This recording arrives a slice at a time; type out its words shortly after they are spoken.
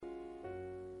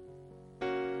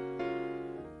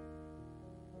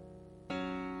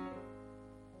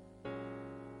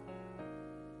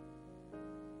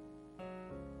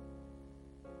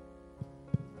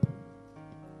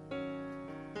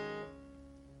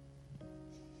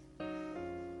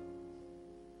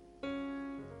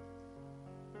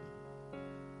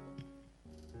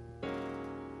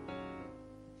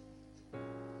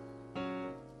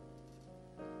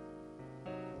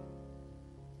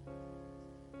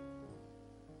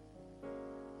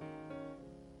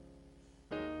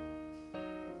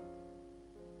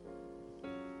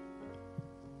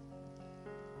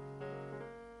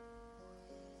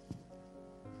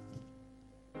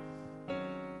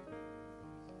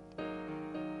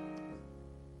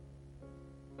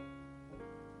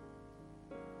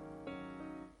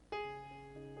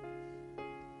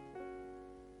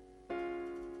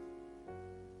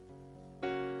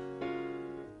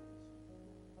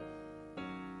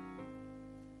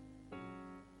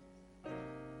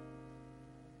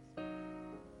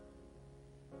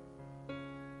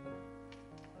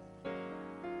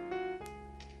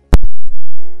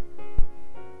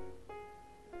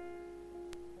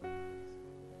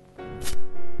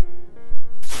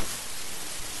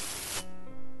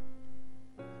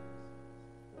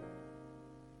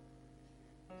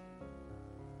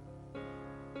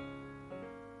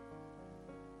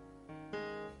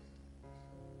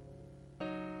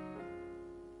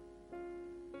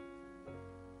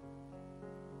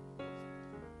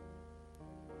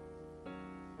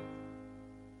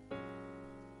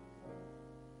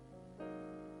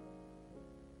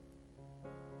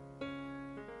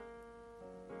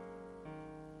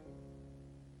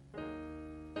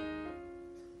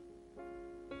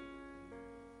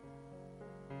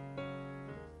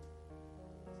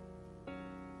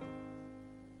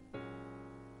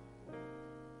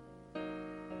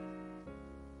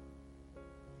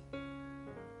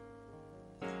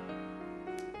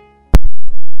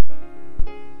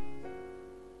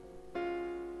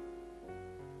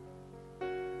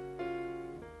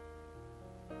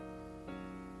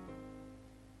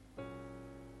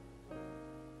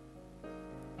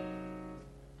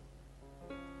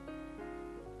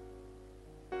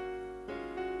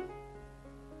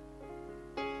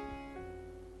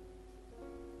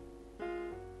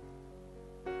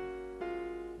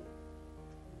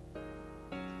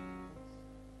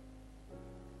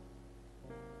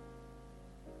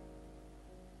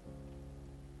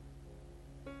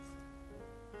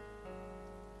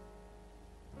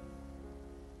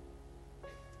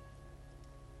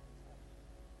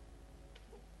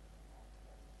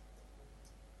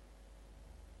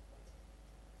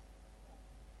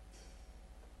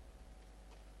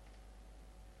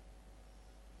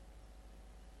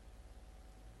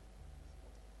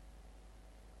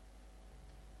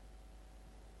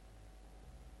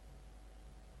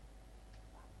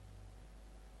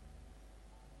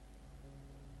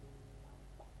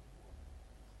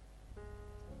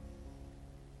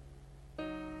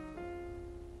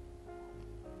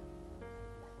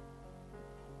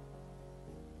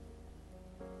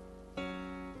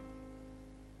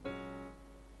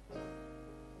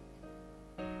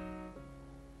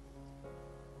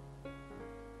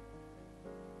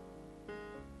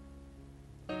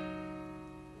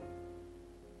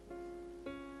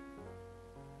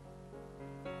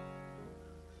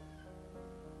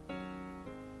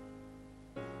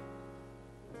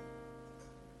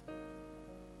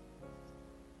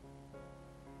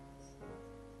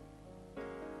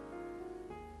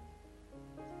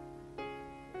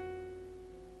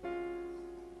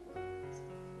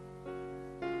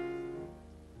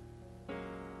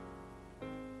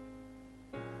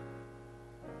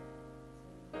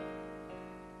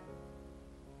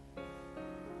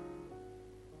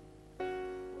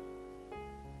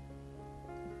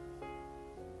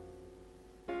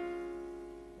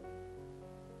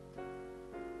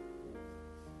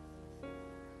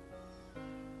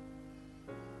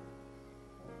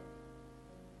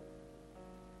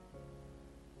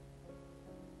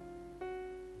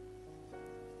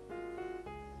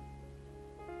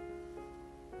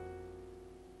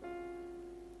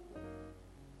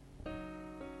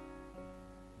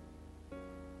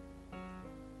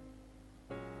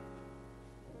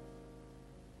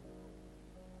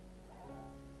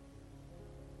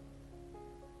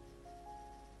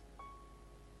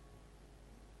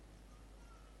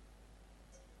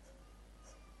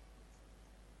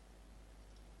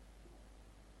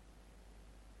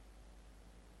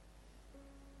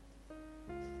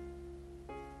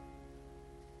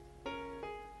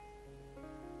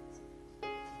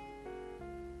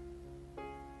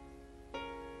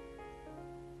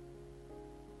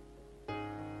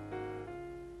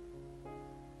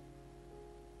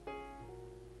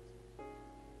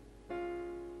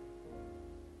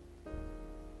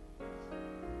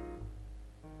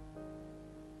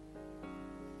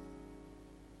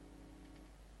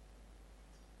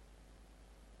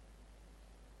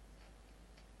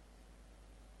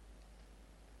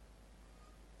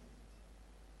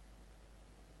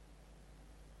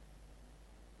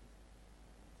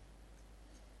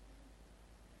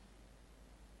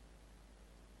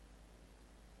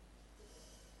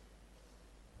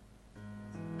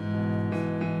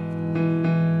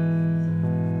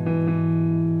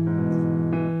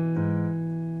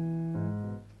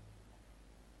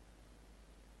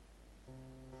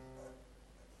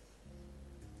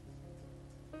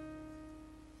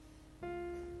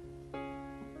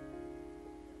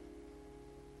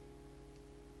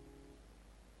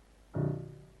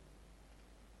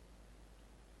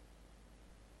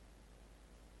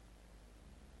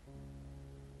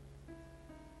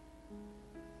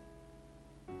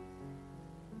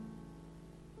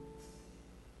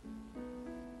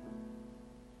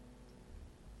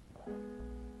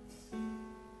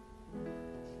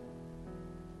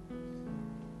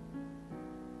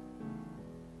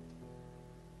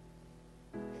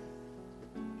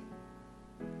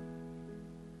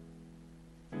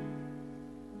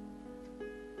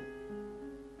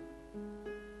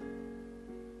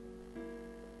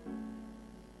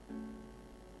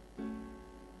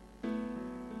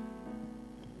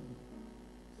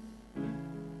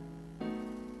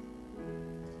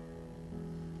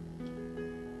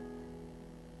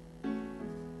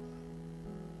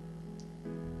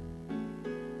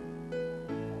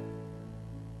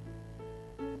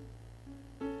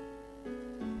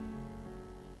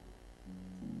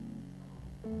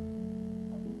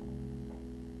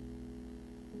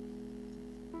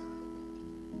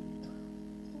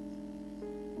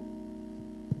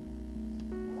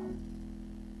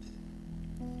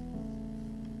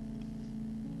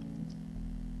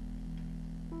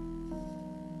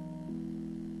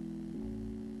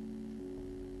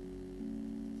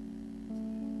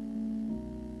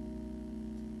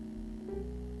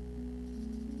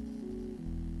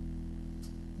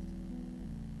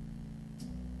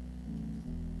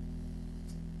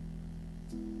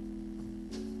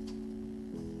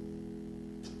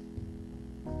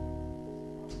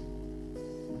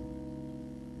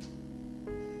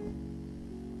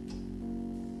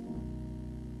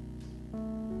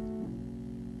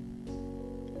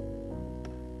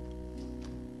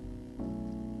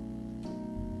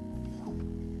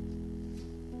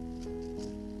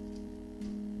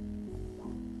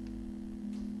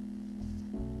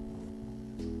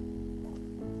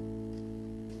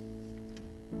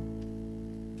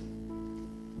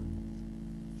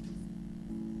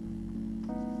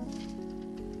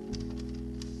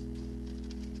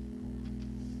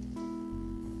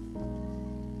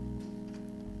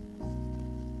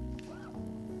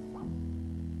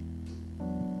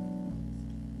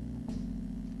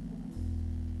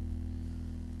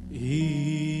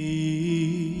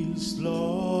He is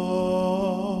Lord.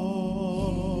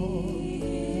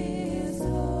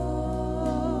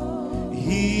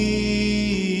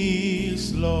 He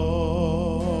is Lord.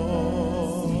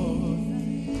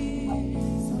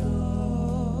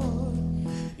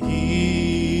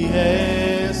 He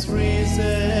has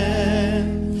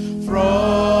risen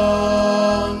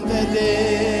from the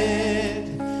dead,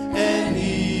 and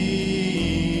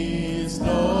He is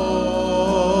Lord.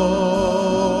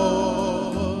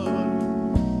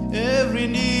 Every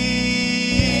knee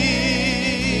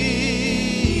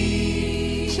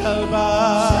shall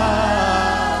bow.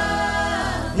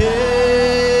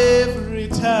 Every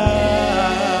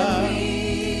tongue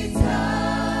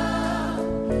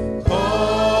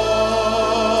confess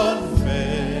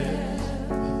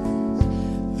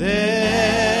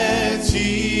that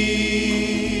Jesus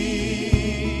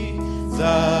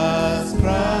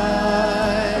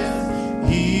Christ,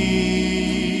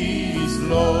 He is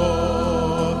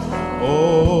Lord.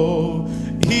 Oh,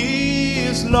 He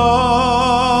is Lord.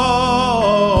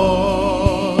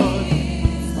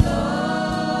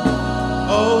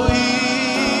 Oh,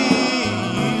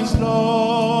 He is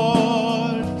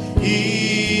Lord. He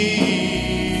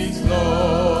is Lord.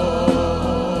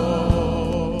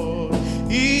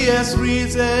 He has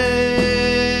risen.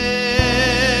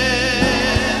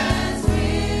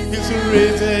 He's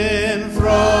risen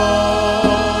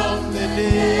from the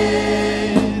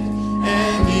dead,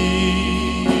 and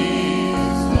He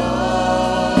is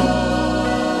Lord.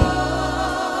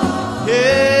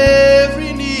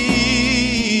 Every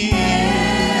knee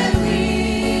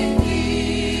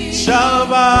shall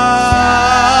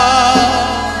bow,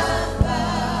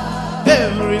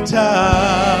 every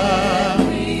tongue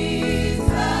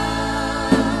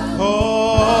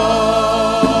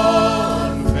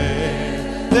confess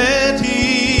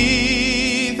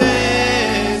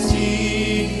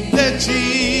that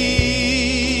Jesus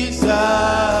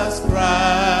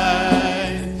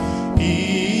Christ,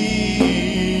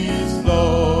 He is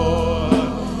Lord.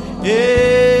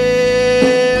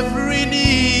 Every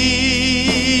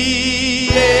knee,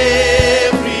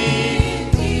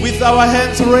 with our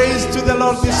hands raised to the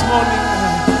Lord this morning,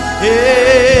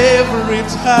 every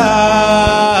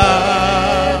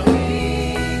tongue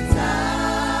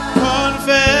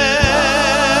confess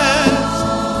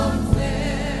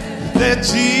that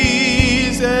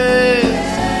Jesus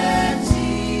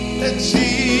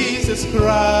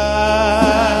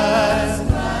Christ,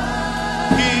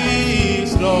 He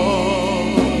is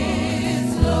Lord.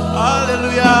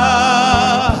 Hallelujah.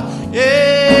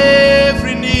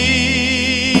 Every knee,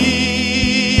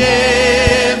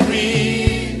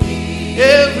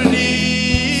 every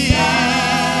knee,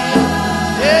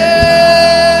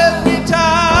 every tongue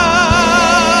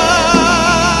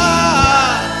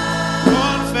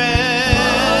confess.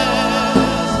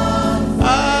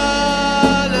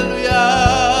 Hallelujah.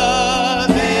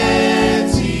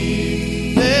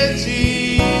 That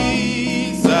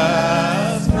Jesus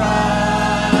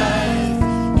Christ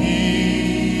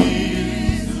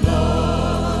is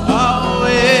Lord. Oh,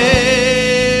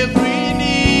 every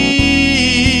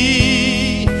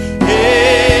knee,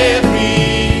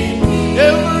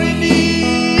 every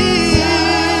knee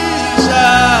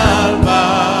shall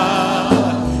bow,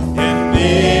 and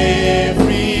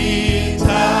every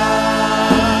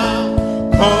tongue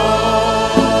confess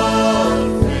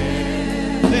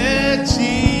that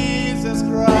Jesus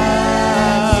Christ.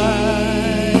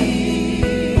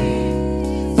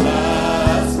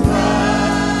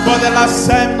 For the last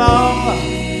time now,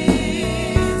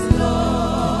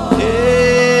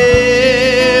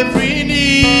 every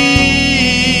knee,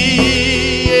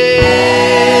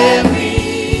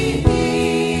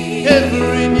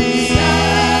 every knee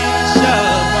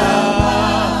shall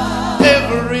bow,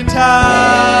 every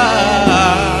tongue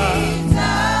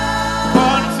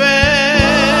confess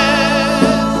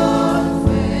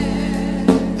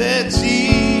that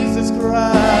Jesus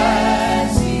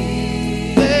Christ,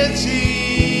 that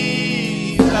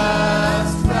Jesus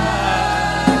Christ,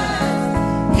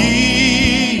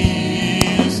 He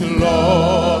is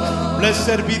Lord.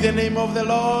 Blessed be the name of the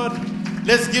Lord.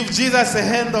 Let's give Jesus a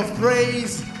hand of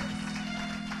praise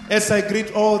as I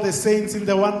greet all the saints in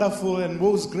the wonderful and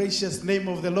most gracious name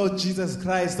of the Lord Jesus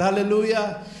Christ.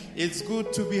 Hallelujah. It's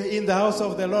good to be in the house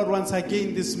of the Lord once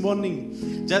again this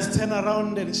morning. Just turn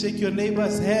around and shake your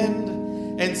neighbor's hand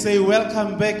and say,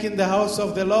 welcome back in the house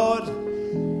of the Lord.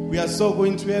 We are so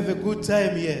going to have a good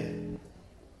time here.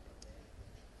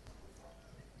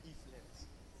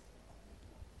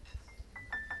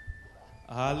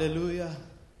 Hallelujah.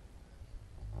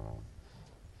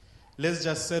 Let's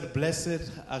just say blessed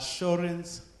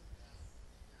assurance.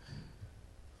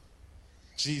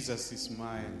 Jesus is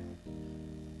mine.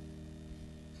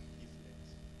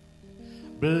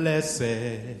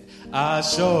 Blessed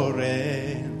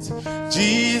assurance,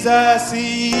 Jesus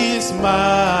is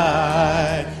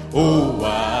mine. Oh,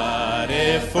 what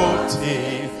a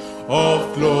foretaste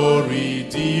of glory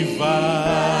divine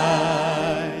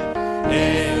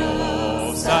and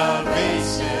of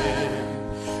salvation,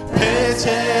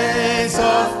 purchase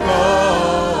of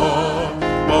God,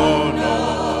 born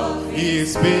of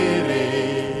His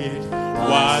Spirit,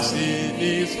 washed in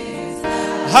His.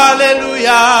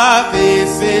 Hallelujah,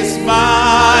 this is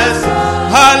my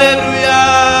song. Hallelujah,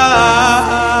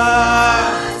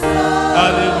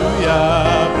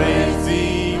 hallelujah,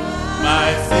 praising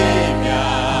my Savior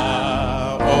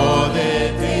all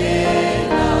the day.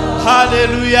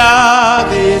 Hallelujah,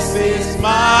 this is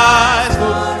my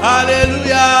song.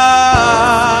 Hallelujah,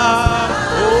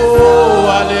 oh,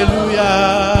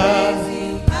 hallelujah,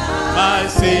 my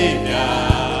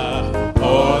Savior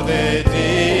all the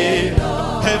day.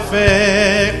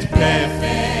 Perfect,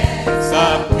 perfect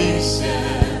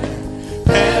submission,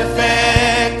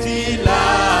 perfect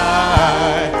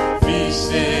delight,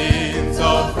 visions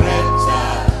of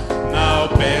rapture, now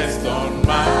best on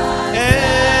my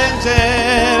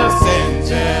angels,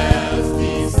 angels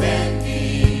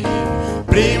descending,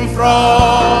 bring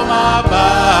from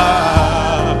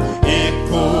above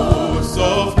echoes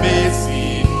of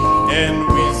mercy and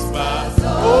whispers.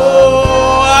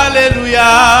 Oh,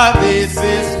 hallelujah, this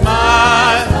is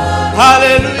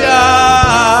hallelujah,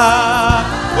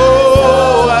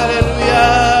 oh,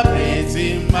 hallelujah,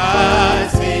 praising my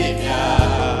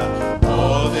Savior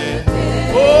all the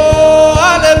day. Oh,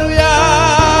 hallelujah,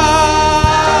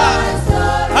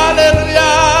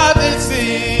 hallelujah, this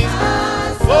is,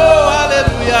 oh,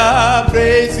 hallelujah,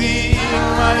 praising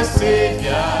my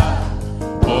Savior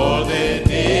all the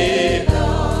day.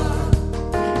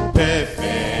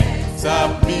 Perfect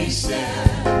submission,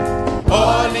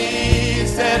 all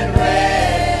is at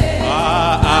rest.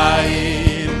 I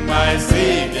in my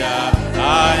Savior,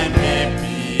 I'm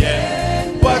happy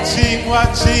and watching,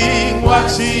 watching,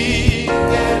 watching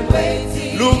and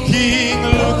waiting, looking,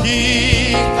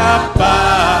 looking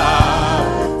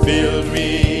above, filled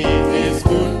with His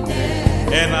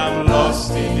goodness, and I'm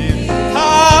lost in it.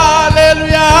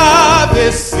 Hallelujah,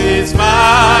 this is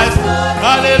my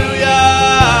hallelujah.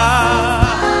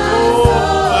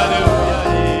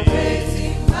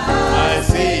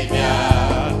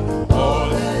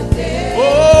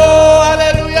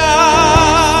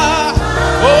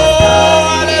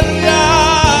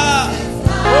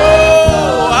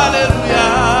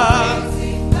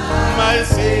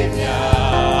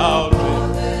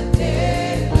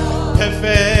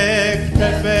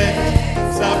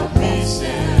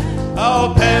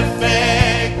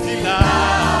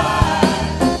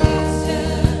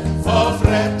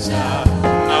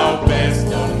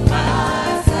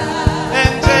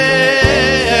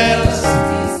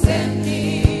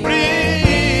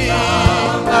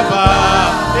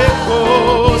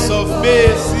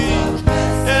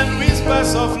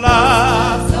 Of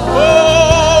love,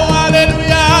 oh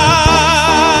hallelujah,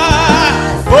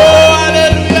 oh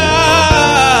hallelujah,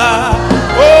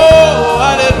 oh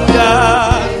hallelujah,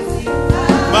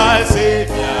 my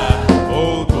Savior,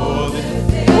 oh God,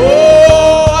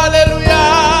 oh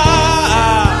hallelujah,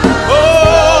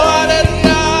 oh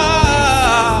hallelujah,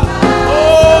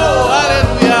 oh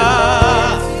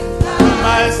hallelujah,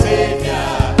 my Savior,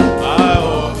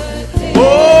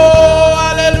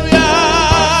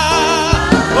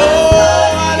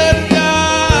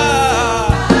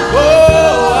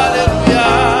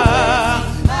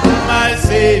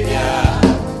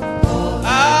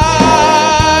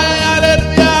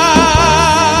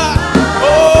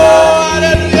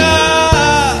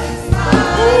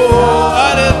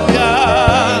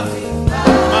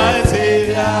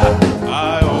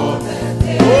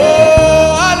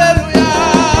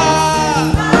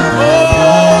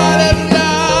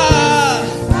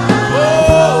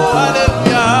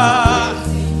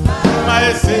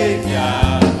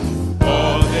 oh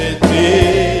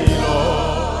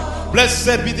hallelujah.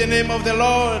 Blessed be the name of the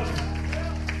Lord.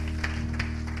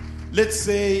 Let's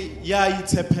say, Ya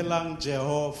itepelang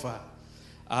Jehovah.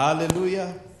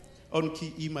 Hallelujah. On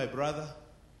key E, my brother.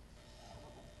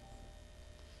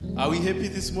 Are we happy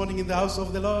this morning in the house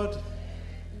of the Lord?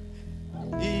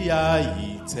 Ya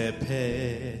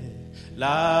itepelang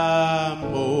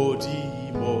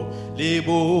modimo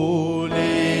lebo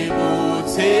lebo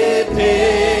tepe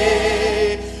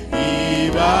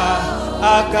iba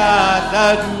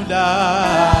akadadula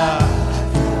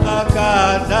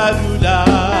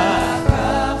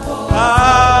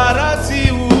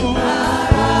aratiu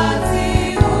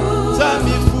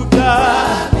tami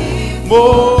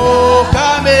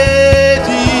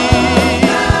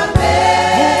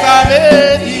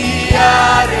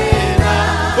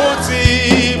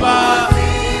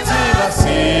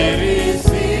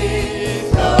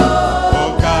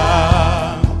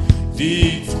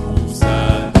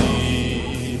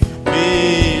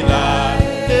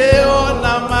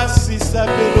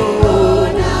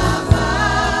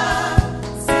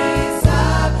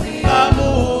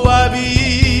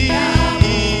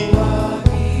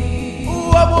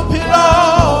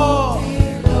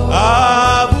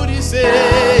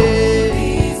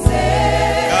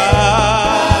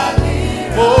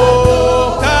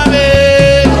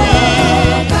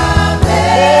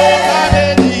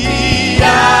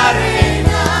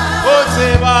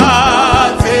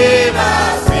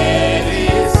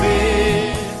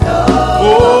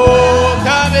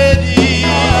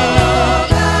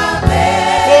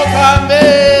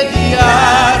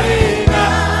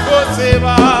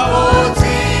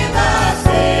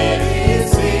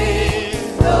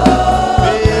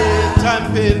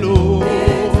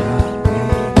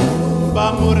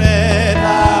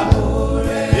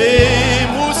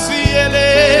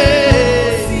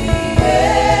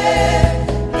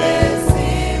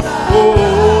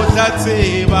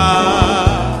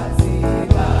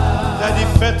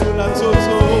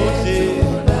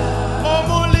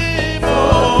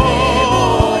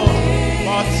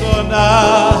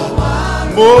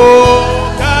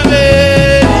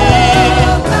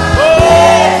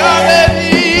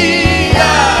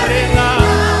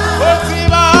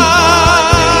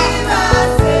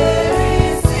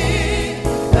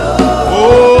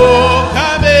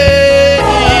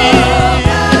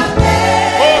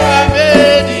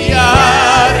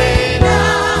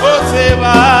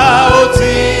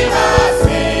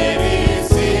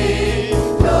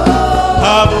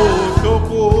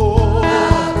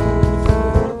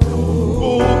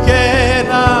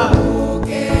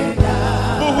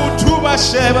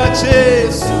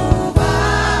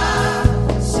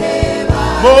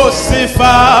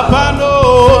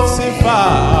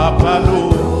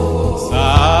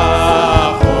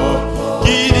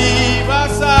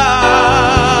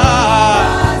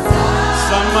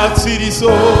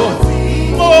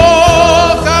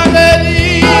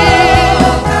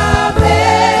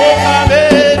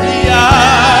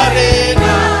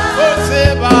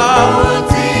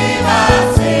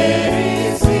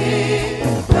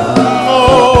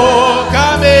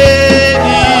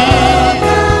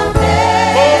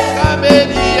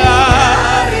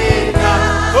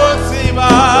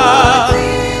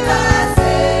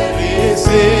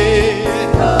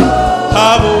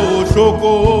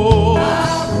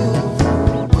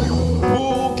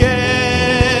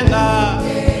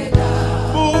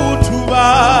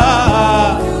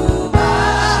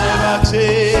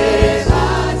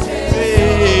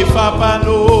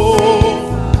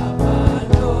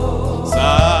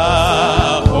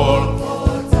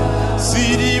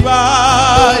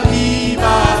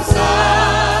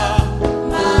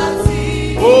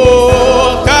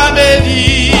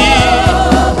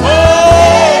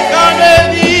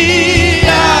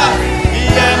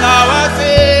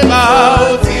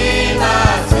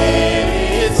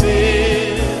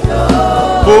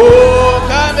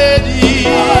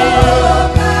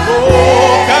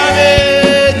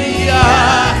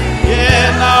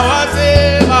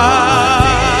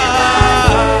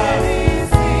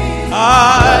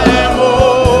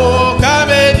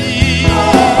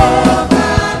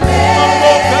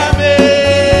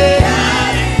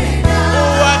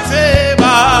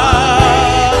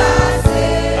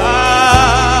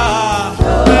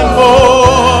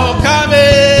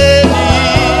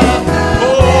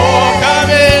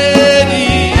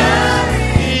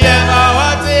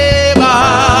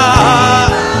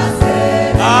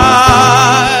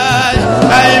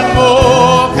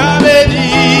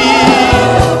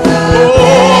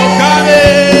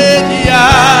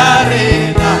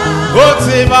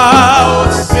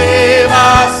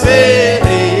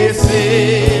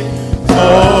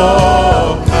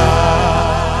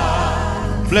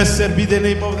Blessed be the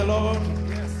name of the Lord.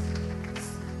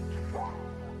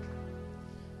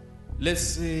 Let's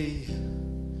say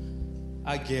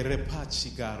Agerepa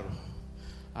Chigaro.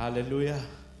 Hallelujah.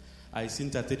 I see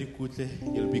Tateri Kutle.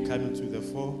 He'll be coming to the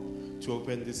fore to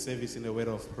open this service in a word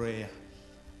of prayer.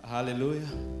 Hallelujah.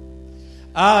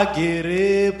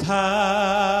 Agerepa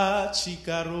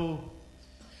Chigaro.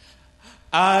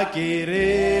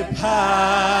 Agerepa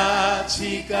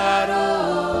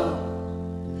Chigaro.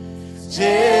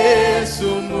 Jesus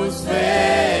nos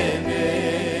vene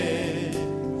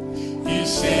e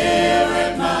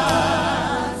cheira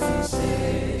mais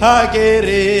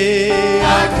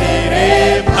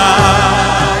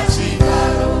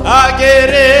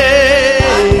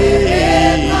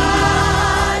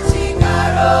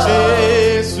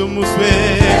Jesu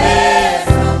muswele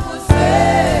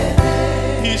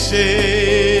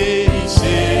ishe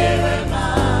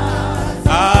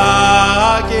agere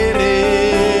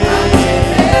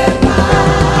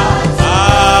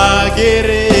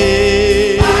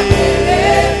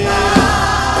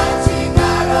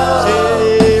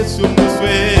Jesu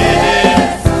muswele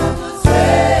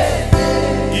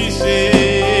ishe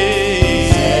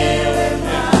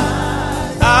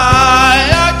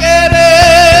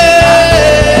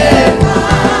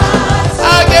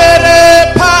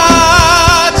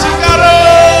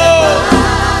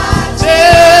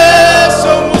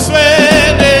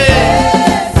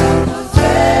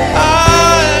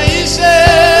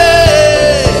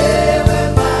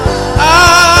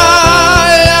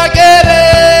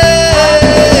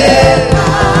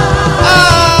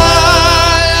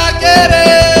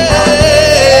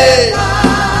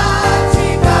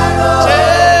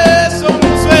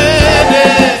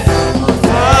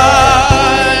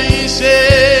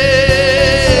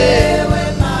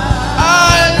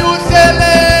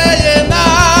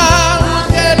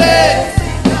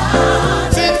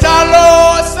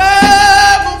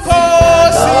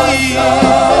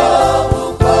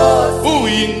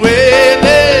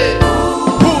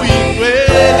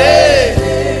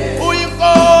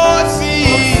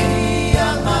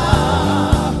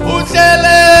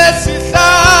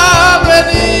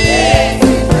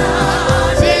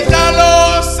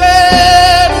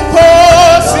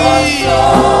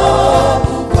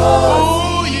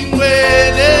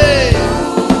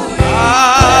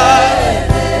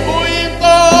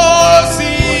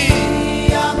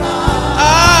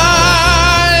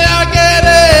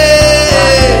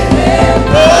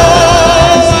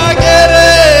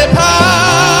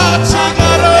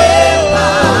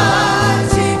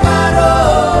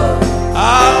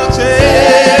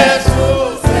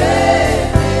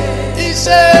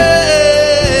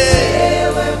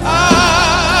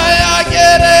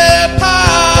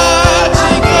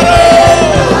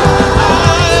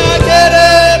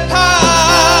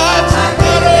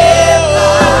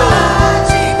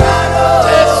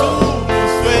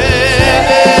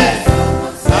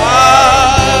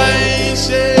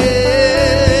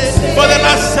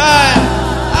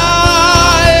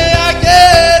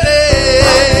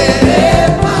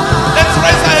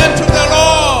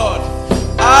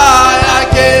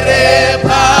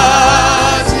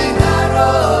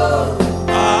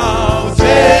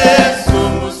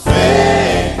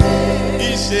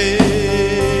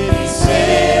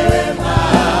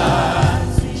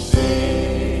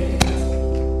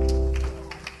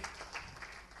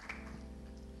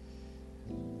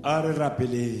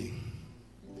rapeleng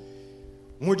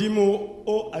modimo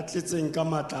o atletseng ka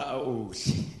matla a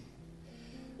ohle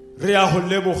re a go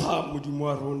leboga modimo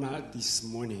wa rona this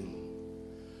morning.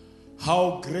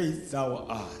 How great thou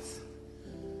art.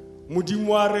 Modimo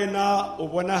wa rena o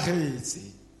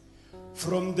bonagetse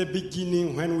from the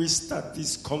beginning when we start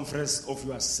this conference of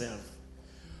yourself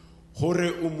gore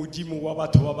o modimo wa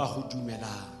batho ba ba go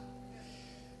dumelang.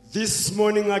 This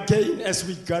morning again as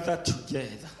we gather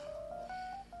together,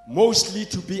 mostly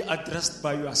to be addressed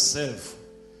by yourself,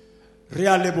 re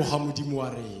a leboga modimo wa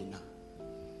rena.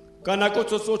 Ka nako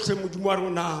tsotlhe modimo wa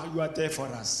rona, you are there for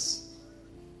us.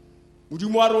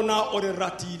 Modimo wa rona o re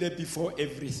ratile before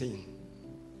everything.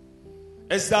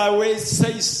 As the way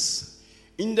says,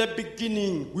 in the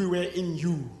beginning we were in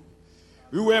you.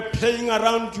 We were playing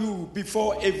around you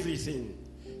before everything.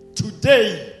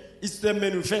 Today is the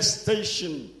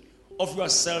manifestation of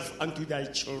yourself unto thy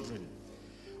children.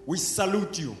 We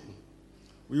salute you.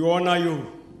 We honor you.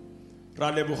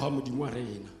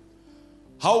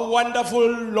 How wonderful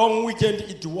long weekend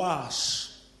it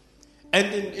was. And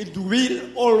it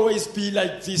will always be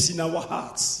like this in our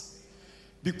hearts,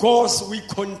 because we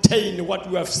contain what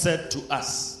you have said to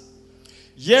us.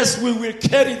 Yes, we will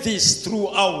carry this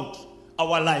throughout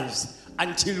our lives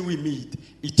until we meet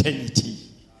eternity.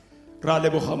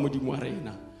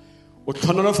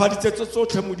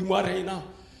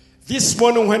 This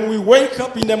morning when we wake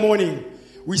up in the morning,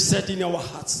 we said in our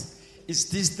hearts, is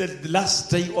this the last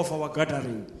day of our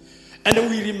gathering? And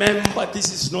we remember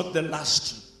this is not the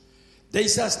last.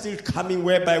 Days are still coming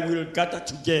whereby we will gather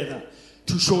together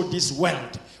to show this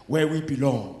world where we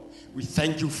belong. We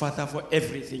thank you, Father, for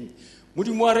everything.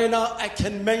 Mudimu, I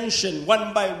can mention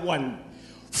one by one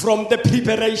from the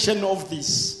preparation of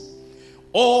this.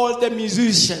 All the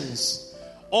musicians,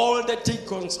 all the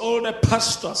deacons, all the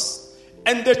pastors,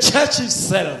 and the church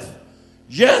itself,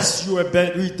 Yes, you were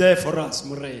there for us,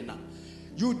 Morena.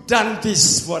 You done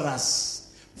this for us.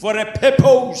 For a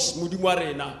purpose,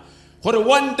 Mudimarena. For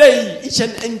one day, each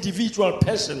and individual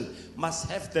person must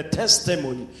have the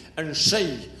testimony and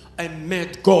say, I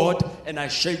met God and I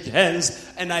shake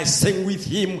hands and I sing with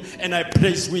him and I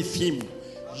praise with him.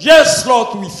 Yes,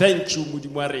 Lord, we thank you,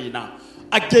 Mudimarena.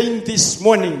 Again this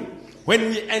morning, when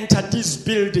we entered this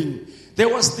building, there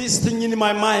was this thing in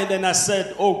my mind and I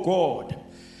said, oh God,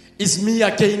 it's me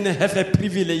again have a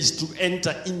privilege to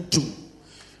enter into.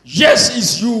 Yes,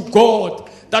 it's you, God,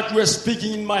 that you are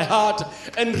speaking in my heart.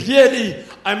 And really,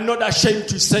 I'm not ashamed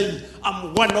to say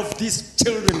I'm one of these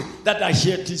children that are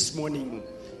here this morning.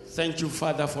 Thank you,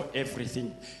 Father, for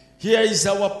everything. Here is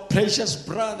our precious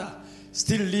brother,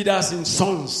 still lead us in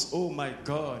songs. Oh, my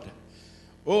God.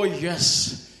 Oh,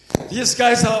 yes. These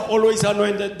guys are always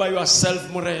anointed by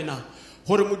yourself, Morena.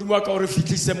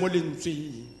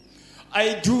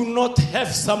 I do not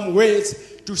have some words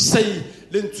to say.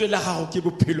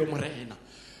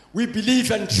 We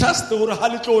believe and trust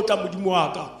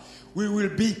the we will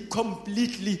be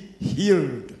completely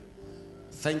healed.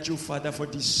 Thank you, Father, for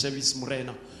this service,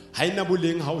 Morena.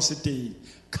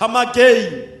 Come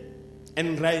again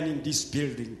and reign in this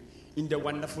building. In the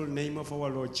wonderful name of our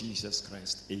Lord Jesus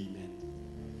Christ. Amen.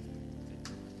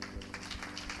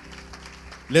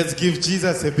 Let's give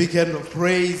Jesus a big hand of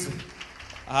praise.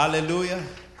 Hallelujah.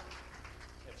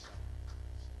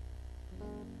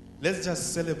 Let's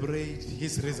just celebrate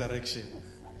his resurrection.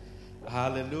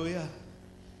 Hallelujah.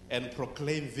 And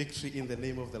proclaim victory in the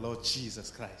name of the Lord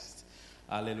Jesus Christ.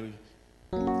 Hallelujah.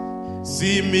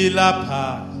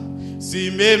 Similapha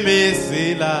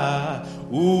simemezela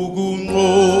ukunqoba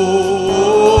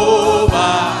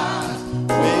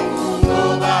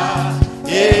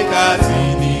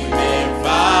egazini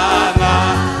lemfana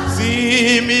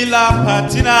similapha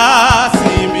thina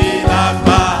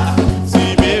similapha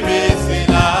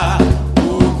simemezela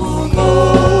ukunqoba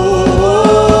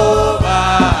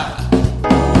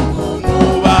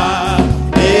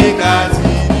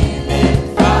egazini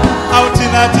lemfana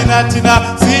awuthina thina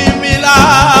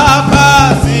similapha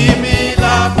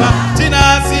thina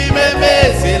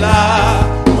simemezela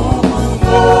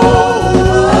ukunqoba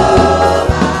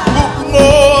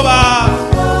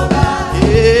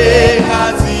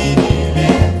egazini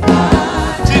lemfana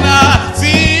thina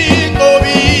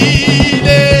sinqobile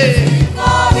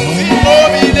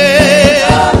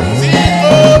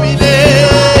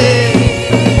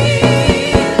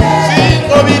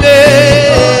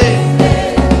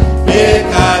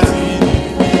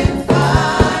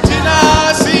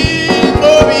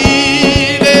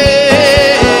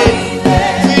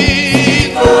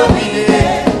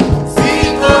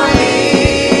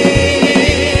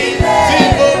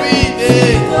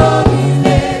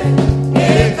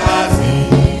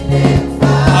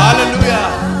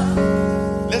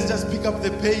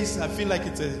like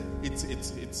it's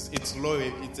slow,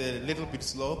 it's a little bit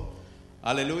slow.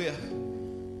 Hallelujah.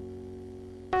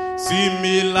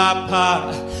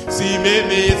 Similapha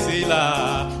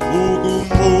simemezela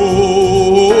ukunqoba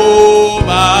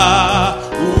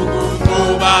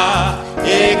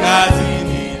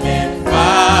egazini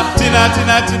lemfana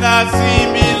thina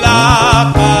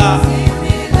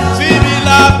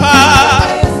similapha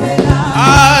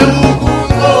ay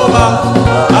ukunqoba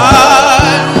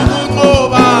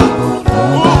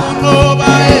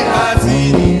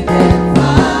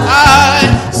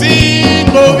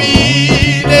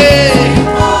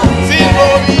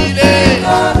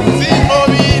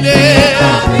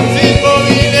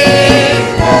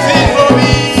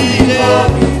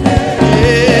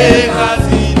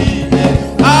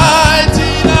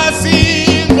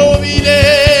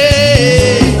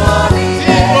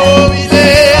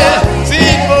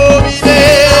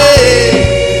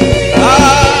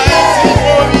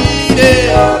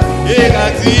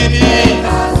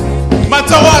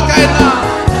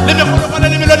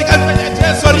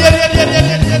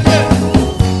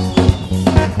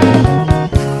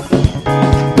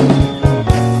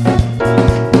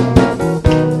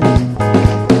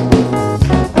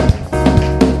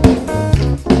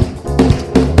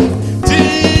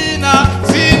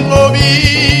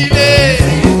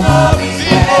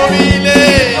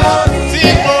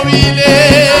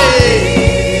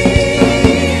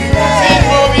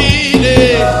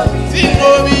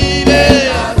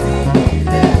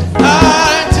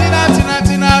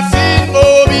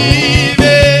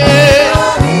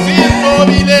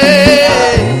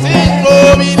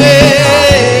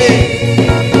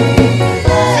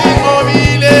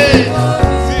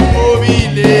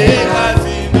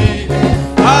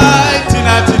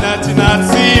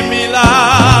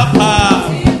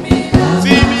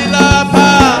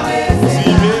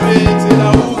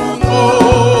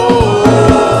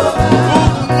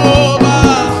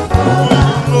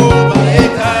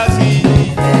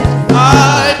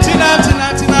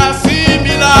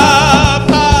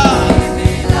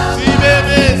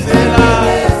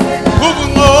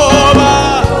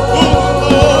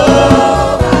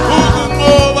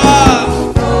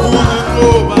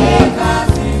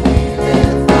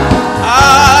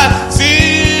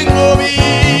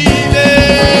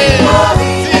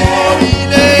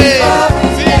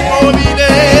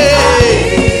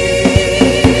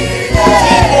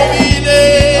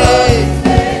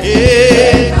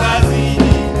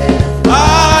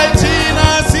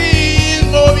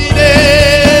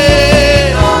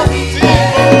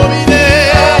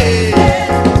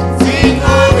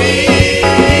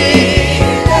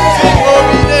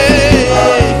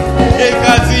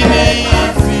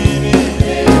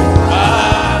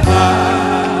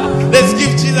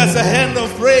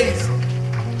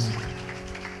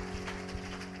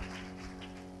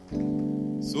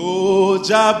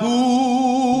sojabula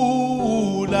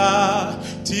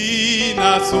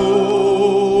tina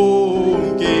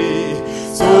sonke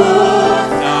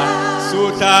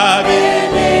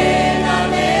sotabelela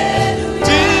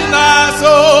tina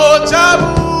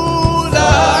sojabula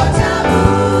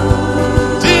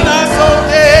tina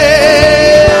sonke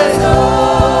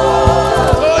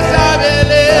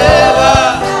sotabelela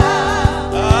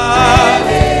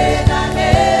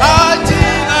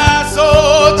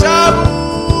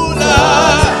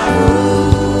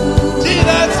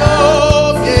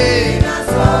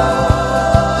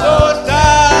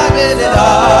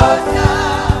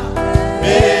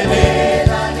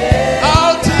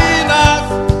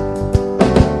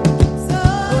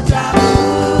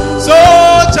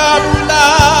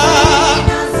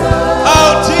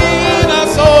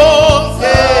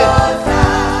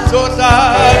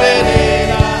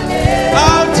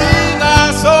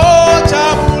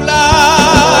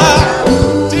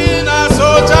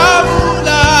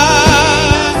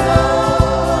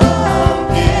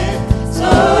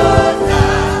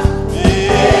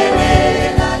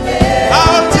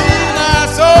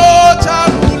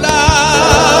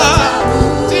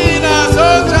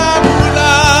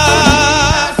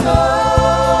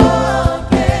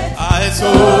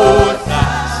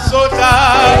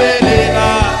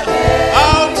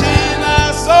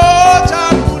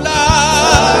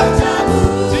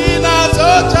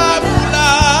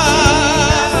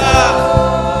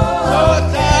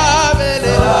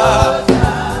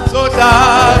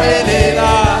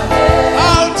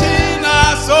tina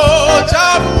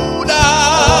sojabula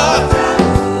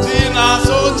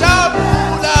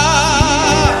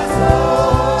tina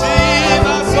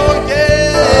sonke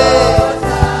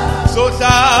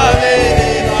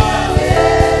sotabelela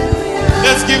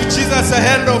Let's give Jesus a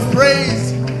hand of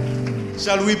praise.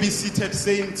 Shall we be seated,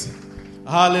 saints?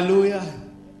 Hallelujah.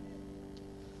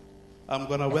 I'm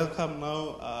going to welcome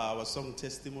now our song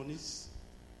testimonies.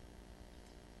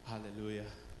 Hallelujah.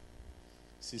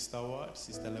 Sister Ward,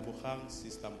 Sister Lebohang,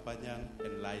 Sister Mpanyan,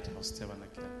 and Lighthouse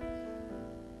Tabernacle. Hallelujah.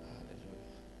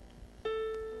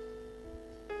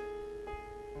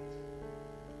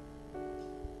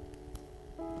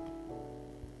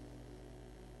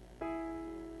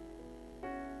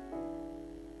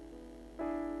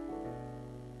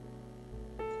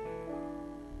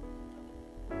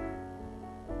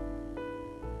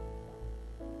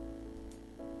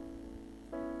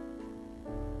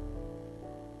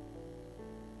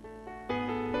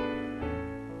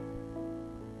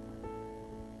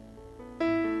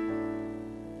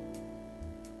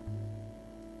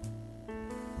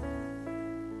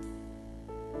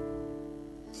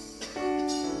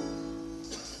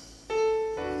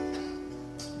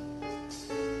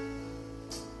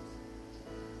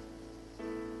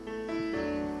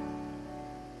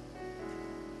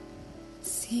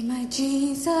 See my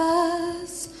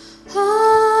Jesus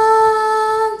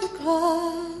on the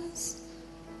cross,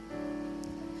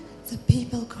 the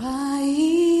people crying,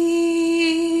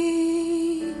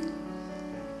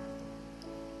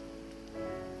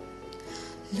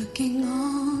 looking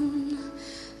on,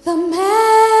 the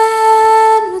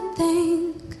man would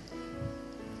think,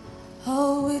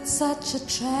 oh, it's such a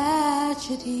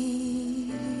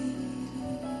tragedy.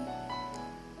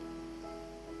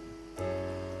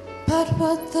 But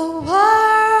what the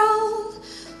world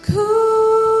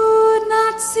could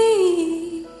not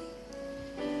see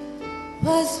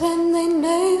was when they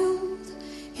nailed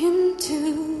him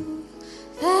to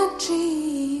that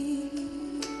tree.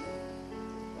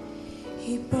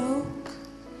 He broke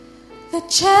the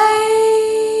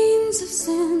chains of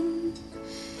sin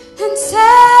and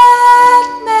set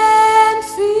man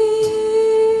free.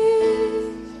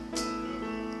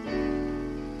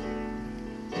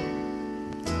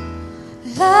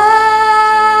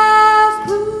 Love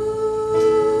grew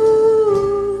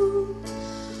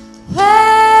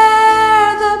where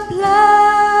the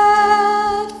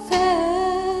blood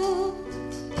fell.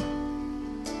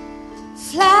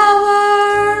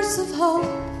 Flowers of hope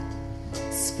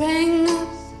sprang up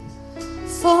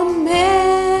for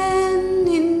men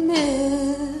in misery.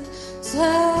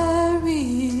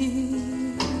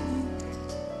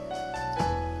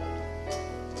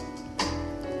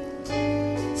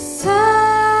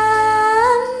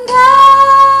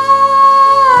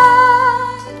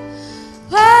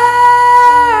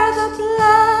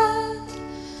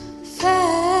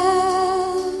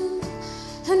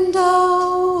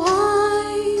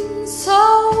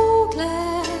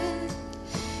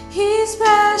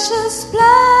 Precious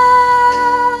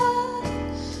blood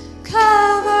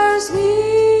covers me.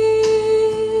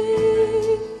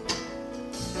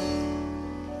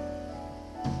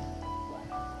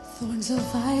 Thorns of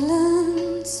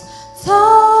violence,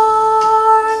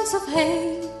 thorns of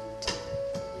hate,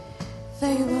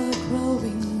 they were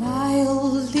growing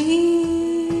wildly.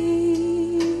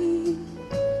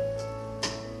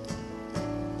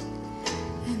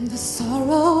 And the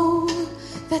sorrow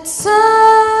that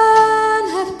sun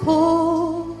had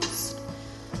caused,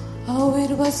 oh,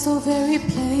 it was so very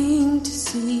plain to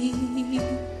see.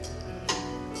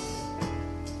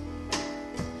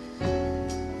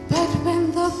 But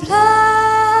when the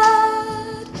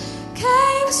blood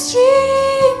came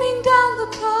streaming down the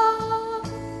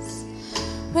cross,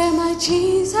 where my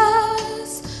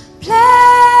Jesus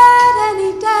bled and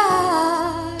he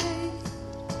died,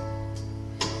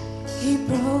 he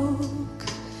broke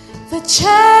the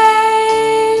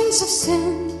chains of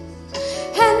sin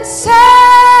and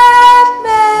set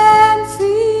men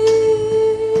free.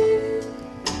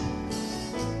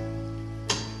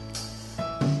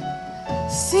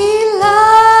 See,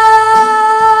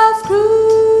 love grew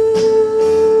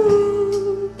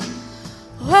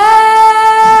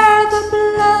where the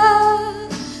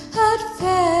blood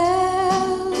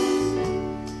fell.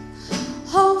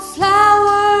 Oh,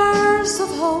 flowers of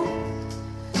hope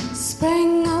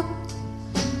sprang up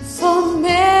for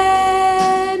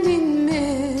men in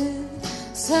misery.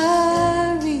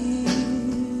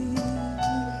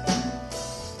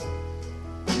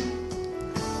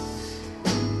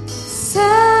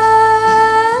 Sun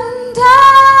died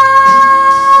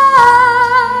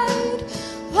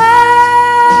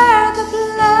where the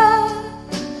blood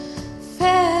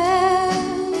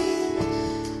fell,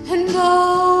 and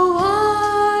oh,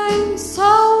 I'm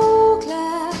so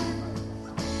glad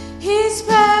his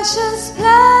precious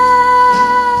blood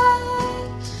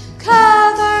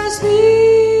covers me.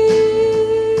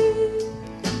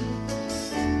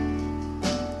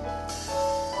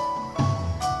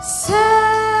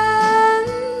 Sun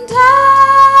died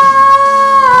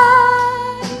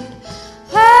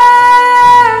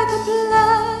where the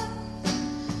blood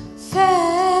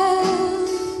fell,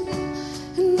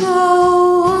 and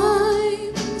oh,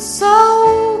 I'm so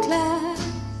glad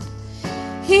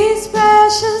his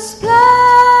precious blood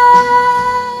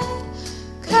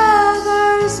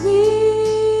covers me.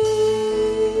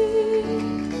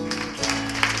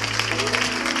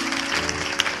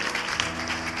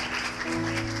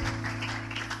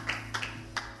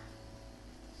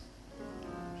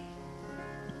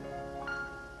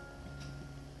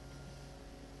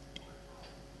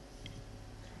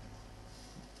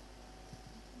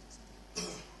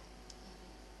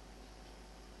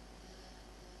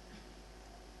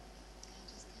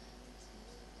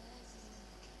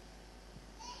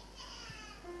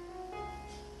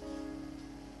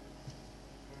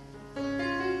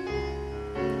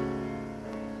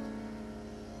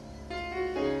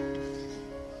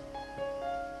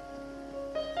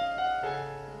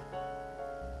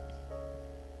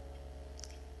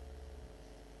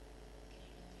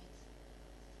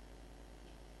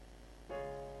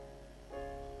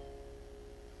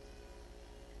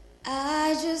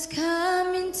 I just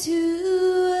come into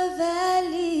a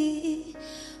valley,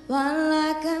 one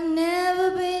like I've never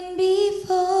been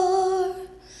before.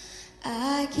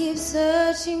 I keep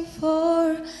searching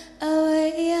for a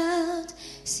way out.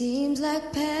 Seems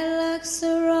like padlocks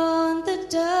are on the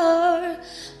door.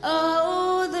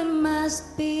 Oh, there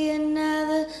must be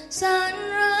another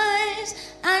sunrise,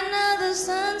 another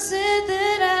sunset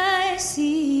that I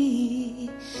see.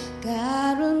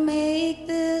 God will make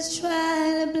this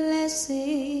trial a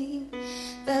blessing.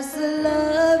 That's the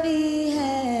love He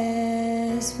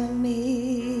has for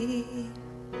me.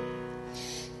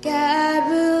 God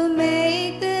will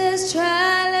make this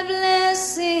trial a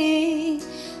blessing,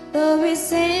 though He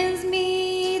sends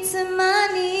me to my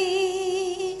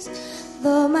knees,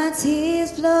 though my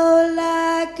tears flow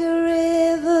like a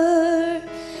river,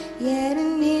 yet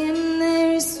in Him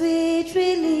there is sweet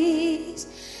release.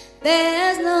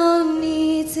 There's no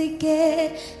need to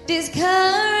get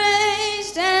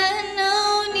discouraged and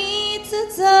no need to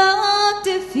talk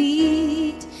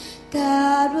defeat.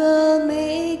 God will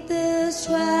make this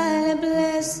trial a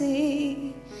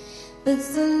blessing.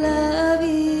 That's the love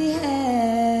He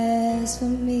has for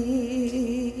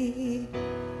me.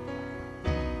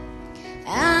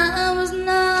 I was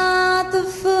not the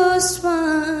first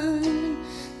one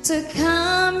to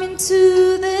come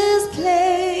into this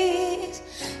place.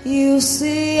 You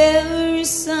see, every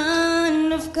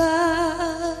son of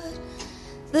God,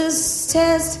 this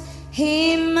test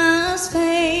he must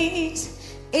face.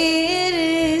 It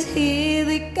is here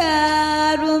that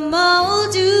God will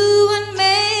mold you and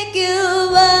make you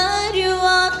what you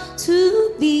want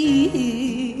to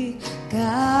be.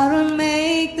 God will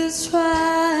make this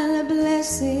trial a blessing.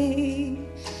 blessing.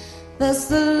 That's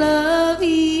the love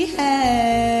He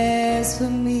has for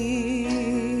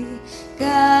me.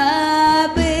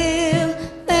 God will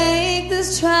make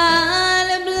this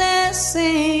trial a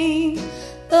blessing,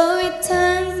 though it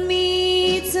turns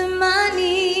me to my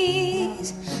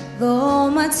knees, though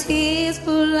my tears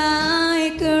fall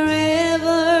like a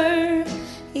river,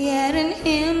 yet in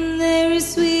Him there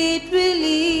is sweet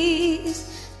release.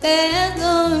 There's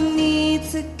no need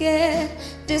to get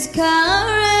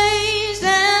discouraged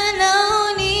and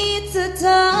no need to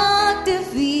talk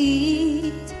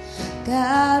defeat.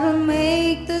 God will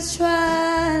make this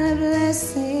trial a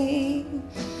blessing.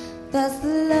 That's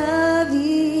the love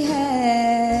He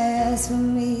has for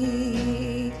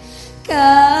me.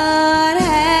 God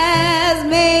has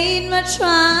made my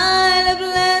trial a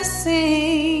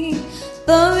blessing,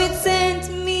 though it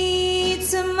sent me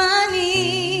to my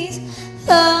knees,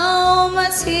 though my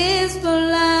tears fall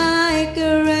like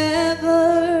a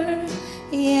river,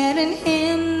 yet in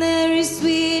Him there is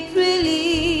sweet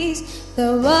release.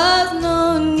 There was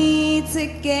no need to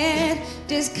get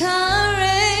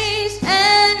discouraged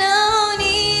and no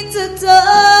need to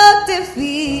talk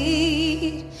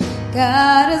defeat.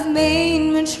 God has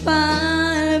made my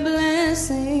trial a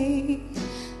blessing.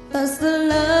 That's the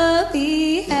love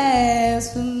He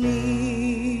has for me.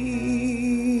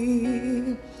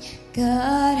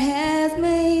 God has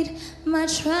made my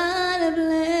trial a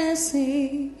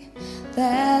blessing.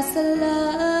 That's the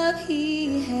love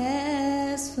He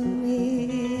has for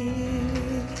me.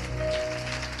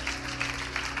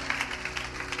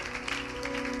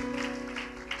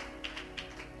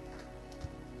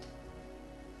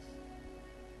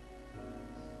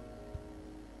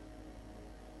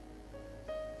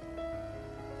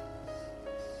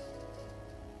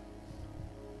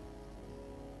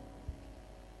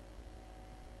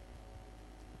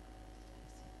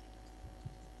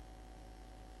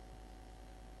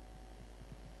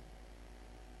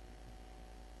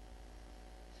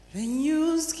 The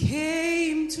news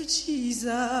came to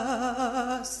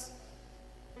Jesus,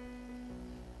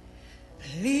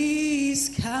 please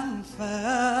come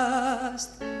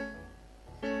fast.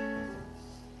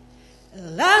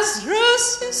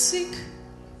 Lazarus is sick,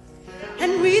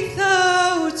 and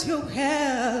without your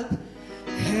help,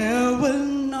 he will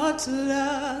not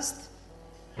last.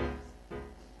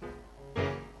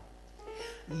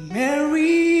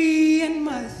 Mary and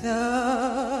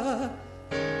Martha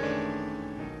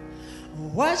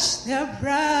watched their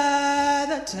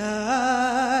brother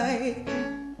die.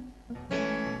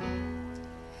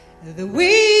 They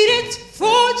waited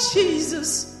for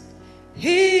Jesus,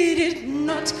 He did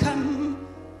not come,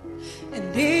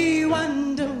 and they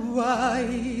wonder why.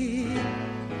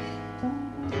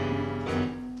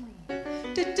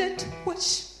 The death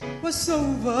watch was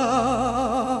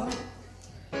over.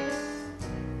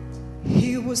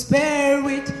 He was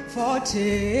buried for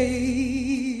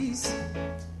days.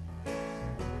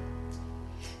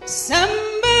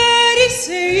 Somebody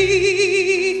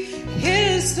say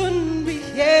He'll soon be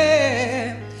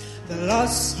here, the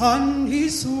Lord's on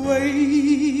His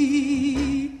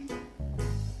way.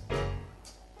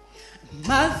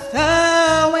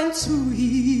 Martha went to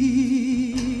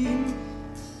Him,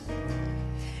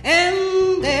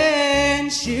 and then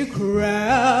she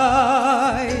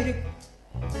cried,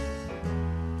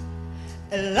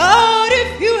 Lord,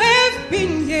 if you have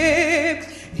been here,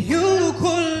 you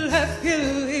could have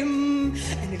killed Him,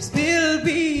 and He'll still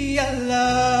be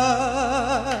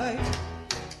alive.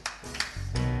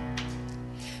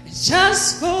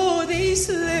 Just for this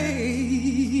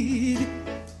lady,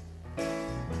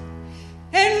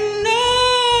 and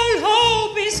all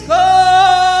hope is gone.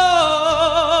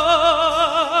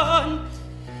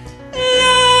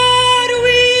 Lord,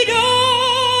 we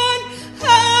don't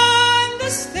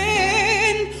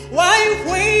understand why you've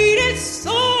waited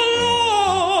so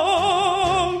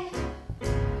long.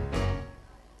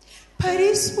 But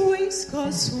His ways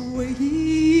God's way,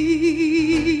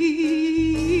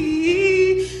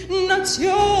 not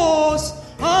yours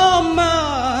or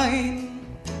mine.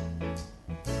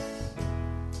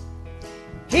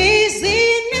 He's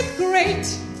in it great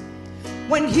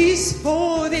when His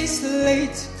food is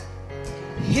late.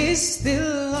 He's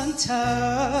still on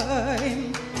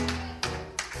time.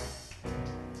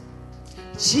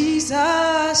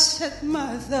 Jesus said,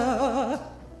 Mother,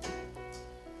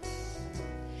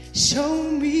 show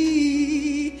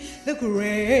me the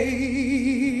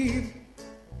grave.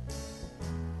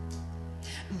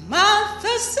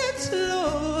 Martha said,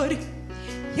 Lord,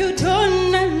 you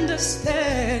don't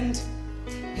understand.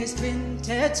 He's been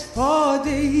dead for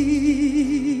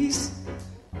days.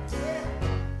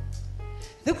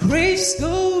 The the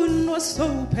gravestone was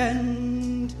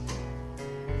opened.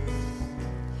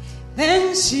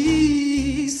 Then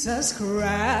Jesus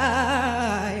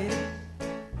cried,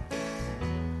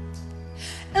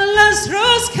 and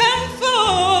Lazarus came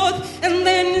forth, and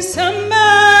then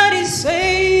somebody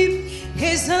saved.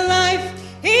 He's alive,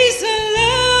 he's alive,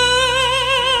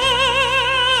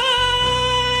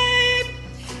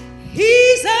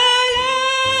 he's alive.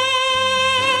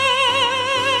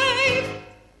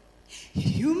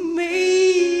 You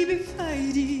may be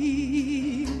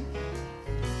fighting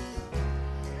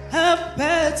a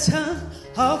battle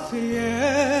of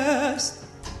years.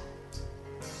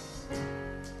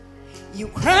 You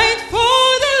cried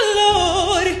for the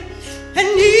Lord,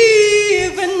 and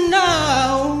even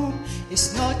now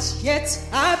it's not yet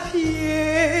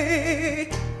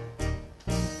appeared.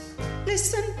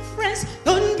 Listen, friends,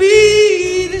 don't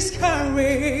be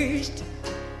discouraged.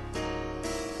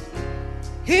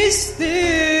 He's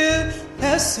still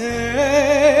the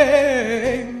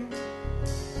same.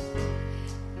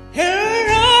 He'll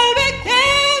roll back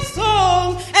that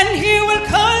song, and he will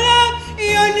call out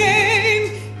your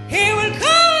name. He will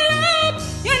call out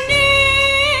your name.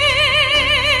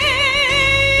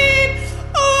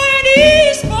 Oh, and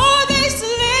he's for the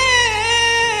slain,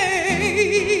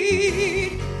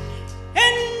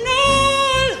 and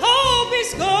all hope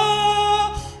is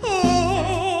gone.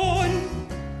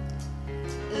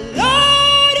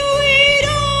 Lord, we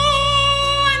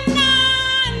don't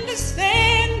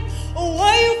understand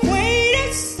why you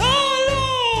waited so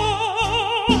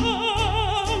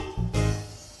long,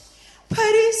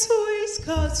 but His way is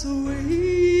God's way,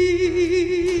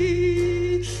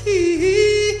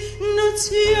 not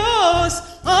yours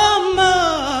or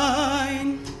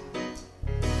mine.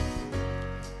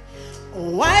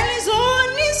 While He's on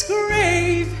His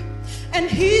grave, and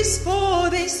He's for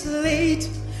this late,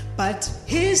 but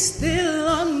He's still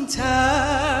on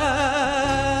time.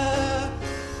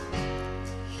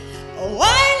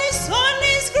 While He's on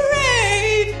His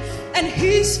grave, and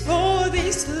He's for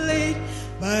this late,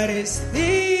 but He's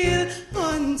still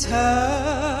on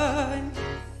time.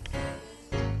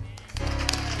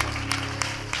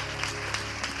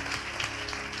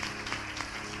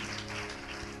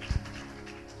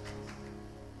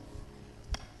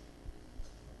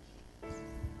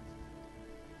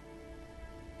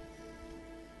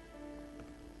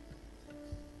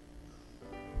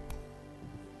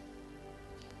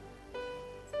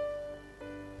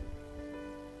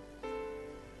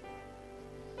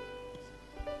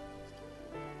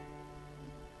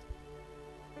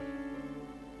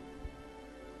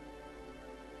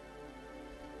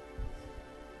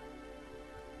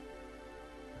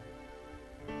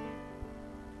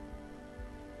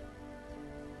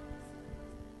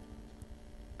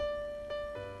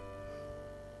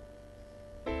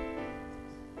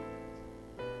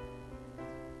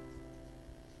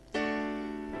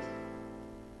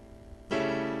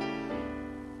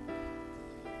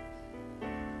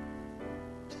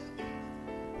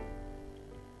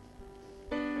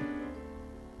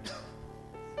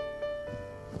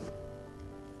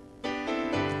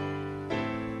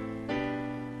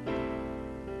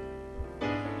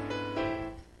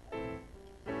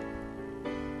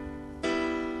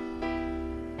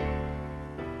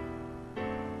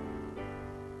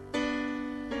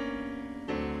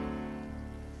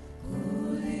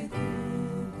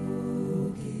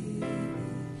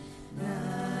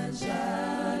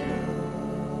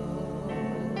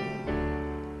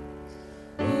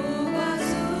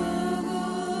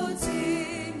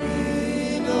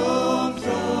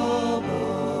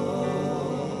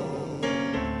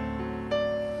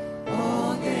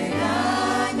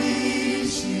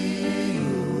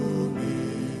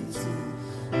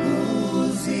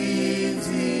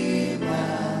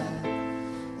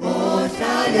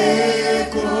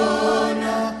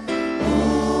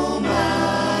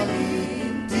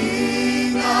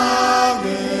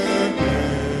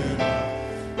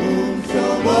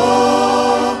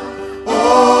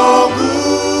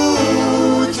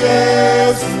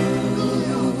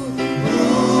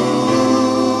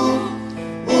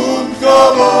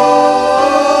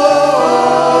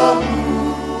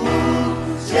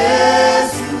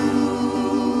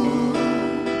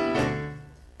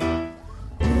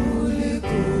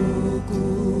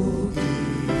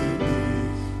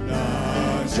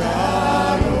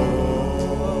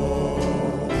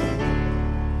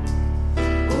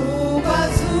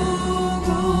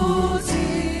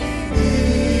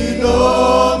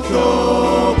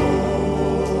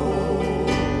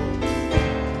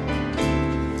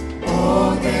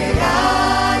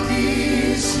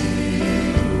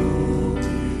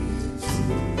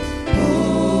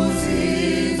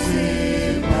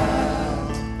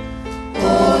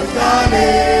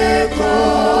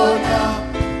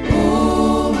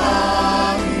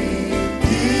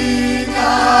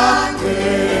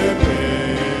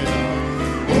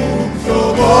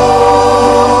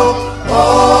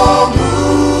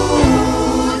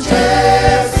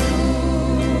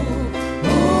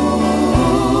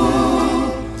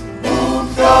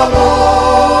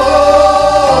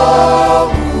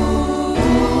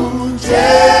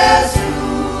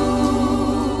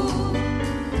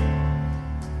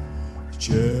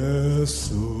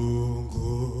 Jesu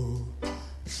nguhlobo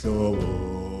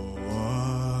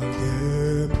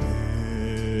wangempela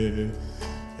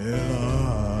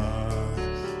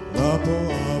lapho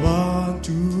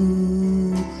abantu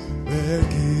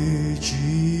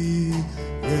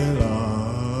bengijikela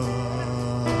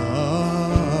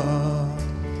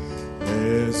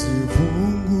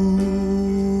nezivungu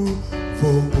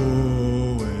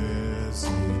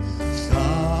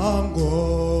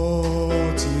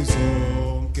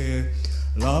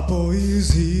lapho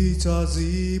izitha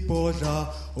zibhodla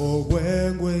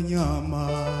okwengwenyama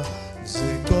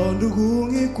ziqonda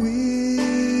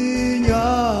ukungigwinya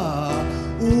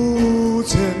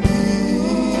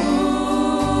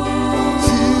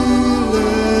uthembisile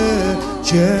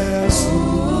Jesu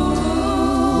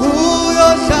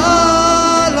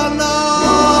uyohlala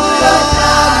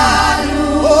nami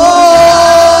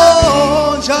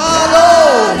oh njalo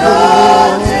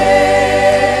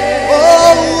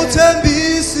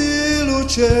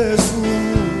Jesu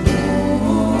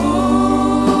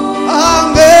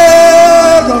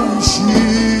angeka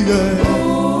ngishiye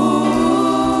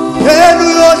yena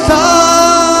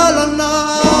uyohlala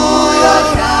naye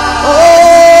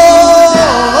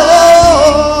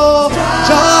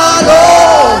njalo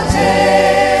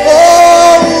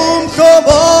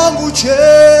umhlobo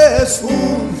nguJesu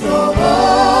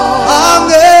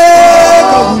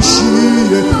angeka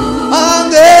ngishiye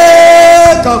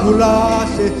angeka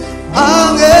kulahle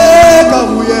angeka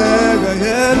uyeke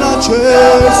yena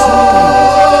Jesu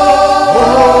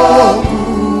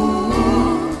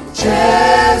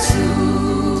Jesu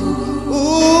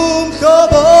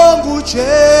umhlobo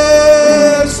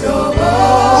nguJesu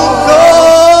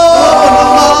umhlobo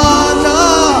namandla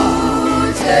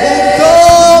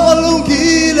umhlobo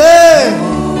lungile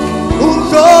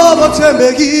umhlobo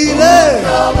thembekile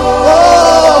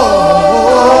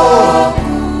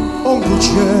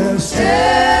nguJesu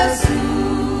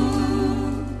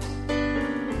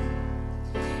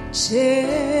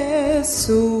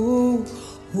Jesu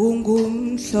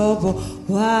ungumhlobo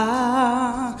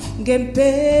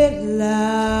wangempela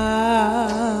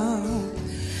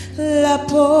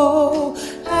lapho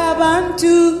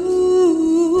abantu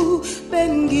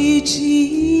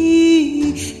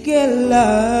bengijikela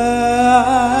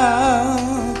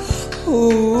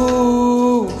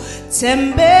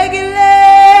thembekile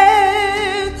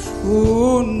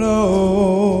uno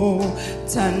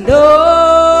thando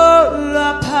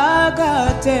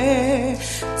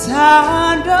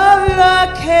thando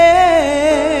lakhe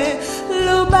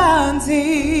lubanzi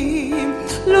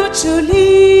lujulile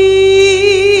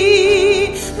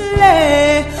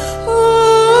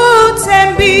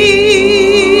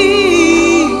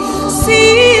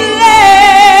uthembisile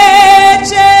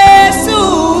Jesu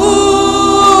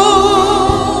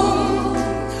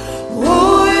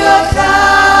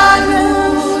uyohlala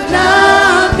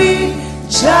nami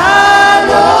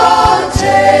njalo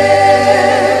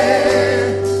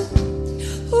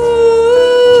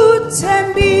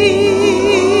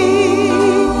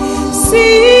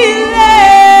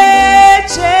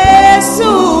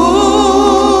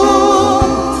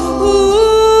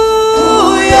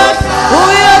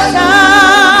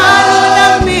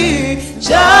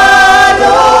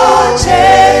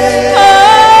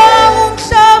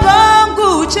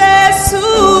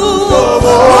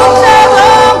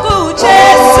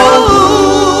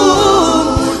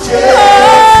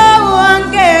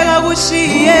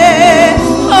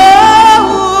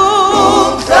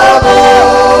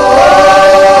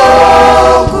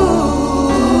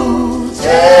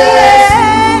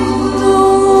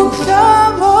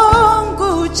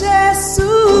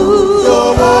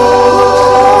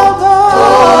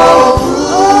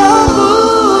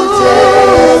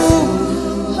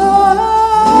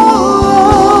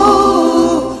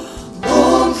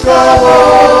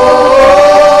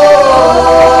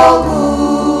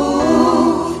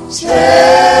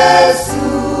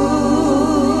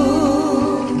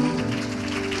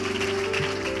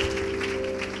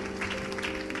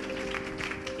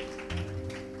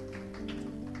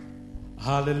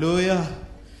Hallelujah.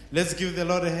 Let's give the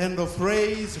Lord a hand of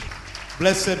praise.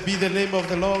 Blessed be the name of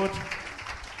the Lord.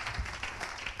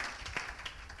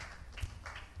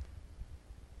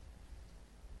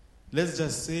 Let's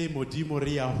just say Modimo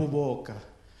Ria Huboka.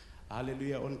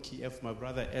 Hallelujah. On key F, my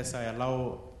brother, as I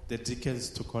allow the deacons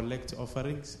to collect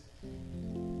offerings.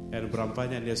 And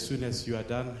Brampanya, as soon as you are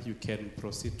done, you can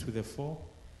proceed to the fore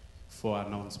for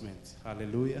announcement.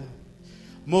 Hallelujah.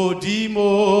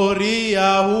 Modimo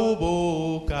Ria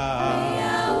Huboka.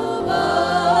 Ria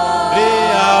Huboka.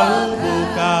 Ria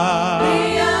Huboka.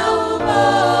 Ria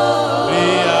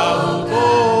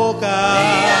Huboka.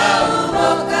 Ria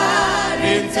Huboka.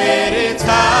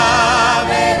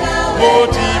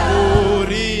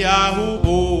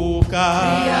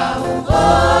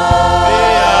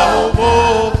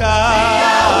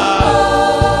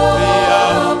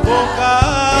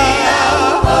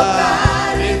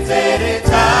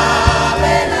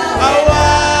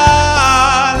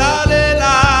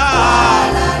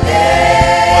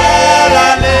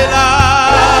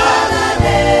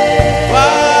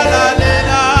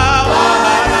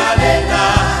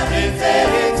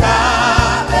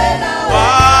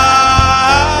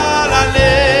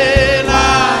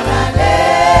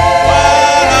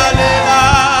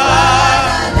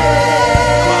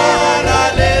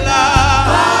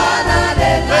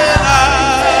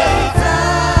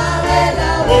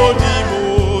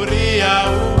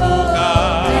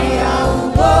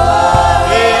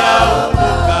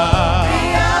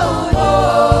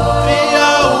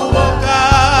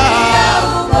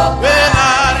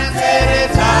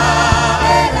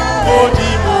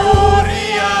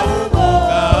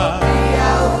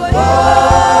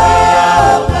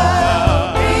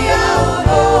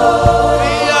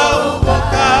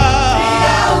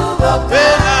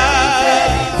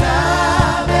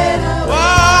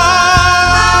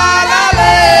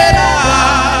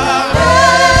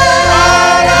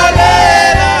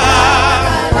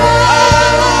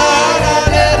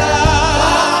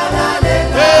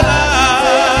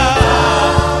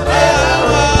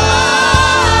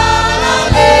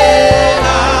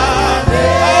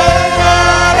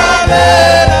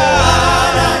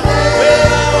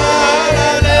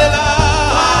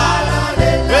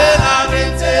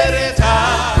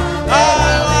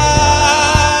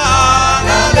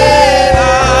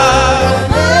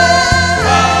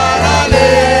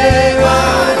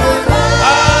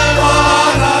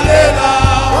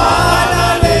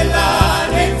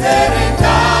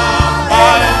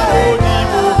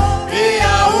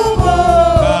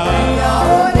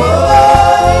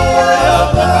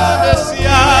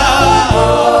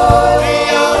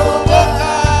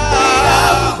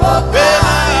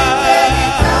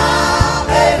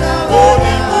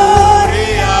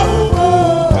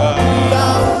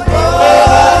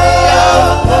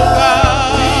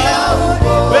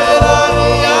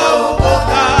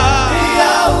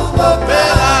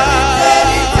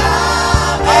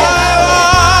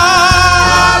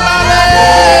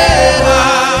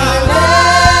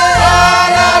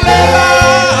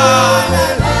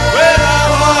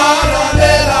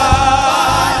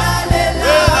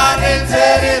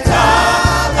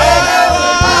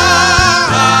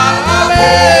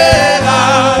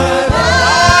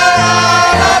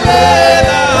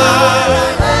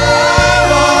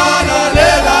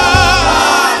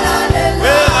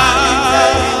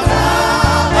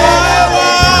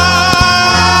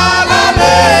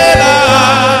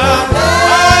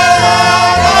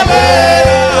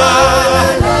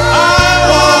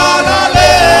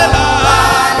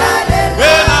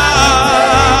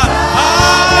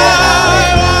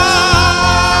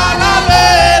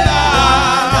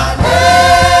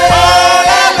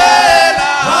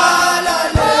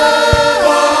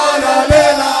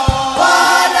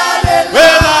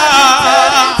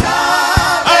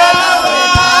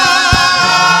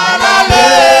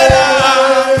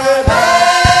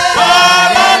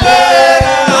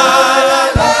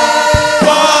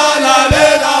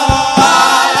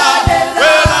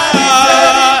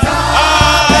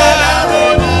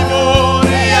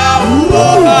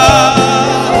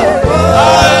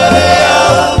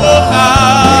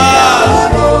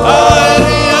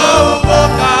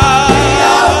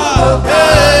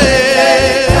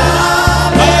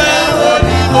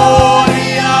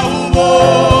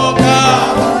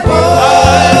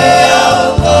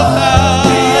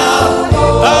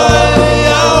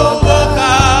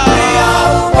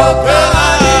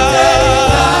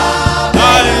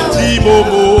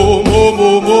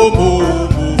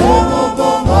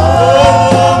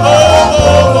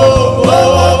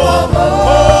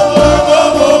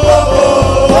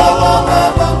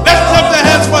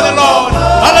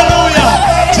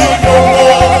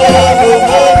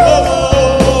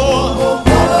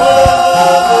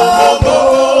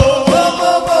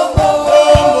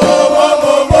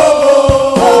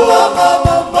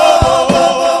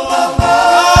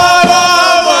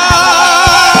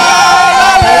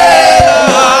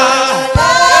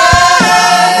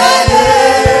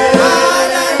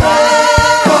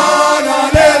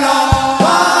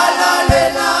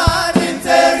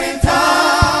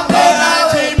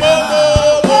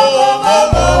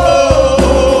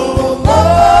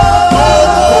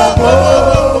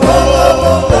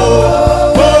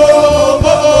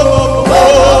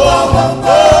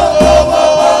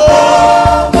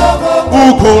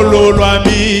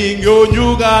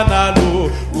 nyonyuka nalo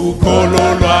ukholo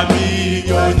lwami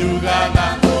nyonyuka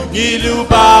nalo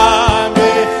ngilubambe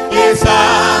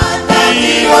ngesandla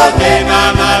ngiyongena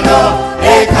nalo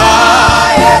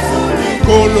ekhaya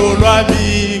ukholo lwami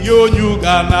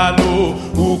nyonyuka nalo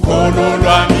ukholo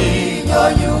lwami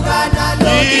nyonyuka nalo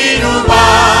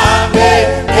ngilubambe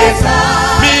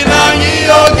ngesandla mina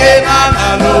ngiyongena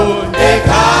nalo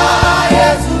ekhaya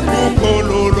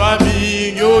ukholo lwami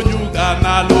nyonyuka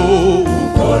nalo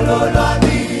ukholo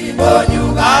lwami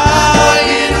nyonyuka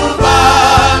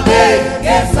ngilubambe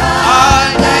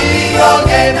ngesandla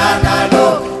ngiyongena nalo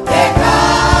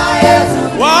ekhaya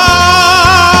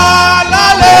walalela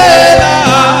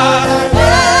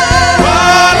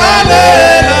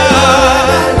walalela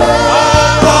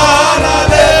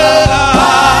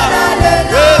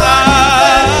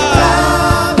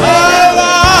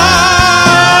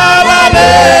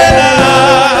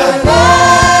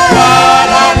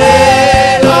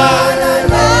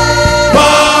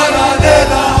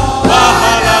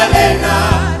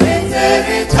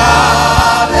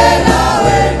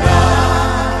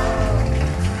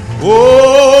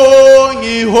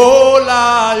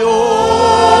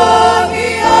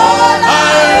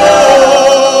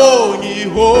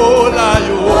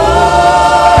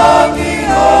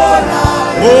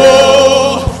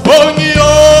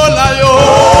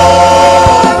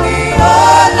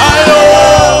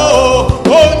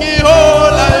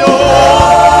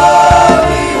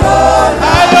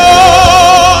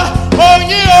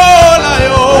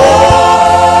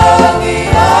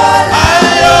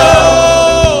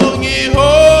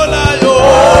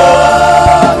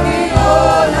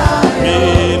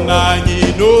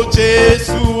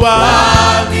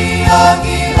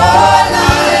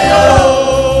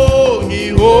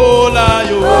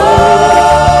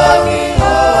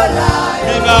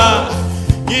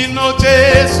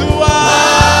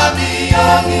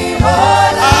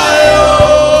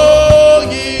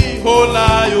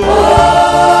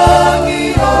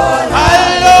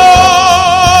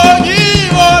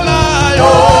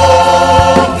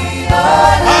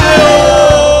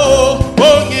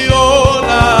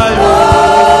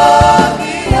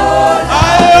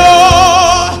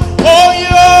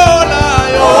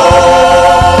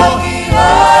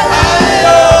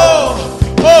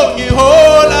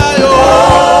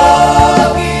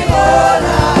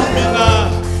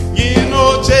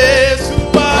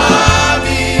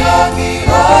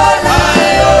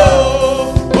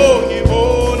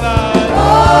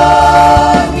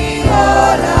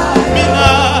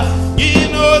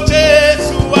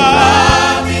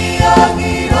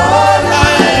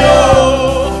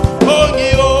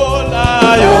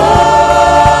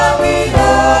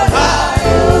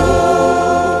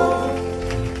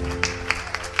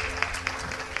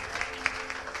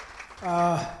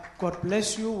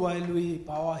bless you. While we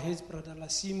bow our heads, Brother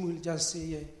Lasim will just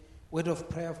say a word of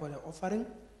prayer for the offering.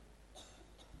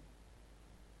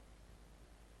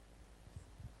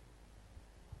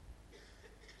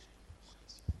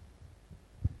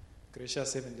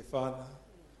 Gracious Heavenly Father,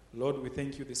 Lord, we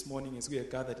thank you this morning as we are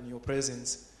gathered in your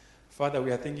presence. Father,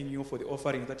 we are thanking you for the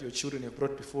offering that your children have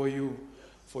brought before you.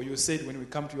 For you said when we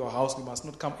come to your house, we must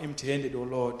not come empty-handed, O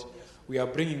Lord. We are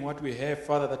bringing what we have,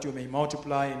 Father, that you may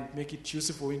multiply and make it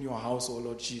useful in your house, O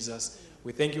Lord Jesus.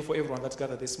 We thank you for everyone that's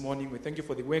gathered this morning. We thank you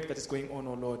for the work that is going on,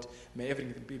 O Lord. May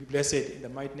everything be blessed in the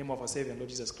mighty name of our Savior, Lord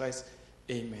Jesus Christ.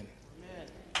 Amen.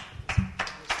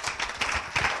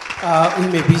 We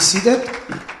may be seated.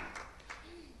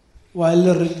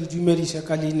 While we dumedisa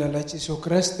ka leina la Jesu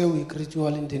Kriste, we greet you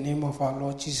all in the name of our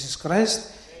Lord Jesus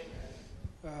Christ.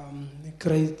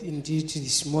 Great indeed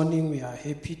this morning. We are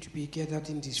happy to be gathered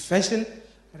in this fashion.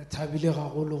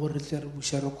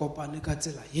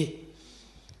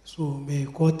 So may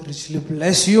God richly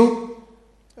bless you.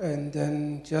 And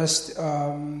then just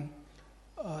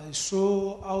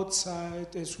so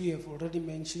outside, as we have already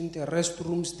mentioned, the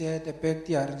restrooms there, the back,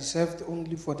 they are reserved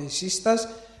only for the sisters.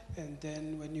 And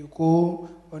then when you go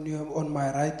on my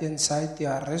right hand side,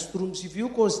 there are restrooms. If you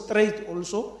go straight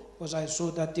also, because I saw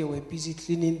that they were busy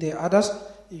cleaning the others.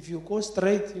 If you go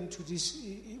straight into this,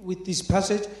 with this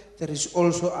passage, there is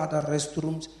also other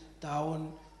restrooms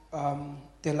down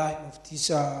the line of this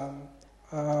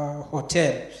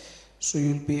hotel. So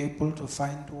you'll be able to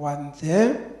find one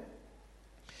there.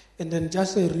 And then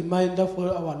just a reminder for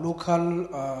our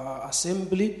local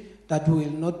assembly that we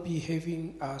will not be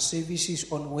having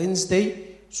services on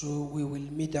Wednesday. So we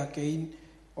will meet again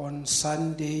on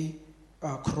Sunday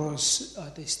across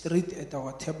the street at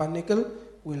our tabernacle.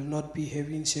 We will not be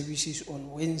having services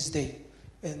on Wednesday.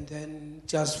 And then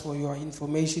just for your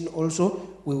information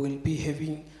also, we will be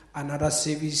having another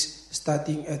service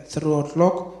starting at 3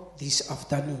 o'clock this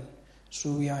afternoon.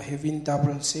 So we are having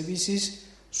double services.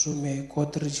 So may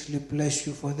God richly bless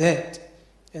you for that.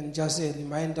 And just a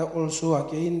reminder also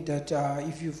again that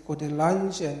if you've got a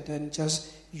lunch, and then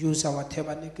just use our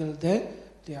tabernacle there.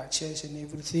 There are chairs and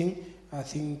everything. I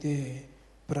think the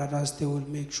brothers, they will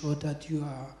make sure that you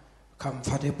are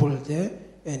comfortable there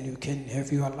and you can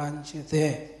have your lunch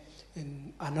there.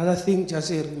 And another thing,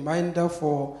 just a reminder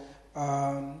for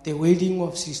the wedding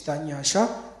of Sister Nyasha,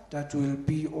 that will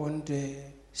be on the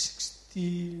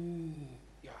 16th.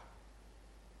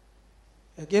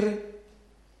 Again,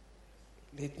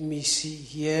 let me see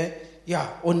here.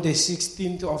 On the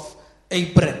 16th of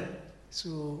April.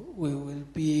 So we will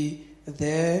be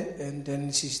there, and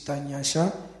then Sister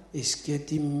Nyasha is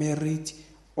getting married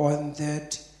on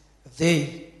that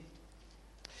day.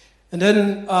 And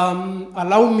then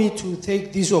allow me to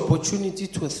take this opportunity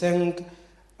to thank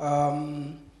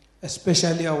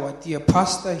especially our dear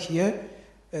pastor here.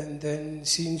 And then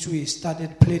since we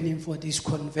started planning for this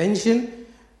convention,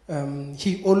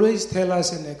 he always tells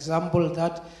us an example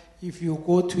that if you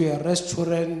go to a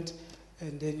restaurant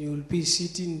and then you'll be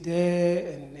sitting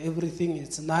there and everything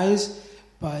is nice,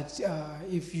 but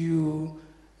if you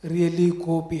really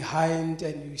go behind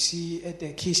and you see at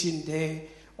the kitchen there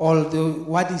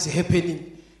what is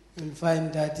happening, you'll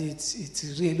find that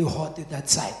it's really hot at that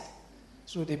side.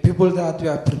 So the people that we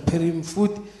are preparing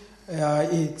food,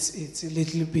 it's a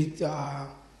little bit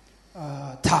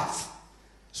tough.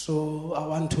 So I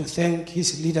want to thank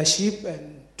his leadership,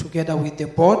 and together with the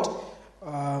board,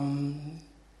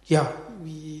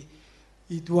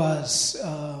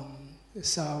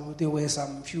 there were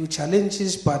some few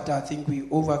challenges, but I think we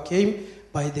overcame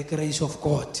by the grace of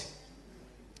God.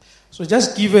 So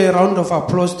just give a round of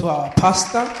applause to our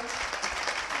pastor.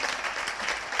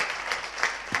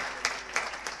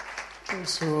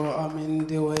 So,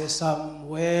 there were some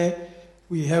where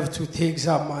we have to take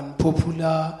some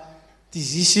unpopular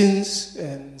decisions,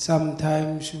 and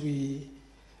sometimes we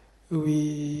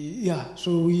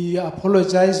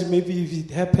apologize. Maybe if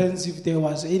it happens, if there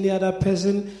was any other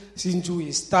person, since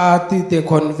we started the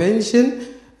convention,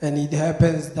 and it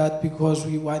happens that because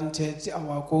we wanted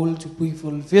our goal to be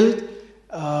fulfilled,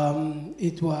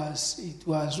 it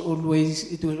will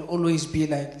always be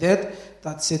like that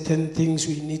certain things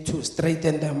we need to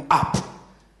straighten them up.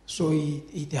 So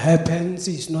it happens,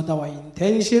 it's not our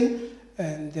intention,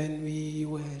 and then we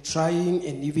were trying,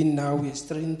 and even now we're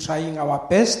still trying our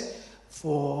best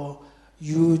for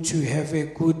you to have a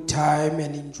good time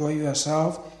and enjoy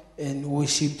yourself and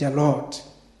worship the Lord.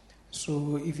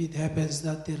 So if it happens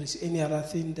that there is any other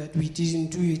thing that we didn't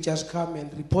do, you just come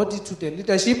and report it to the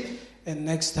leadership, and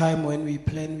next time when we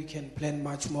plan, we can plan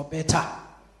much more better.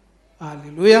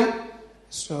 Hallelujah.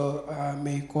 So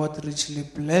may God richly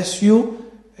bless you.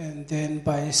 And then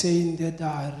by saying that,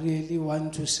 I really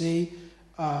want to say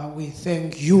we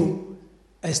thank you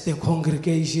as the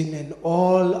congregation and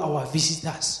all our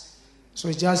visitors.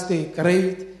 So just a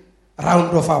great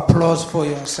round of applause for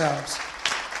yourselves.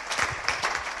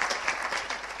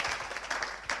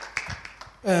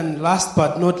 And last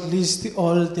but not least,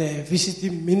 all the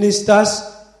visiting ministers,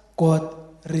 God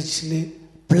richly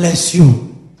bless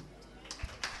you.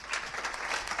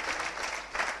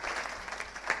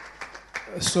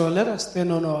 So let us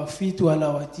stand on our feet while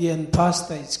our dear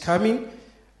pastor is coming,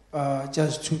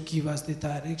 just to give us the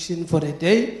direction for the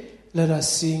day. Let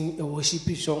us sing a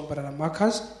worship song, Brother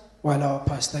Marcus, while our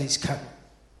pastor is coming.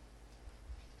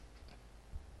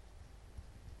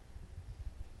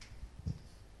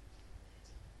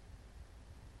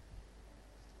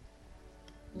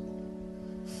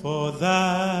 For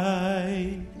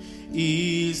thine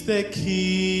is the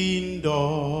kingdom,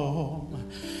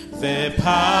 the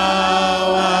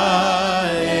power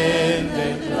and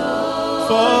the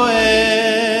glory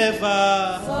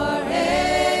forever,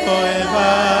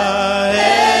 forever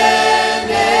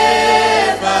and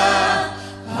ever.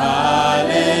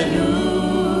 Hallelujah,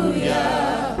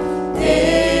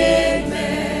 amen.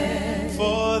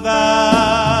 For thine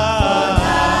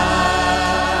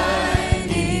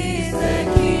is the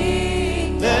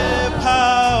kingdom, the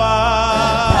power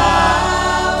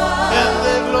and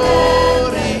the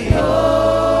glory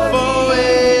forever.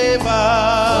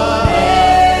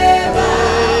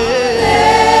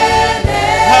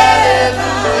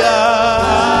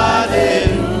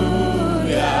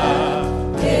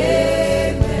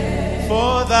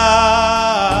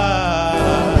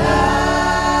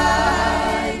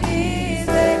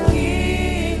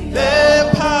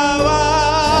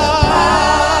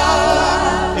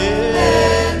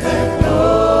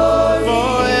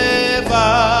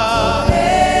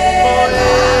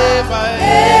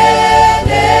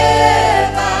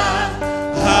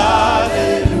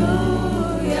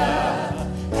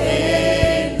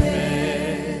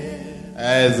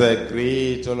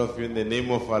 all of you in the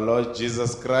name of our Lord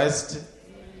Jesus Christ.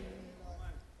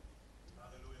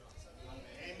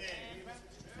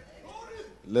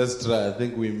 Let's try. I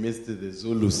think we missed the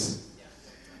Zulus.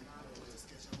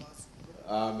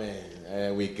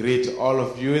 Amen. We greet all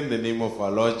of you in the name of our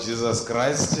Lord Jesus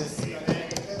Christ.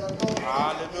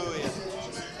 Hallelujah.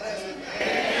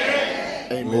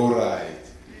 Amen. All right.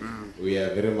 We are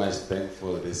very much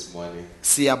thankful this morning.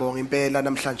 Siyabonga impela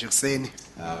namhlanje kuseni.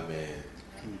 Amen.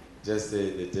 Just say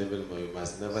the devil, you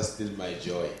must never steal my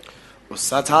joy.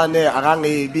 Usathane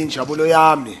akangibi injabulo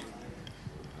yami.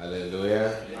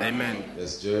 Hallelujah. Amen.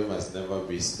 This joy must never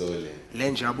be stolen.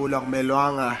 Le njabulo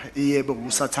akumelwanga iyebe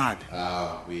kusathane.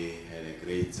 We had a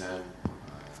great time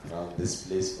around this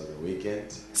place for the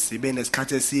weekend. Sibe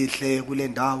nesikhathi esihle kule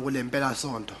ndawo kule mpela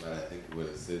sonto. But I think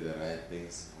we'll say the right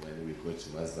things when we go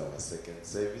towards our second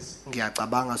service.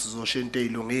 Ngiyacabanga sizosho into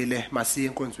ezilungile masiye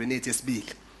enkonzweni yethu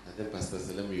esibili. I think Pastor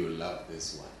Salem, you will love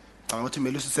this one. Ngicabanga ukuthi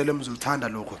Melusi Selem uzulithanda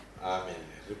lokho. Amen.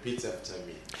 Repeat after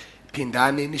me.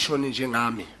 Phindani nishoni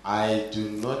njengami. I do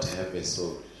not have a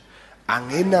soul.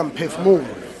 Angina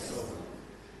mphefumulo.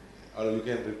 Or you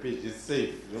can repeat. It's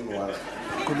safe. Don't worry.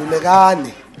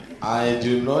 Khululekani. I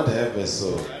do not have a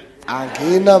soul.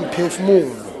 Angina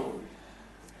mphefumulo.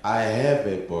 I have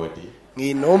a body.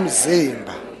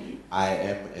 Nginomzimba. I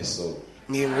am a soul.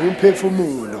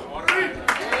 Ngingumphefumulo.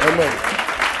 Amen.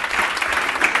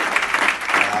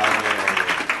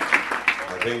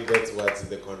 I think that's what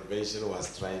the convention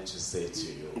was trying to say to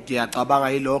you. Ngiyacabanga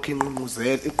yilokho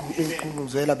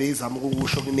inqungquzela beyizama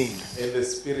ukusho kunina. In the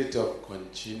spirit of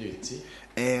continuity,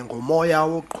 Ngomoya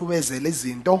wokuqhubezela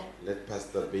izinto. let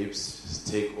Pastor Babes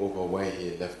take over where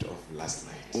he left off last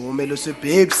night. Umelusi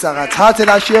Babes akathathe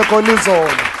la shiye khona izolo.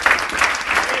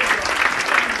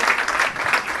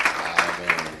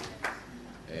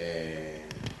 Amen.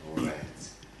 All right.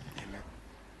 Amen.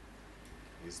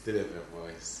 You still have a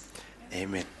voice.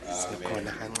 Amen.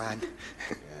 Sikhona kancane.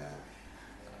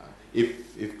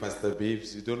 If Pastor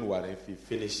Babes, you don't worry, if he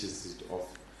finishes it off,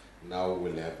 now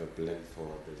we'll have a plan for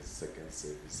the second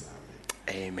service.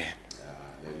 Amen. Amen.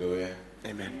 Hallelujah.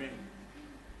 Amen.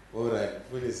 All right.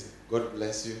 Please, God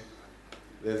bless you.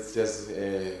 Let's just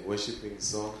worshiping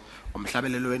song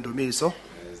Umhlabelelo wendumiso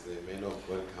as the man of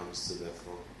God comes to the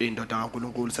front. indoda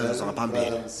kaNkulunkulu sezoza ngaphambili.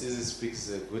 Brother Mrs. speaks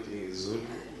a good Zulu.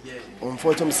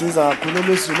 Umfowethu umsiza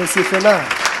kakhulu isiZulu esihle na.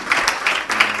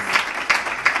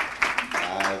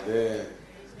 There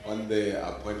on the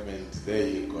appointment there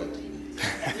you got me.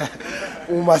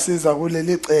 Uma siza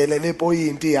kuleli cele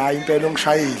lepoyinti hayi impela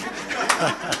ongishayile.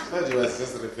 But you was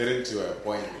just referring to a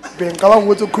point. Bengicabanga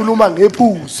ukuthi ukhuluma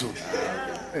ngephuzo.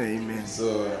 Amen.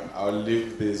 So I'll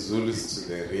leave the Zulus to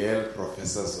the real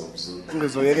professors of Zulu.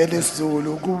 Ngizoyekela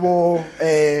isiZulu kubo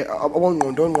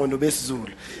abongqondo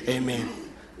besiZulu. Amen.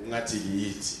 Ungathi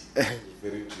yithi.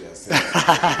 Referring to yourself.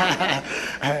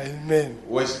 Amen.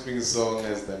 Worshiping song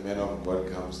as the man of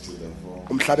God comes to the front.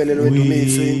 Umhlabelelo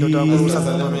wendumiso indoda kaNkulunkulu Pastor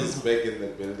sezoza Salem ngaphambili. is back in the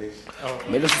building.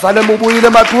 Mele sisale mubuyile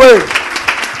emathweni.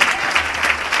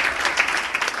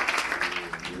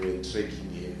 We were trekking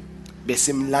here.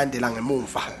 Besimlandela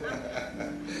ngemuva.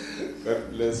 God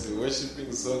bless you.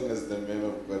 Worshiping song as the man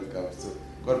of God comes to.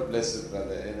 God bless you,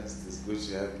 Brother Ernest. It's good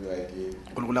to have you again.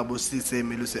 uNkulunkulu abusise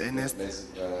Melusi Ernest. Bless you,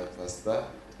 Brother Pastor.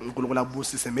 uNkulunkulu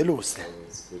abusise Melusi. Oh,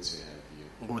 it's good to have you.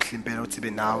 Kuhle impela ukuthi be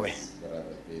nawe. Brother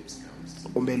Babes comes to.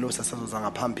 Umelusi asazoza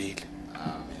ngaphambili.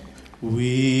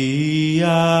 We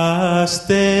are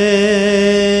standing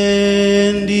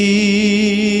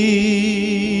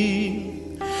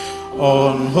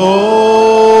on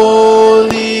holy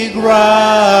ground,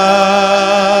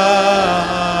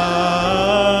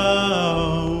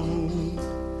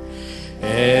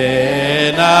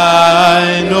 and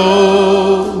I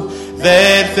know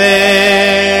that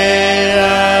there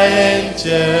are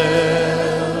angels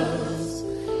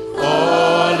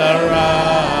all around.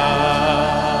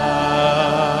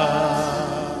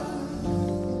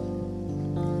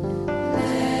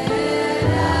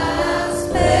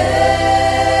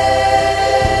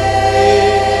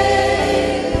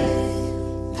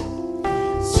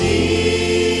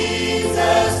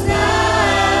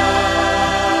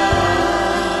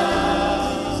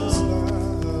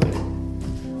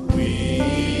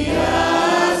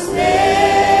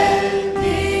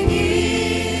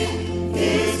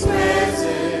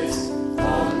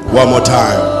 One more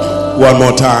time. One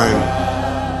more time.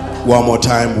 One more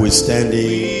time. We're standing.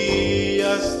 We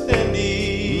are standing.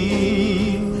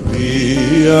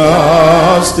 We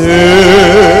are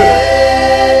standing.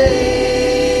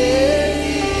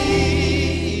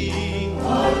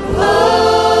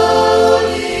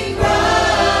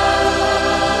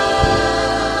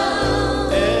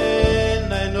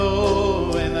 And I know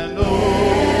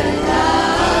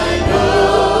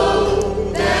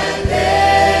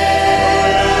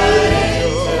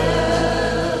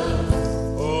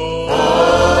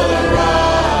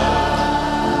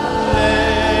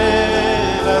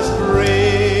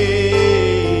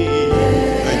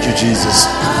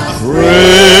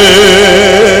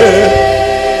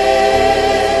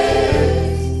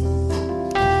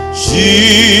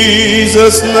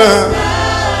Jesus now.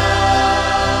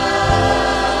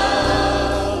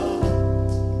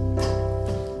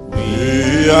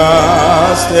 We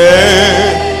are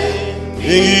standing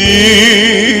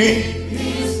in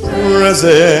His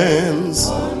presence,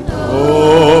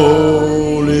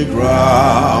 holy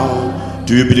ground.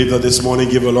 Do you believe that this morning?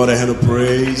 Give the Lord a hand of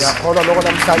praise. Ngiyakholwa lokho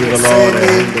namhlanje Give the Lord a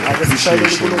hand ekuseni, of ake sishayele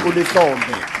appreciation. uNkulunkulu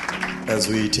ihlombe. As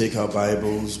we take our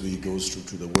Bibles, we go straight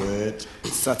to the Word.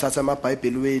 Sithatha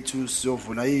amabhayibheli wethu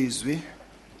siyovula izwi.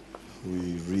 We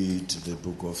read the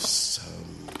book of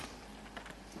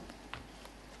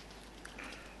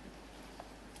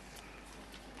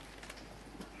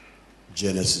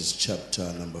Genesis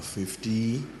chapter number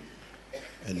 50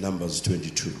 and Numbers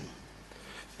 22.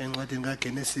 Encwadini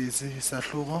kaGenesis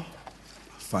isahluko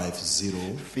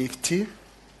 50. 50.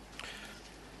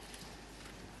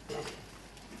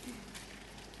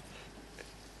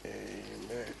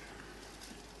 Amen.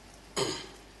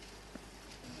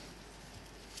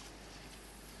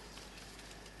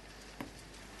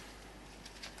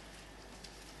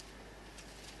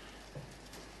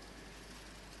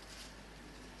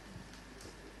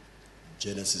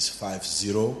 Genesis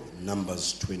 50,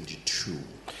 Numbers 22.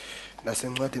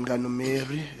 Nasencwadini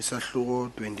kaNumeri isahluko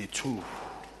 22.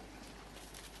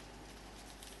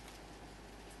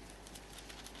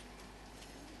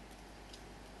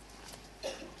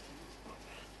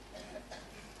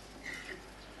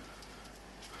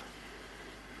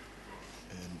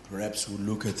 Perhaps we'll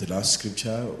look at the last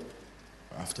scripture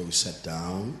after we sat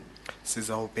down,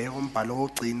 Sizawubheka umbhalo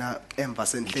wokugcina emva which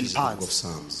senhleli is the book of phansi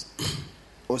Psalms.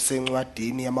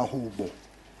 osencwadini yamahubo.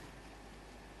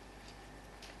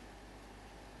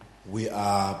 We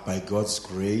are, by God's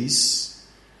grace,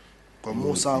 we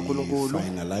will Ngomusa be kaNkulunkulu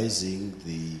finalizing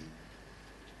the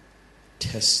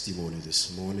testimony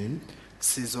this morning.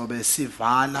 sizobe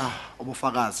sivala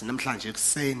ubufakazi namhlanje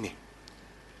ekuseni.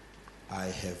 I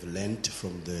have learnt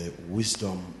from the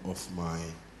wisdom of my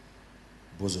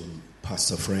bosom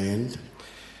pastor friend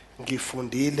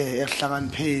Ngifundile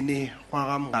ehlakanipheni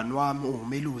kwakamngani wami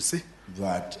uMelusi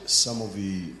that some of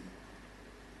the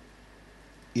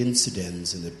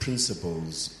incidents and the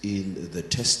principles in the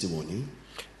testimony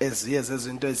eziye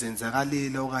zezinto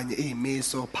ezenzakalile okanye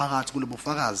izimiso phakathi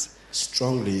kulobufakazi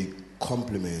strongly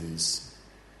complements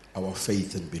our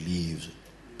faith and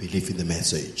belief in the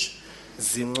message.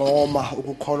 zincoma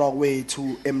ukukholwa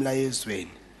kwethu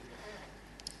emlayezweni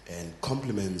And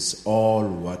complements all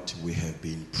what we have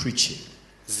been preaching.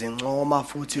 zincoma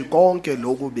futhi konke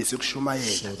lokhu besikushumayela.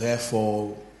 So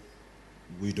therefore,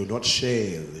 we do not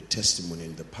share the testimony,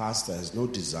 and the pastor has no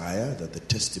desire that the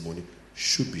testimony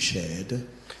should be shared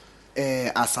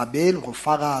Asabeli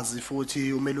ngofakazi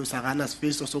futhi uMelusi akana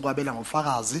sifiso sokwabela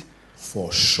ngofakazi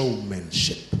for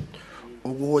showmanship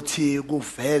ukuthi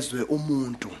kuvezwe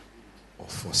umuntu or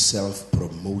for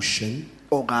self-promotion.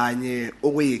 okanye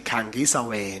ukuyikhangisa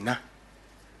wena.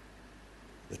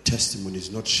 The testimony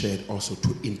is not shared also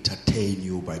to entertain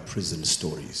you by prison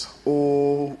stories.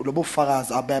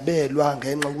 Lobufakazi ababelwa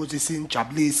ngenxa ukuthi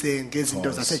sinjabulise ngezinto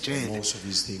Because zasejele most of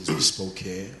these things we spoke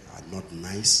here are not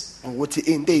nice. ukuthi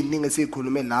into eziningi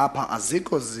esikhulume lapha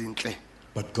azikho zinhle.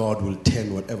 But God will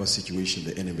turn whatever situation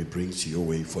the enemy brings your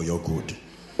way for your good.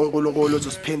 uNkulunkulu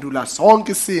uzosiphendula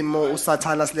sonke isimo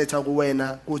usathana siletha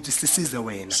kuwena ukuthi sisize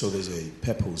wena. So there's a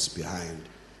purpose behind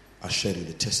us sharing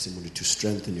the testimony to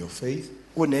strengthen your faith,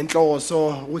 Kunenhloso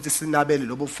ukuthi sinabele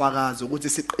lobufakazi ukuthi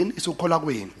siqinise ukukholwa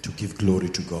kwenu. to give glory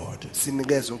to God,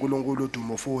 Sinikeze uNkulunkulu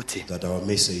udumo futhi that our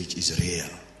message is real.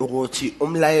 ukuthi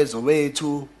umlayezo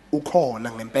wethu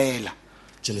ukhona ngempela.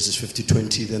 Genesis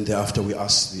 50:20. Then thereafter we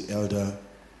ask the elder,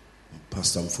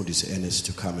 Pastor Mfundisi Ernest,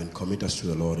 to come and commit us to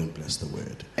the Lord and bless the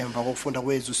word. Emva kokufunda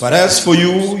kwethu But as for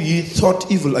you, ye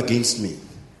thought evil against me.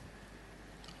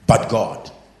 But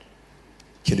God.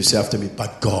 Can you say after me,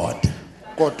 but God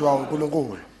kodwa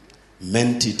uNkulunkulu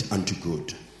meant it unto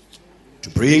good, to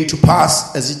bring to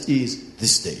pass as it is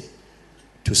this day,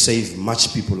 to save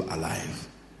much people alive.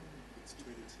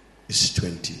 It's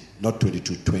 20, not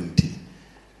 22, 20.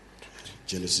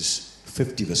 Genesis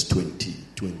 50 verse 20.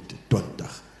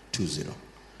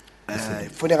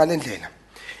 Funeka lendlela.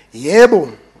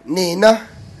 Yebo nina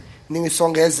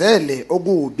ningisongezele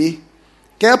okubi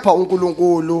kepha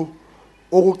uNkulunkulu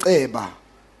ukuceba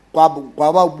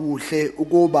kwababuhle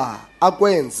ukuba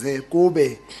akwenze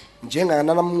kube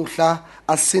njenganamuhla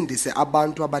asindise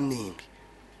abantu abaningi.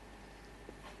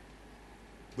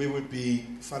 We will be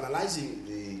finalizing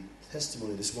the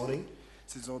testimony this morning,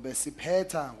 Sizobe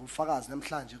siphetha ngofakazi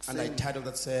namhlanje and a kuseni title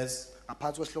that says,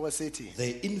 ngaphansi kwesihloko esithi the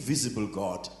invisible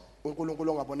God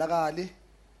uNkulunkulu ongabonakali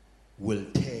will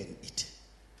turn it.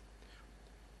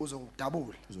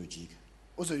 uzokudabula Uzojika.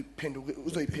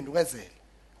 uzoyiphendukezela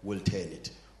Will turn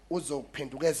it.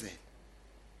 uzokuphendukezela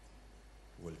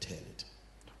Will turn it.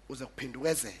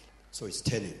 uzokuphendukezela So it's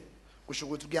turning. kusho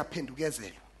ukuthi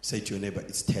kuyaphendukezelwa Say to your neighbor,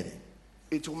 it's turning.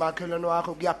 ithi umakhelwane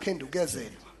wakho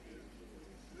kuyaphendukezelwa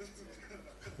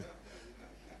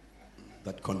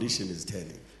That condition is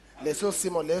turning. leso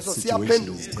simo leso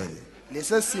Situation is siyaphenduka turning.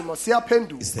 leso simo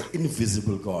siyaphenduka It's the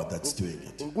invisible God that's doing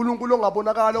it. uNkulunkulu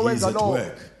ongabonakala He is wenza at lo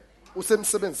work.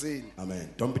 usemsebenzini Amen.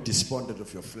 Don't be despondent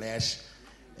of your flesh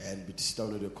and be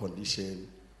despondent of your condition.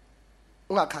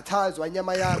 ungakhathazwa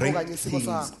inyama yakho Great okanye isimo things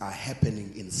sakho are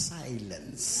happening in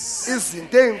silence.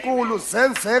 izinto ezinkulu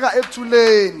zenzeka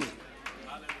ekuthuleni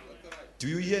Do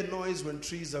you hear noise when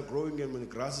trees are growing and when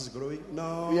grass is growing?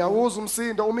 No. uyawuza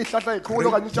umsindo uma ihlahla ikhulu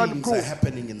okanye Great utshani things are bukhulu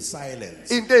happening in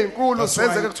silence. into ezinkulu That's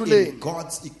zenzeka why in ekuthuleni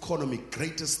God's economy,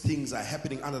 greatest things are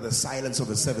happening under the silence of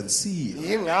the seventh seal.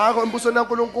 yingakho embusweni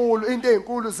kaNkulunkulu into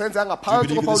ezinkulu zenzeka Do you ngaphansi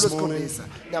believe it kophawu this morning? lwesikhombisa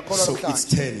ngiyakholwa So it's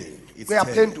namhlanje turning. It's turning.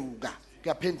 kuyaphenduka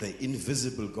kuyaphenduka The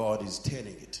invisible God is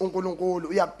turning it. uNkulunkulu You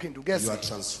uyakuphendukeza are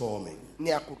transforming.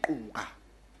 niyaguquka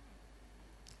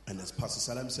And as Pastor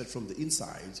Salam said, from the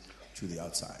inside to the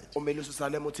outside. uMeliso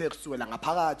Salem uthe kusukela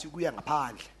ngaphakathi kuya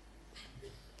ngaphandle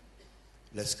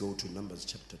Let's go to Numbers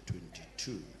chapter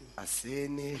 22.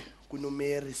 aseni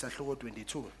kuNumeri sahloko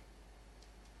 22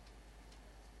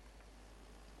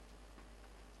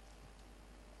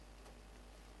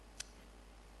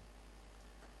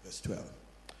 Verse 12.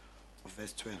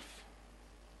 verse 12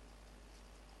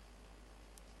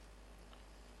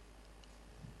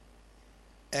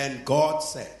 And God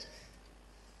said,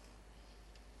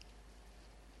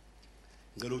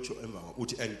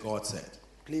 and God said,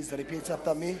 please repeat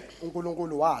after me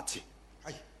uNkulunkulu wathi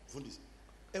Aye, Fundis,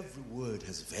 every word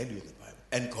has value in the Bible.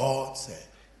 And God said,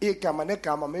 igama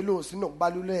negama melusi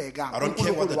nokubaluleka I don't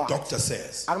care what the uNkulunkulu wathi. doctor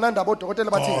says. Akunandaba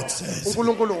odokotela God bathi says.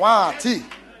 uNkulunkulu wathi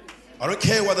I don't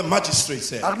care what the magistrate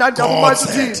says. akunandaba God umathi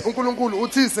uthini said. uNkulunkulu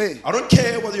uthise I don't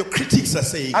care what your critics are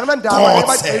saying. akunandaba God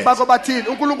ebagcini said. bakho bathini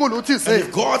uNkulunkulu And uthise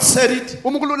if God said it,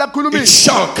 uNkulunkulu it lakhulumile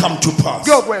shall come to pass.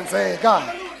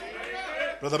 kuyokwenzeka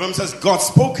Brother Bram says, God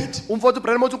spoke it. umfowethu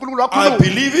uBrenham uthi uNkulunkulu I wakhuluma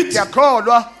believe it.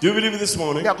 ngiyakholwa Do you believe it this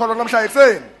morning? ngiyakholwa namhlanje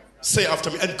ekseni Say after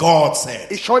me. And God said.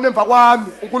 ishona emva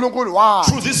kwami uNkulunkulu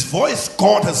wathi Through this voice,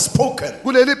 God has spoken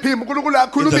kuleli phimbo uNkulunkulu in the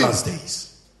lakhulumile last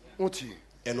days. uthi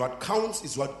And what counts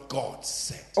is what God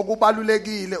said.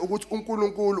 okubalulekile ukuthi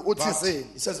uNkulunkulu But uthizeni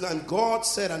it says, and God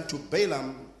said unto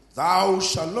Balaam, thou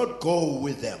shalt not go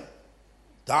with them.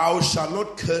 Thou shalt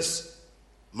not curse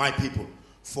my people,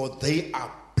 for they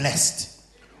are blessed.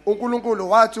 uNkulunkulu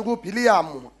wathi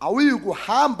kuBhiliyamu awuyi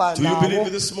kuhamba Do you believe nabo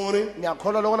it this morning?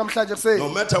 ngiyakholwa lokho namhlanje No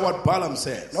kuseni matter what Balaam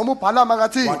says, noma uBhalama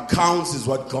ngathi what counts is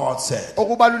what God said.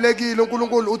 okubalulekile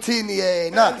uNkulunkulu uthini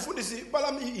yena And you see,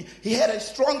 Balaam, he had a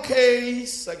strong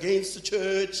case against the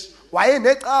church.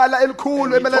 wayenecala elikhulu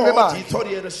And emelene he nebandla thought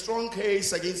he had a strong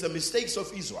case against the mistakes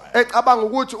of Israel. ecabanga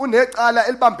ukuthi unecala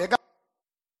elibambeka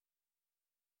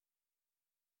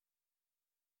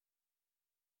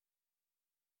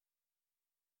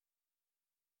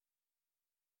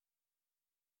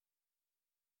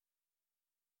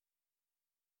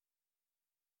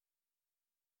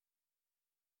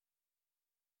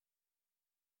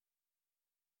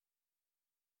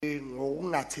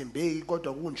ngokungathembeki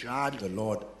kodwa kunjalo The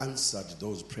Lord answered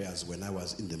those prayers when I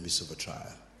was in the midst of a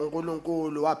trial.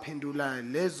 uNkulunkulu waphendula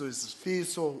lezo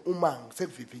zifiso uma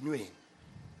sekuvivinyweni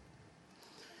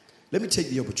Let me take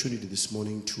the opportunity this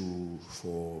morning to,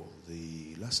 for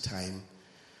the last time,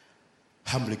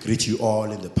 humbly greet you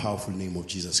all in the powerful name of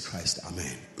Jesus Christ.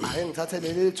 Amen. ake ngithathe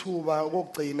leli thuba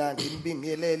okugcina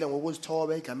ngimbingelele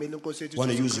ngokuzithoba egameni lenkosi yethu I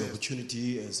want to uJesu use the Kristu.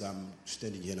 opportunity as I'm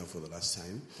standing here now for the last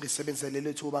time ngisebenzise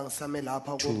leli thuba ngisame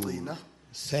lapha ukugcina to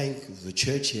thank the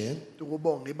church here,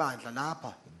 ukubonga ibandla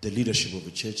lapha the leadership of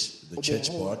the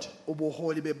church board,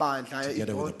 ubuholi bebandla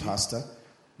together with the pastor,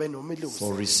 benomilusi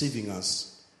for receiving us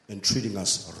and treating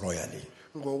us royally.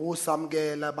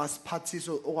 ngokusamkela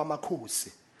basiphathiso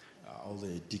okwamakhosi All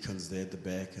the deacons there at the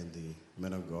back and the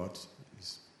men of God,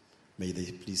 may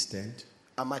they please stand.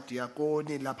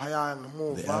 amadiakoni laphaya The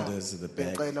ngemuva elders at the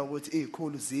back. becela ukuthi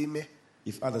izikhulu zime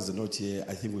If others are not here,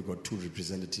 I think we've got two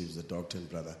representatives, the doctor and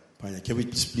brother Panya. Can we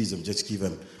just please them, just give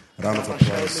them a round of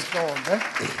abashaye applause. imihlombe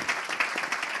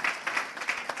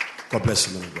God bless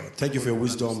you, man of God. Thank you for your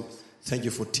wisdom. Thank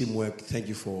you for teamwork. Thank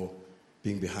you for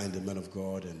being behind the man of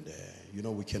God. And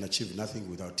we can achieve nothing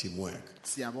without teamwork.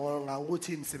 siyabonga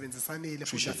ukuthi nisebenzisanile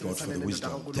futhi Appreciate God for the nasebenzisane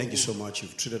wisdom. nendoda Thank you so kaNkulunkulu. much.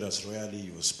 You've treated us royally.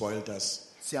 You've spoiled us.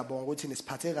 Siyabonga ukuthi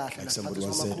nisiphathe kahle Like somebody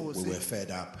once said, we were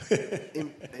fed up.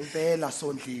 impela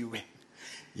sondliwe.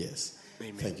 Yes.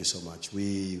 Amen. Thank you so much.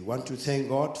 We want to thank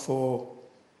God for,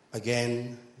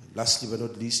 again, lastly but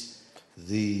not least,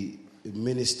 the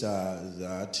minister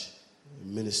that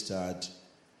ministered,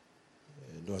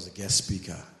 was a guest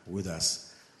speaker with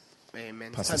us,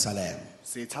 Amen. Pastor Salem.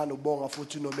 Sithanda ukubonga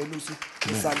futhi nomelusi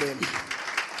uSalem.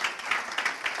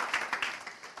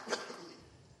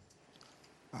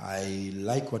 I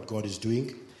like what God is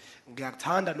doing,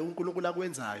 Ngiyakuthanda lo uNkulunkulu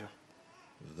akwenzayo.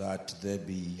 that there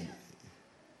be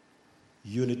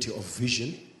unity of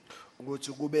vision,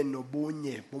 Ukuthi kube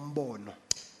nobunye bombono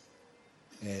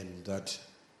and that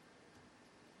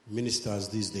ministers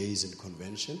these days in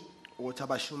convention ukuthi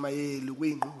abashumayeli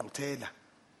kuyingqungquthela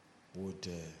would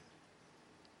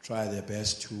try their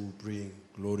best to bring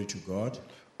glory to God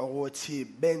ukuthi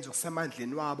benze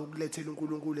kusemandleni wabo ukulethela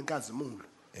uNkulunkulu inkazimulo.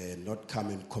 and not come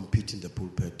and compete in the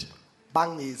pulpit.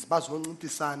 Bangezi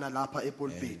bazoncintisana lapha And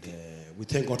epulpit. we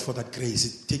thank God for that grace.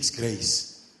 It takes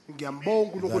grace.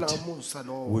 Ngiyambonga uNkulunkulu That ngamusa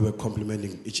lo we were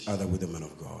complimenting each other with the man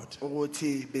of God.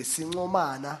 ukuthi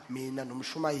besincomana mina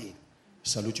nomshumayeli.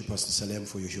 Salute you, Pastor Salem,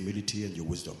 for your humility and your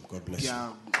wisdom. God bless you.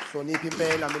 Ngiyahlonipha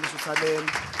impela mina uSalem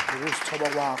ukuzithoba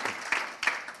kwakho.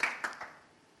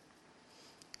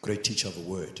 Great teacher of the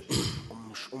word.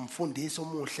 Umfundisi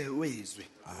omuhle wezwi.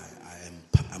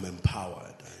 I'm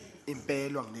empowered.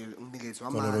 Impela nginikezwe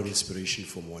I got a lot of amandla inspiration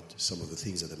from what some of the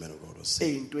things that the man of God was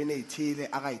saying eyintweni ezithile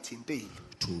akayithintile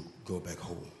to go back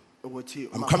home. ukuthi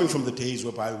I'm coming from the days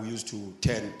whereby we used to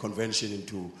turn convention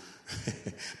into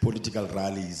political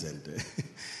rallies and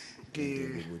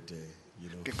we would,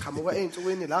 ngiqhamuka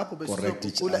ey'nsukwini lapho correct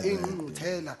each besizoguqula other and,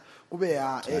 iy'ngqungquthela kube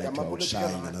try to ama-political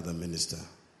outshine another minister.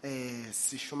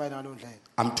 sishumayela ngalo ndlela.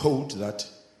 I'm told that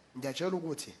Ngiyatshela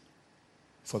ukuthi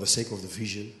for the sake of the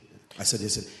vision, I said,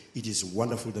 it is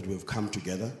wonderful that we have come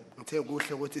together, ngithe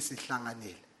kuhle ukuthi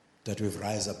sihlanganele that we've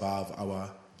rise above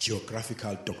our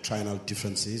geographical, doctrinal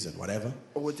differences and whatever.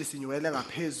 ukuthi sinyuwele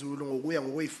ngaphezulu ngokuya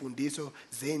ngokwey'fundiso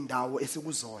zey'ndawo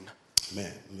esikuzona.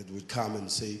 Man, that we come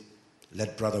and say,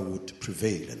 let brotherhood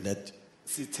prevail and let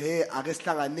Sithe ake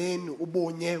sihlanganeni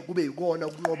ubunye kube yikona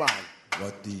okunqobayo.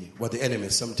 what the enemy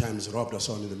sometimes robbed us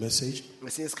on in the message.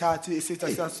 Ngesinye isikhathi isitha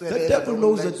Hey, siyaswela the devil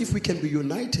knows that if we can be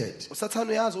united, usathane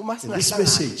uyazi uma and this singahlangana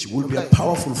message will be a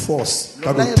powerful force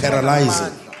that will paralyze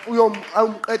him.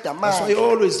 uyomqeda That's why he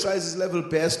amandla always tries his level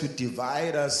best to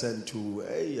divide us and to,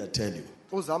 hey, I tell you.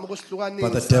 uzama But the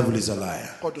ukusihlukanisa devil is a liar.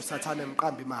 kodwa usathane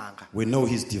emqamba imanga. We know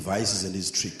his devices and his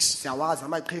tricks. Siyawazi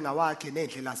amaqhinga wakhe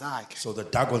nendlela zakhe. So the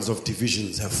dragons of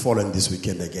divisions have fallen this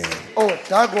weekend again.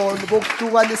 Dagon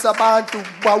bokuhlukanisa abantu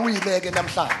bawileke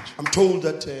namhlanje. I'm told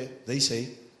that they say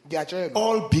Ngiyatshela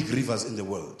all big rivers in the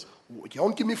world,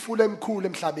 yonke imifula emikhulu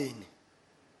emhlabeni.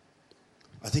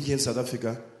 I think here in South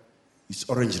Africa, it's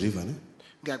Orange River, ne?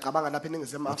 Ngiyacabanga lapha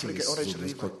eningizimu I think Africa it's Orange it's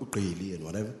River. called Uqili and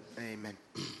whatever. Amen.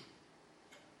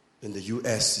 In the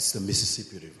US, it's the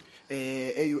Mississippi River.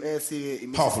 E-US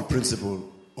Powerful principle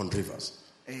on rivers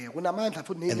kunamandla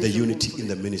futhi and the unity in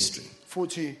the ministry.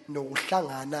 futhi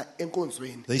nokuhlangana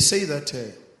enkonzweni. They say that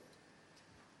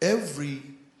every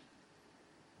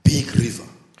big river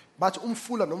Bathi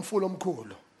umfula nomfula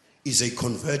omkhulu is a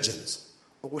convergence,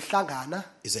 ukuhlangana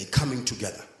is a coming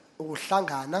together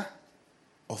ukuhlangana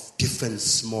of different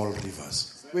small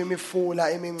rivers.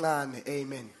 kwemifula emincane.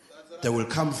 Amen. They will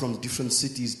come from different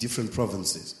cities, different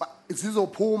provinces.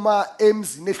 Zizophuma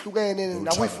emzini ehlukene They will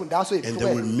travel, nakwifundazwe and they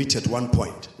will ehlukene meet at one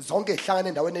point. zonke zihlangane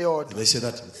endaweni eyodwa. They say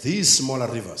that these smaller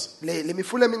rivers Le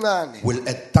mifula emincane will,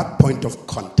 at that point of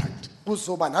contact,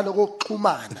 kuzoba naloko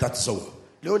kuxhumana. that zone,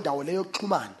 Leyo ndawo leyo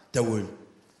yokuxhumana they will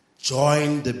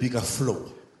join the bigger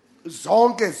flow,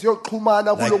 zonke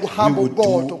ziyoxhumana like kuloku we hamba would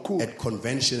ukukodwa do okukhulu. at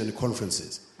convention and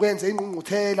conferences. Kwenze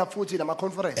ingqungquthela futhi nama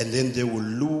conference. And then they will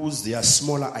lose their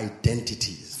smaller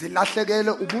identities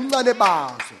Zilahlekele ubuncane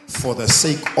bazo for the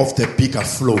sake of the bigger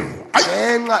flow.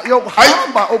 ngenxa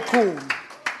yokuhamba okukhulu.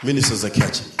 Ministers are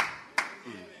catching it.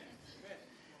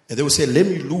 And they will say, let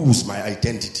me lose my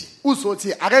identity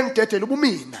Uzothi ake ngidedele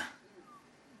ubumina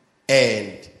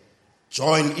and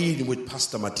join in with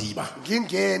Pastor Madiba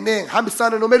ngingene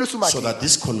ngihambisane nomelusi so uMathi that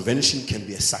this convention can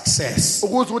be a success.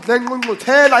 ukuze ukuthi le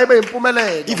ngqungquthela ibe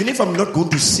impumelelo. Even if I'm not going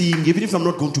to sing, even if I'm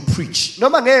not going to preach,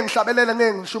 Noma ngeke ngihlabelele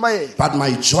ngeke ngishumayele but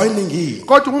my joining in,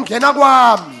 kodwa ukungena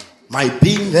kwami my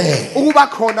being there, ukuba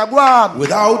khona kwami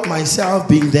without myself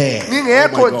being there.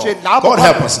 ngingekho Oh my nje God. lapho. God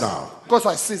help us now. Nkosi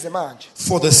asisize manje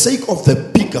For the sake of the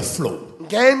bigger flow,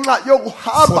 ngenxa for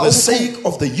yokuhamba the okukhulu, sake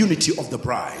of the unity of the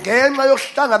bride, ngenxa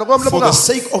yokuhlangana for the komlobokazi,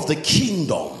 sake of the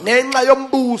kingdom, ngenxa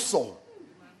yombuso.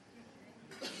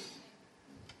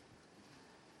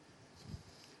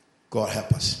 God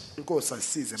help us. inkosi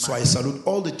asisize So I manje. salute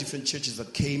all the different churches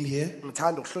that came here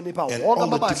Ngithanda ukuhlonipha and wonke all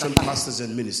the different amabandla pastors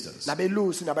and ministers.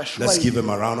 nabelusi Let's give nabashumayeli. them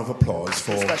a round of applause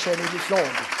for Sibashayele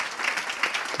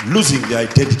ihlombe losing their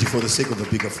identity for the sake of the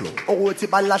bigger flow. ukuthi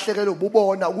balahlekelwe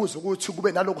ububona ukuze ukuthi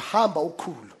kube nalokuhamba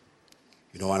okukhulu.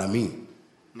 You know what I mean?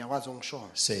 Ngiyakwazi ungisho.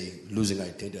 Saying losing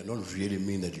identity, I don't really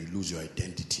mean that you lose your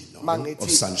identity Mangithi-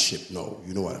 of sonship. No,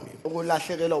 you know what I mean.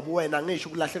 Ukulahlekelwa ubuwena ngisho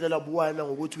ukulahlekelwa ubuwena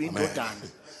ngokuthi uyindodana.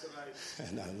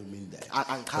 And I don't mean that.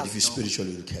 Angichazi But if you lokho.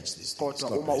 spiritually, you'll catch this. Kodwa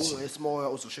God uma bless you. ungesemoya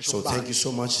uzoshesha So thank you ukubamba.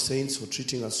 so much, saints, for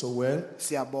treating us so well.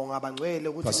 Siyabonga abangcwele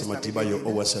ukuthi Pastor Matiba, you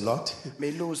owe us a lot.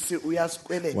 Melusi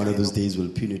uyasikweleta. One of those days we'll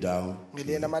pin you down.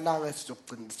 Ngelinye amalanga To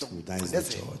sizokugcina nice the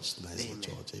church. Nice the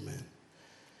church. Amen.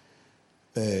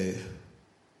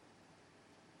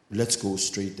 Let's go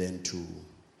straight then to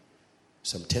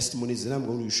some testimonies. Then I'm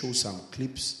going to show some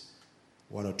clips,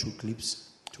 1 or 2 clips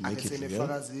to make it real.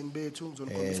 Angisenefakazini bethu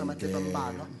ngizonikombisa amathemba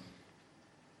ambalwa.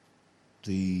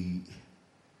 The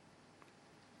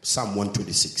Psalm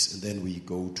 126, and then we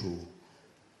go to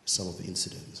some of the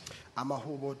incidents.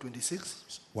 Amahubo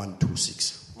 26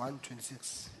 126.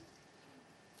 126.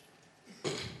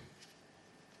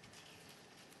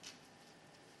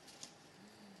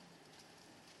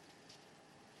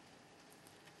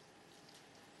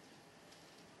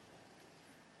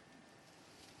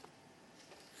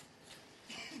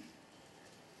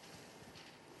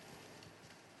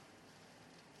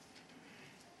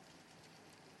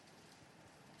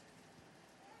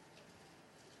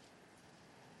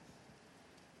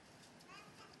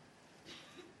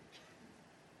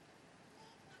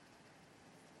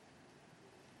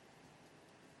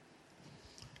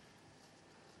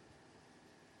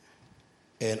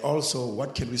 And also,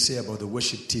 what can we say about the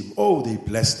worship team? Oh, they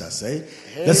blessed us, eh?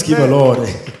 Let's give a Lord.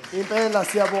 Impela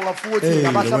siyabonga futhi Hey,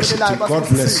 the worship team. God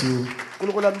bless you.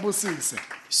 uNkulunkulu anibusise.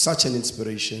 Such an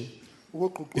inspiration.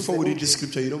 Before we read the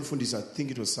scripture, you don't find this, I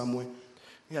think it was somewhere.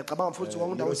 Ngiyacabanga futhi You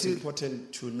know, kwakundawo it's ethile.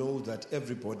 important to know that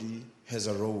everybody has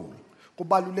a role.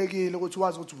 Kubalulekile ukuthi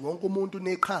wazi ukuthi wonke umuntu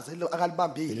uneqhaza And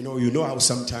akalibambile. you know how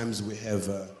sometimes we have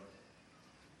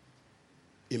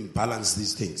imbalance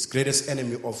these things. Greatest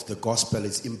enemy of the gospel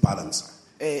is imbalance.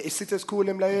 Isithe esikhulu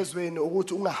emlayezweni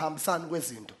ukuthi ungahambisani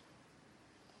kwezinto.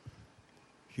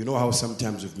 You know how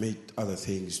sometimes we've made other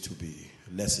things to be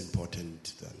less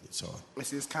important than so on.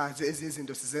 Esisikhathi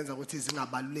ezizinto sizenza ukuthi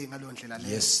zingabaluleki ngalo ndlela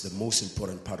leyo. Yes, the most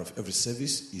important part of every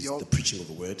service is the preaching of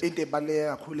the word. Into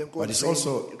ebaluleke kakhulu But it's enkonzweni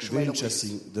also very ukushumayela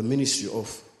interesting, the ministry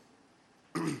of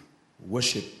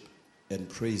worship and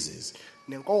praises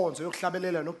nenkonzo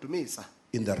yokuhlabelela nokudumisa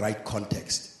in the right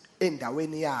context,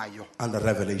 endaweni yayo under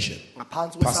revelation.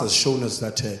 ngaphansi Pastor has kwesabelo. shown us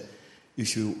that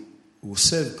if you will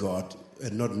serve God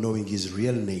and not knowing his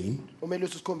real name Umele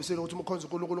usikhombisile ukuthi umkhonzo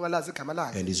uNkulunkulu ungalazi igama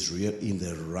lakhe and is real in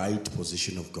the right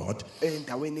position of God,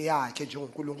 endaweni yakhe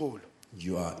njengoNkulunkulu.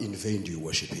 you are in vain do you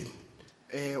worship him.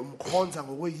 Umkhonza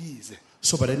ngokweyize.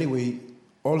 So, but anyway,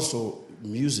 also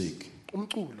music,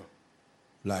 Umculo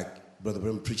like Brother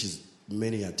Bram preaches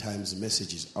many a times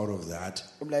messages out of that,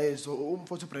 umlayezo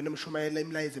umfowethu uBrandon umshumayela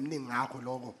imilayezo eminingi ngakho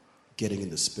lokho getting in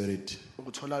the spirit,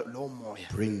 ukuthola lo moya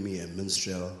bring me a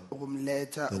minstrel.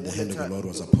 ukumletha Then the hand of the Lord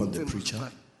was upon the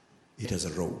preacher. It has a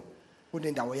role.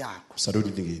 kunendawo yakho.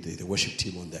 Saluting the worship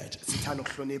team on that. Sithanda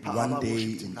ukuhlonipha One day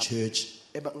aba-worship team in lapho. church,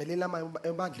 Ngelinye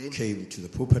ebandleni came to the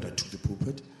pulpit. I took the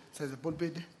pulpit seze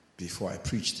pulpit before I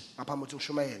preached. ngaphambi ukuthi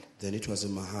ngishumayele. Then it was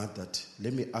in my heart that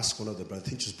let me ask one of the brothers, I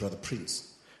think it was Brother Prince.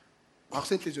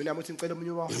 Akusenhlizweni yami ukuthi ngicela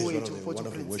omunye He's one wafowethu of the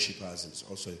umfowethu Prince. worshippers and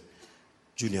also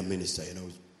junior minister, you know.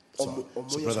 So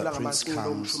Omunye Brother usola Prince ngamaculo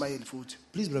comes. umshumayeli futhi.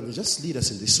 Please, brother, just lead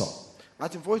us in this song.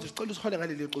 Ngathi mfowethu sicela usihole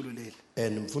ngaleli culo leli.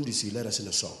 And Mfundisi led us in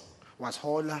a song.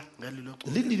 Wasihola ngalelo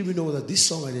culo. Little did we know that this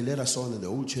song led us on and the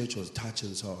whole church was touched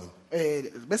and so on.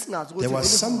 Besingazi There was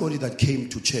ukuthi somebody that came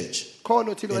to church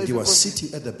khona othile and he was wayesenkosini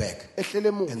sitting at the back. ehlele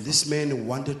emuva. And this man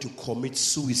wanted to commit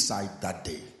suicide that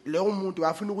day. Leyo muntu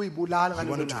afuna ukuyibulala He ngalelo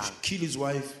wanted to langa. kill his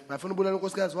wife Afuna ukubulala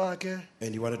unkosikazi wakhe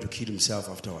and he wanted to kill himself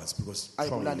afterwards because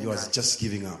probably Ayibulale he was naye. just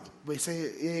giving up.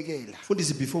 beseyekela.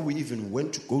 Fundisi, before we even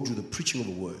went to go to the preaching of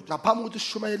the word, Ngaphambi ukuthi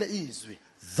sishumayele izwi.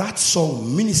 that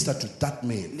song ministered to that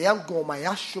man. Leya ngoma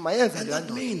yashumayeza And leya that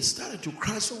ndoda. man started to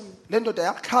cry. So, Le ndoda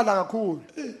yakhala kakhulu.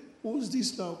 hey, who's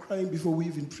this now crying before we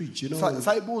even preach? You know,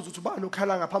 Sayibuza ukuthi ubani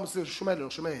ukhala ngaphambi sishumayele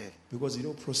noshumayele. because you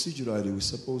know, procedurally, we're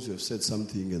supposed to have said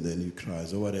something and then he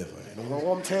cries or whatever. You know?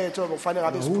 Ngokomthetho bekufanele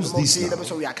ngabe Who's sikhuluma this ukuthile now?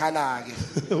 bese uyakhala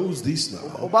ke. Who's this now?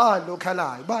 Ubani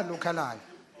okhalayo? Ubani okhalayo?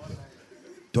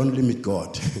 Don't limit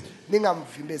God.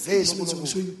 Ningamvimbezeli This man,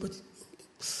 uNkulunkulu. but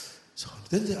so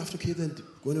then after, okay, then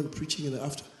going on preaching and then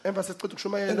after. Emva sesicela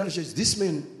And ukushumayela this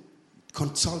man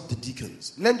consult the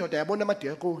deacons. Le ndoda yabona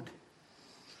amadiyakoni.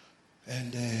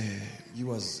 And he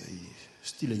was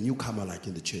still a newcomer, like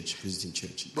in the church, visiting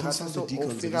church. Consult the Bekathi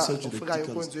deacons, and research with the ufika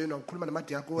deacons. enkonzweni wakhuluma He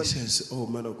namadiyakoni. says, "Oh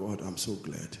man of God, I'm so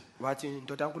glad Wathi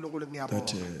ndoda kaNkulunkulu that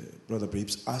ngiyabonga. Brother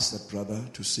Babes asked that brother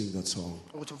to sing that song,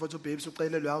 Ukuthi mfowethu uBabes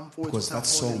ucele lo mfowethu because that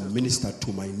song ministered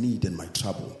to my need and my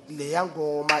trouble. le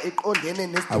yangoma iqondene I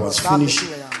nesidingo was sami finished.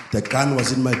 inkinga yami. The gun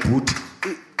was in my boot.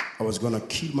 I was going to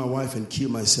kill my wife and kill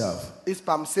myself.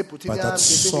 Isibhamu sebhuthini But that yami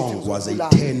bese ngithi song was a ngizobulala.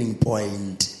 turning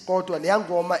point. Kodwa le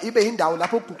yangoma ibe indawo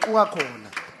lapho uguquka khona.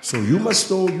 So you must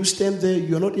know, you stand there,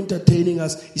 you're not entertaining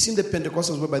us. You see, the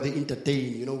Pentecostals whereby they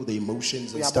entertain, with the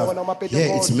emotions and stuff.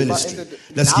 Here it's ministry.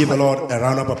 Let's give the Lord a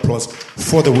round of applause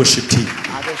for the worship team.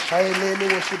 Ake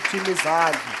shayeleni worship team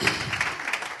izandla.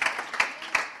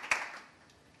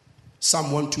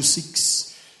 Psalm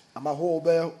 126.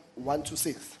 Amahobe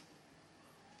 126.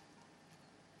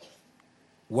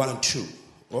 1 and 2.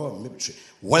 Oh, maybe 3.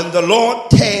 When the Lord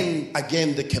turned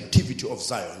again the captivity of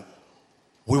Zion,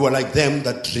 we were like them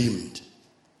that dreamed.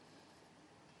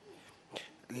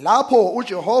 Lapho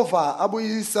uJehova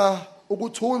abuyisa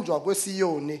ukuthunjwa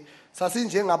kwesiyoni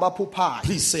sasinjengabaphuphayo.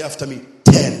 Please say after me,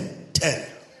 10.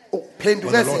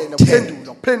 Ukuphendukezela, When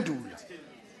ukuphendula.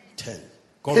 10.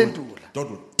 God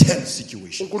will turn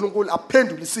situation. uNkulunkulu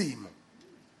aphendula isimo.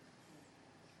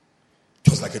 It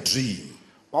was like a dream.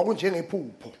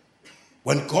 Kwakunjengephupho.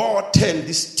 When God turned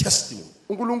this testimony,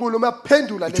 uNkulunkulu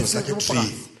umaphendula It was like a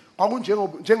lesifakazi.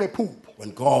 Kwakunjengephupho.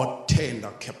 when God turned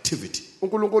our captivity,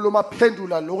 uNkulunkulu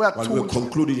umaphendula lokho what we're yakuthunjwa.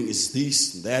 concluding is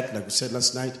this and that, like we said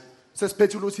last night.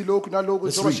 Sesiphethula uthi lokhu nalokhu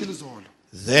Let's njengoba read. shilo izolo.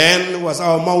 Then was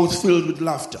our mouth filled with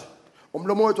laughter,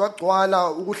 Umlomo wethu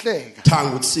wagcwala ukuhleka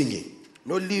tongue with singing.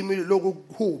 nolimi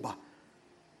lokuhuba.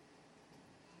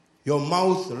 Your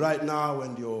mouth right now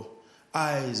and your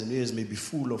eyes and ears may be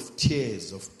full of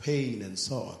tears, of pain and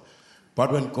so on.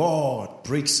 But when God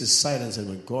breaks his silence and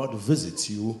when God visits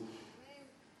you,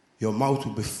 your mouth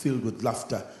will be filled with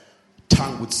laughter,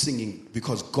 tongue with singing,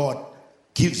 because God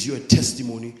gives you a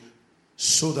testimony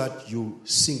so that you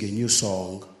sing a new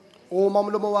song. Uma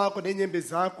umlomo wakho nenyembezi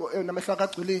zakho namehlo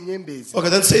akagcwele inyembezi. Okay,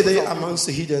 then say they amongst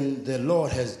the hidden, the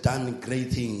Lord has done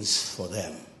great things for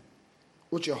them.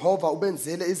 uJehova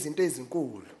ubenzele izinto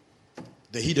ezinkulu.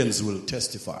 The hiddens will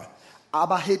testify.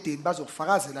 Abahedeni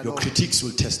bazokufakazela Your lokho. critics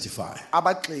will testify.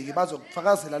 Abagxeki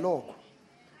bazokufakazela lokho.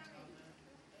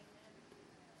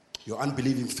 Your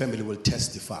unbelieving family will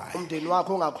testify. Umndeni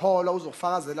wakho ongakholwa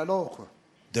uzokufakazela lokho.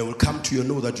 They will come to you and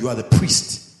know that you are the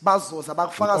priest. Bazoza With all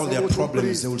bakufakazela their ukuthi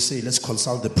problems, they umpristi. will say, let's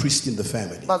consult the priest in the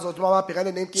family. Bazothi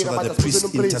mababhekane So nenkinga that the bathi priest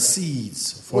asibuzele umpristi.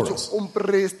 intercedes for Ukuthi us.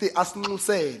 umpristi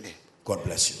asinxusele. God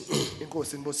bless you.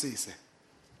 Inkosi inibusise.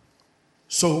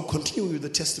 So, continuing with the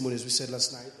testimonies we said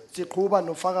last night. Siqhubha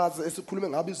nofakazi esikhulume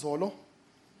ngabo izolo.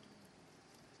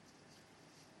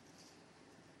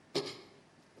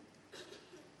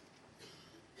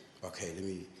 Okay, let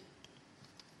me,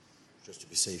 just to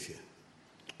be safe here,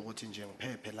 Ukuthi nje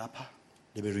ngiphephe lapha.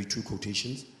 let me read two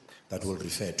quotations that will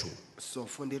refer to.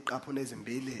 Sofunda iqapho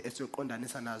nezimbili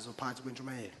esiyoqondanisa nazo phakathi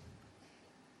kwentshumayelo.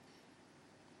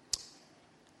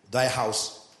 Thy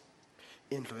house,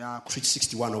 Indlu yakho. preach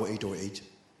 610808.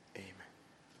 Amen.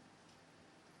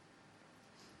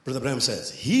 Brother Branham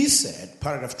says, he said,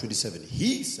 paragraph 27,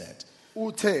 he said,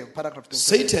 Uthe paragraph 20.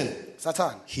 Satan,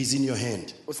 Satan he's in your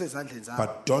hand, usezandleni zakho.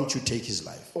 but don't you take his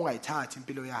life. Ungayithathi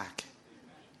impilo yakhe.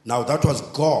 Now that was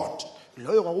God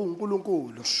Loyo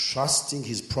kwakuNkulunkulu trusting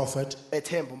his prophet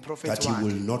ethemba that umprofeti he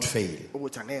will wakhe not fail.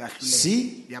 ukuthi angeke ahluleke.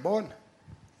 See? Yabona?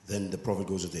 Then the prophet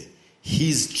goes there.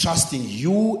 He's trusting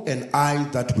you and I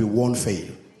that we won't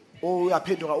fail.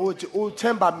 Uyaphenduka uthi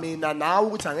uthemba mina nawe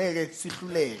ukuthi angeke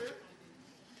sihluleke.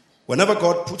 Whenever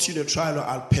God puts you in a trial or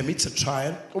I'll permit a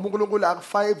trial, uNkulunkulu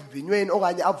akufaka evivinyweni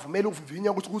okanye avumela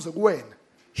ukuvivinya ukuthi kuze kuwena.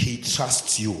 he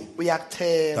trusts you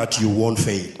Uyakuthemba that you won't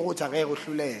fail. ukuthi angeke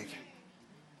uhluleke.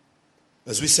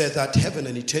 As we said, that heaven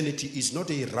and eternity is not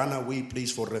a runaway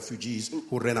place for refugees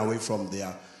who ran away from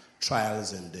their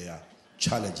trials and their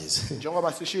challenges.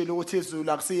 Njengoba sishilo ukuthi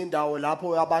izulu akusiyindawo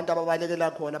lapho abantu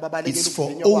ababalekela khona ababalekela It's for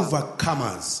ukuvivinya kwabo.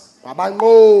 overcomers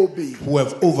Abanqobi who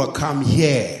have overcome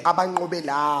here. abanqobe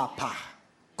lapha.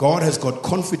 God has got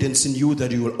confidence in you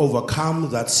that you will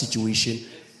overcome that situation.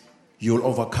 You will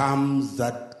overcome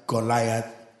that Goliath.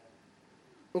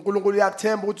 uNkulunkulu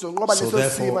uyakuthemba ukuthi uzonqoba So leso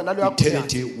therefore, sima nalo yakho.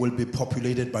 eternity will be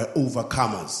populated by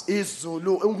overcomers.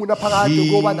 Izulu unguna phakathi He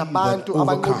kuba that nabantu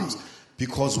overcomes. abanqobile.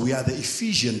 Because we are the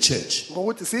Ephesian church.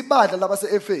 Ngokuthi sibandla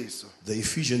labase-Efeso. The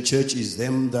Ephesian church is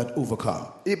them that overcome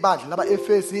Ibandla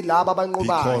laba-Efeso yilabo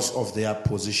abanqobayo because of their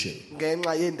position.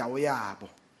 ngenxa yendawo yabo.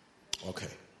 Okay.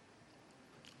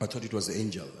 I thought it was the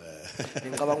angel.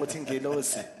 ngicabanga ukuthi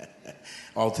ingelosi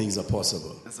All things are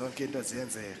possible. zonke into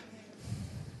ziyenzeka.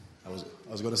 I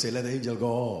was going to say, let the angel go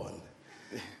on.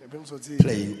 Bengizothi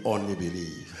Playing only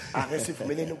believe. ake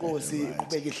sivumeleni inkosi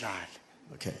kubeka idlala.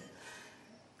 Okay.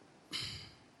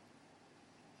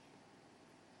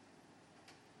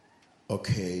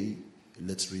 Okay,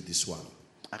 let's read this one.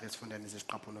 Ake sifundane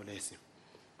isiqaphuno lesi.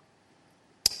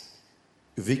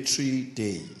 Victory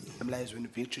Day. Emlayezweni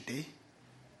Victory Day.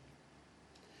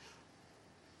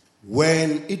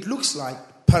 When it looks like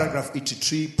paragraph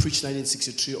 83, preach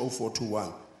 1963, 0421.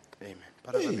 Amen. Hey,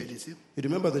 Paragraph 83. you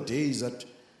remember the days that,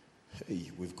 hey,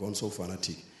 we've gone so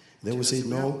fanatic. Then we say,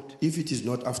 no, if it is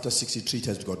not after 63, it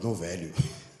has got no value.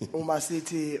 Uma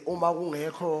sithi uma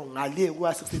kungekho ngale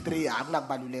kuya 63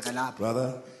 akunakubaluleka lapho.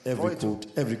 Brother,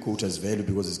 every quote has value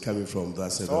because it's coming from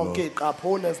that said the Lord. Zonke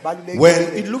iqaphuno zibalulekile. When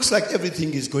it looks like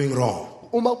everything is going wrong,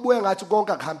 Uma kubuye ngathi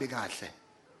konke akuhambi kahle.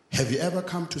 have you ever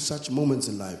come to such moments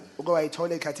in life Uke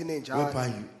wayithola ekhathini enjalo.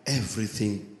 whereby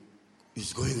everything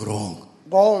is going wrong?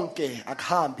 Konke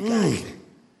akuhambi kahle.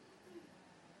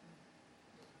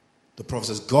 The prophet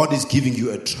says, God is giving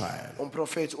you a trial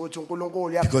Umprofeti uthi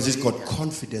uNkulunkulu because he's got uyakuvikela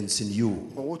confidence in you.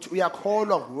 ngokuthi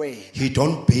uyakholwa nguwe. He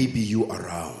don't baby you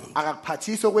around.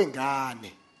 Akakuphathisi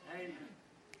okwengane.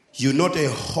 You're not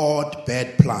a hot,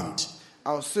 bad plant.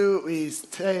 Awusu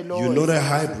isithelo. You're not a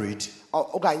hybrid.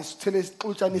 Okanye isithelo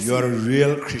esixutshanisiwe. You're a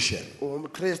real Christian.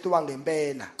 UmKristu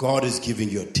wangempela. God is giving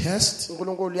you a test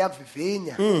uNkulunkulu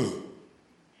uyakuvivinya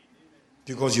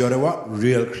because you're a what?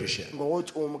 Real Christian.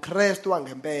 ngokuthi umKristu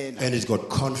wangempela And he's got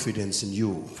confidence in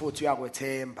you. futhi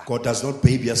uyakwethemba. God does not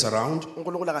baby us around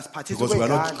uNkulunkulu akasiphathisi because we are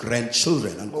not okwengane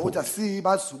grandchildren. ngokuthi Unquote.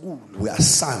 asibazukulu We are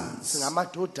sons.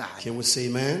 singamadodana. Can we say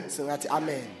amen? Singathi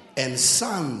amen. And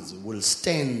sons will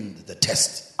stand the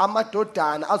test.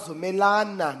 Amadodana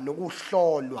azomelana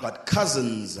nokuhlolwa. But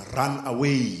cousins run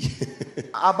away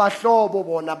Abahlobo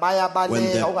bona when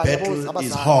the bayabaleka battle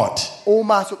is hot.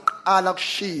 uma soqala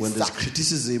When there's kushisa.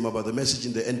 criticism about the message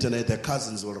in the internet, the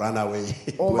cousins will run away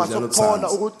Uma because they're not sokukhona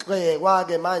sons. ukugxekwa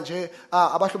ke manje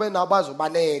abahlobene nabo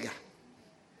bazobaleka.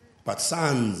 But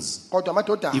sons, Kodwa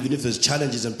amadodana even if there's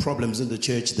challenges and problems in the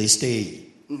church, they stay.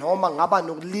 noma ngaba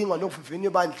nokulingwa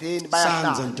nokuvivinywa ebandleni Sons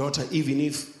bayahlala. and daughter, even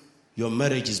if your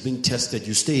marriage is being tested,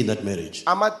 you stay in that marriage.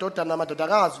 Amadodana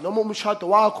namadodakazi noma umshado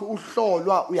wakho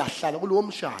uhlolwa uyahlala kulowo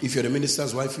mshado. If you're a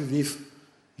minister's wife, even if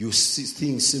you see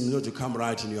things seem not to come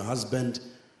right in your husband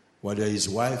while you're his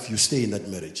wife, you stay in that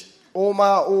marriage.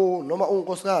 Uma noma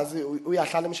unkosikazi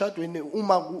uyahlala emshadweni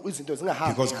uma izinto zingahambi.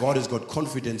 Because God has got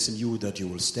confidence in you that you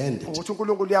will stand it. Ukuthi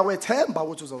uNkulunkulu uyakwethemba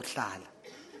ukuthi uzohlala.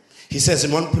 He says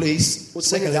in one place, Uthi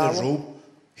second in kwenye a indawo, row,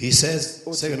 he says,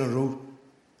 second in a row,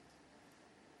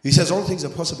 he says all things are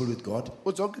possible with God.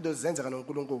 Uthi zonke into zenzeka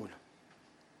noNkulunkulu.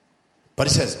 But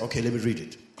he says, okay, let me read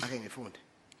it. Ake ngifunde.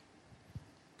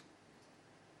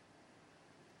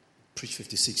 Preach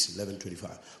 56, 11,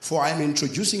 25. For I am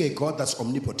introducing a God that's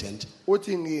omnipotent,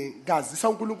 Uthi ngikazisa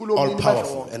uNkulunkulu all omnini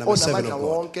powerful, and I'm a servant onamandla of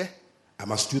God. wonke. I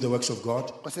must do the works of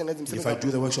God. Kwase ngenza And umsebenzi if I do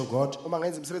the works of God, uma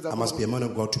ngenza umsebenzi I must be a kaNkulunkulu, man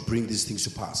of God to bring these things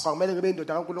to pass. kwamele ngibe indoda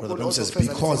Brother kaNkulunkulu Branham says,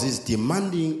 ozofeza because lezi- he's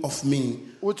demanding of me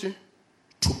uthi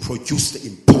to produce the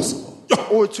impossible.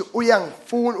 uthi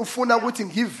ufuna ukuthi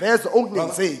ngiveze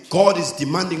okungenzeki. God is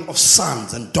demanding of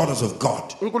sons and daughters of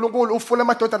God uNkulunkulu ufuna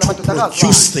amadodana to namadodakazi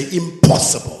produce the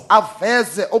impossible.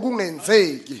 aveze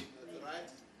okungenzeki.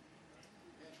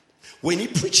 When he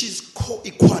preaches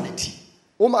co-equality,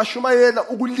 Uma ashumayela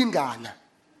ukulingana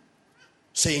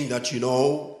saying that, you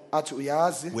know, athi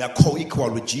uyazi we are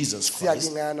co-equal with Jesus Christ.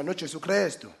 siyalingana noJesu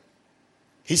Kristu.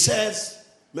 He says,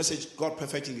 message God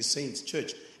perfecting his saints,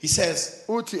 church. He says,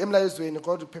 Uthi emlayezweni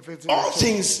God perfect. all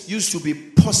things used to be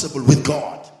possible with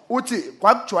God. Uthi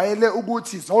kwakujwayele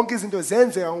ukuthi zonke izinto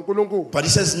zenzeka ngoNkulunkulu. But he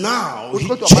says now he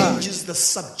Kodwa changes the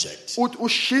subject. Uthi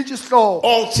ushintsha isihloko.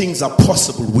 All things are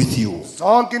possible with you.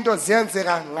 Zonke into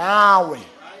ziyenzeka ngawe.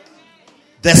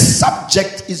 The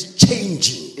subject is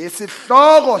changing.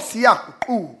 Isihloko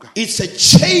siyaguquka. It's a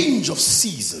change of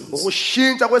seasons.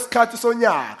 Ukushintsha kwesikhathi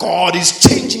sonyaka. God is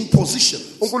changing positions.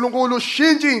 uNkulunkulu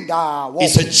ushintsha indawo.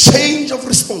 It's a change of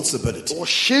responsibility.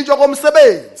 Ushintsha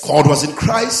komsebenzi. God was in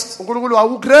Christ, uNkulunkulu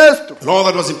wawuKristu. and all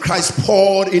that was in Christ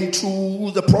poured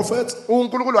into the prophets.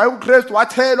 uNkulunkulu wayuKristu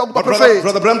wathelwa But kubaprofeti.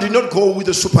 Brother Branham did not go with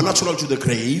the supernatural to the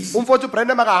grave. It Umfowethu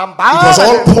uBrenham was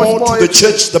akahambanga all poured to the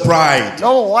church, the bride.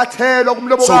 no wathelwa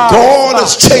kumlobo So God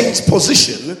has changed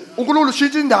position position. uNkulunkulu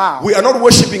ushintsha indawo. We are not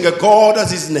worshiping a God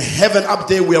that is in heaven up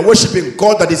there. We are worshiping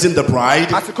God that is in the bride.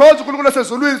 Asikhonza uNkulunkulu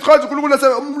osezulwini, sikhonza uNkulunkulu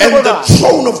And the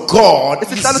throne of God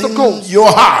is in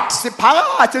your heart.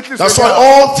 siphakathi enhliziyweni. That's why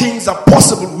all things are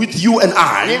possible with you and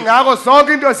I. Ingakho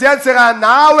zonke into ziyenzeka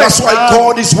nawe. That's why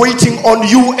God is waiting on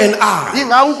you and I.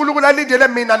 Ingakho uNkulunkulu alindele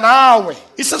mina nawe.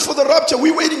 He says for the rapture,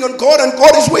 we're waiting on God and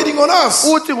God is waiting on us.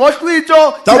 Uthi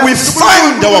ngohlwitho That we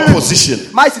find our position.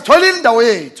 Mayisitholile indawo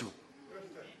yethu.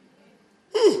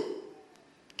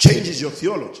 Changes your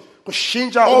theology.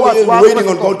 Kushintsha Oh, ukwazi we're waiting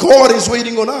on God. God is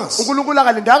waiting on us. uNkulunkulu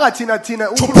akalindanga thina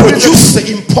To produce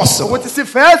the impossible. ukuthi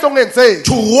siveze okungenzeki.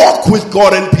 To walk with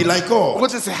God and be like God.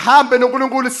 Ukuthi sihambe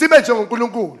noNkulunkulu sibe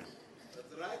njengoNkulunkulu.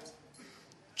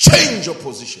 Change your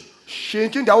position.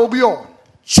 Shintsha indawo kuyona.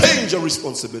 Change your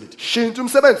responsibility. Shintsha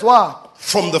umsebenzi wakho.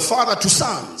 From the father to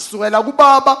sons. Sukela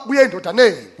kubaba kuye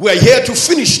endodaneni. We are here to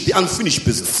finish the unfinished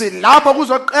business. Silapha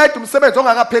kuzoqeda umsebenzi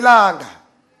ongakaphelanga.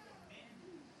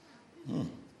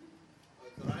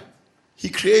 He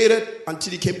created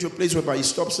until he came to a place whereby he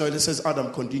stops now and says,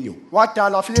 Adam, continue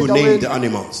Wadala wafika to name the endaweni.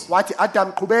 animals. Wathi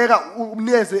Adam qhubeka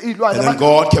umnikeze izilwane. And then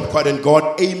God kept quiet and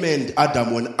God amened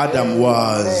Adam when Adam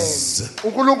was.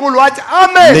 uNkulunkulu wathi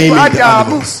amen Naming the Adam.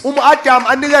 animals. Adam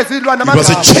anikeze izilwane It was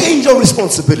a amagama. change of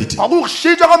responsibility.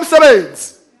 Akushintsha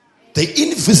komsebenzi. The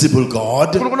invisible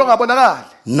God uNkulunkulu ongabonakali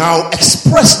now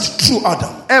expressed through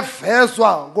Adam.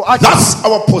 evezwa nguAdam. That's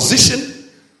our position.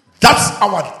 That's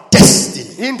our destiny.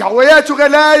 Indawo yethu ke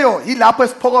leyo yilapho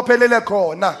esiphokophelele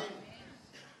khona.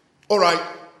 All right.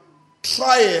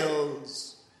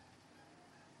 Trials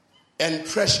and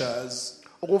pressures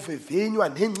Ukuvivinywa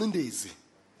nengcindezi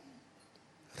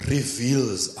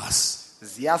reveals us.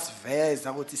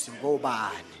 ziyasiveza ukuthi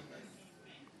singobani.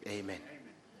 Amen.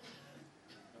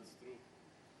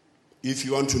 If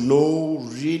you want to know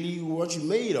really what you're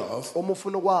made of, Uma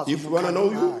ufuna ukwazi If you wanna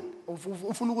know you.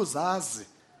 ufuna ukuzazi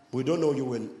we don't know you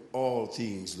when all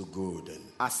things look good and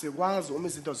asikwazi uma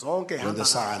izinto zonke when the hamba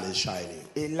sun is shining.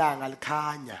 ilanga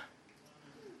likhanya.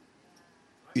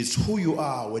 It's who you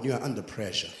are when you are under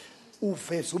pressure.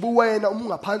 Uveza ubuwena uma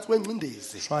ungaphansi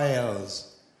kwengcindezi. Trials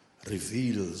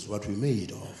reveals what we're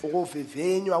made of.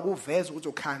 Ukuvivinywa kuveza ukuthi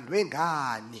ukhandwe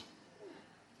ngani.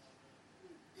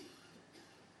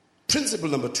 Principle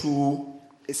number 2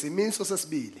 Isimiso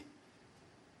sesibili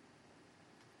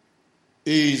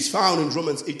is found in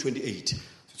Romans 8:28.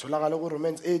 sitholakala ku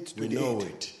Romans We know 8:28.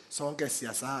 it. Sonke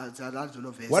siyasazi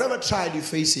lo verse. Whatever trial you're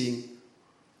facing,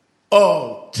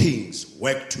 all things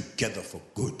work together for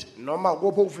good. Noma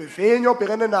kupho ukuvivinywa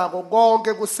obhekene nako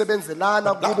konke kusebenzelana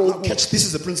Now, kubo now catch, this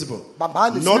is the principle.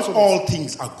 Bambani, Not isimiso all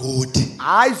things are good.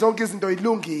 hayi zonke izinto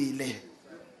ilungile.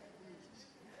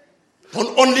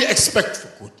 Don't only expect for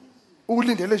good.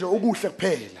 Ulindele nje okuhle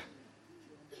kuphela.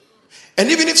 And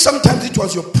even if sometimes it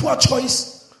was your poor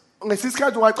choice,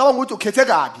 Ngesisikhathi ungacabanga ukuthi ukhethe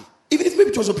kabi. even if maybe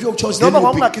it was a pure choice, No, then,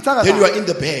 but you are in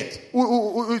the bed.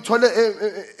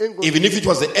 Uthole Even if it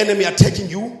was the enemy attacking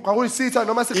you, kwakuyisitha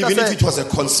noma even if it sihlasela was a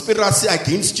conspiracy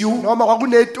against you, noma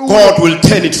kwakunetulo. God will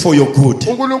turn it for your good.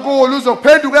 uNkulunkulu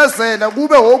uzophendukezela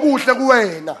kube okuhle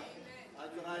kuwena.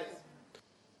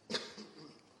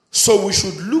 So we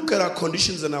should look at our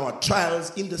conditions and our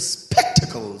trials in the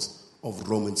spectacles of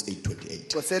Romans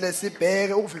 8:28. Kosele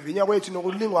sibheke ukuvivinya kwethu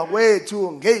nokulingwa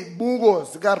kwethu ngezibuko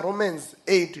zika Romans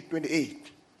 8:28.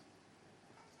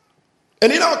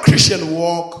 And in our Christian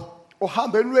walk,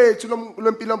 Ohambeni lwethu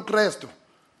lempilo yomKristu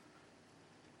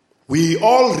we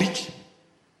all reach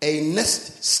a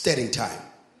nest stirring time.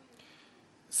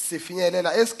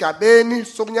 sifinyelela esigabeni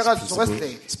sokunyakaziswa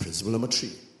kwesidleke. It's principle number 3.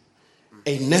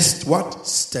 A nest what?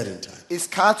 Stirring time.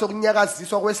 Isikhathi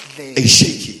sokunyakaziswa A kwesidleke.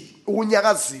 shaking.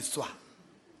 Ukunyakaziswa.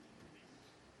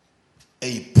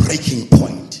 A breaking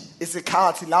point.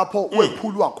 Isikhathi lapho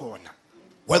wephulwa khona.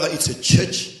 Whether it's a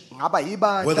church, Ngaba whether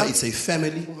yibandla, it's a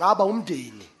family, ngaba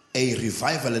umndeni. a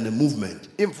revival and a movement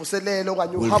Imvuselelo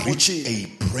kanye will uhambo reach uthini.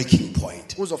 a breaking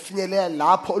point, Kuzofinyelela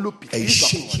lapho a olubhikizwa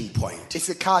shaking khona. point.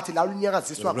 Isikhathi la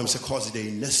unyakaziswa The Bible khona. calls it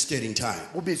a nest stirring time.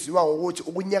 Kubiziwa ngokuthi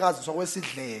ukunyakaziswa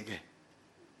kwesidleke.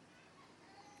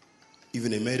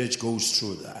 Even a marriage goes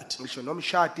through that. Ngisho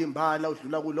nomshado imbala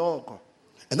udlula kuloko.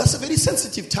 And that's a very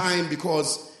sensitive time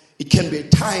because it can be a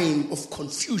time of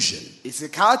confusion.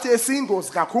 Isikhathi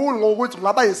esingozi kakhulu ngokuthi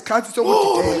kungaba isikhathi Oh,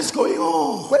 what sokudideka. is going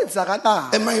on?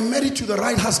 Kwenzakalani? Am I married to the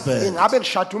right husband? Ingabe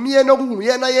ngishada umyeni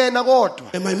okunguyena yena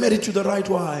kodwa? Am I married to the right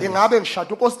wife? Ingabe ngishada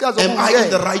unkosikazi Am I in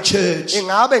the okunguyena? right church?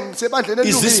 Ingabe ngisebandleni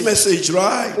Is this elungile? message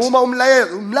right? Uma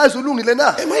umlayezo ulungile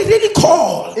na? Am I really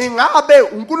called? Ingabe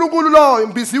uNkulunkulu lo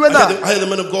mbiziwe I na? had the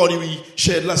man of God we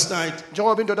shared last night.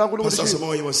 Njengoba indoda kaNkulunkulu Pastor ishilo.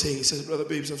 Samoy was saying, he said, Brother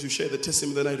Babes, as you share the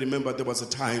testimony, then I remember there was a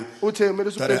time uthe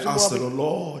kumele that I asked the usubheke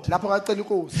Lord, lapho ngacela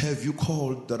inkosi have you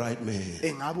called the right man?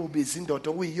 engabe ubiza indoda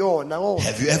okuyiyona ngo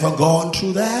Have you ever gone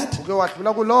through that? uke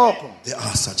wadlula kulokho There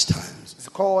are such times.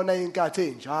 zikhona inkathi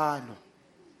enjalo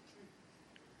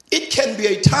It can be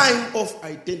a time of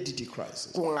identity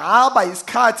crisis. kungaba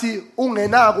isikhathi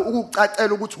ungenako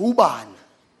ukucacela ukuthi ubani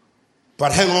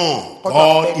But hang on, Kodwa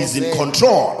God is in bekezela.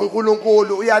 control.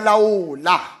 uNkulunkulu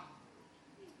uyalawula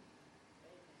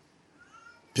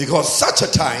Because such a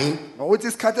time ngokuthi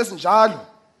isikhathi esinjalo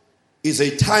is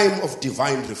a time of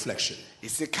divine reflection,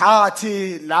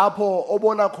 isikhathi lapho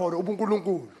obona khona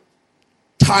ubuNkulunkulu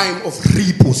time of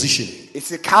repositioning,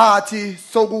 isikhathi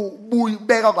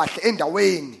sokubeka kahle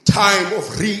endaweni time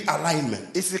of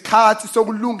realignment. isikhathi Because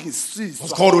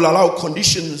sokulungisiswa God will allow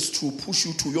conditions to push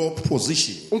you to your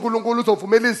position. uNkulunkulu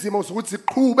uzovumela izimo zokuthi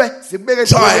ziqhube zibeke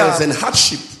Trials endaweni and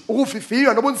hardship,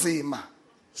 ukufifiywa nobunzima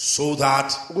so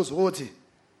that ukuze ukuthi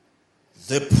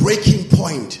the breaking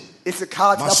point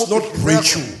isikhathi must lapho not ubhidliza break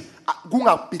khona,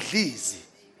 kungabhidlizi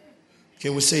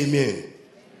Can we say amen?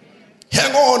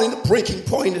 Hang on in the breaking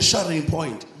point, the shattering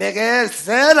point.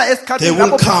 bekezela esikhathini There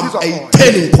will lapho come ubhidlizwa a khona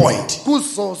turning point.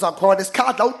 kuzoza khona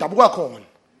isikhathi la udabuka khona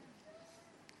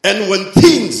And when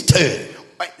things turn,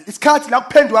 isikhathi la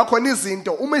kuphenduka khona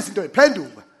izinto uma izinto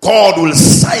ziphenduka God will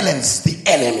silence the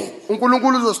enemy.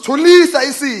 uNkulunkulu uzosithulisa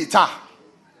isitha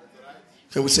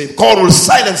Can we say God will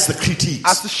silence the critiques?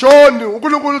 asishoni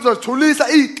uNkulunkulu uzosithulisa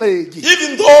igxeki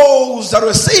Even those that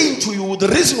were saying to you, the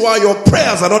reason why your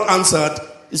prayers are not answered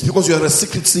is because you are a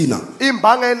secret sinner.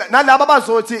 imbangela nalabo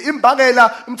abazothi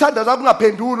imbangela umthandazo wakho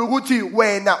ungaphenduli ukuthi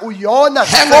wena uyona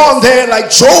Hang on there like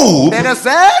Job.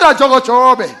 bekezela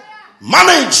njengoJobe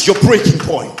Manage your breaking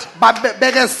point.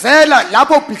 bekezela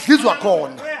lapho ubhidlizwa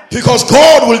khona Because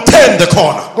God will turn the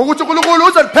corner. ngokuthi uNkulunkulu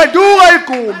uzoliphenduka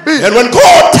igumbi And when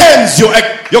God turns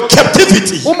your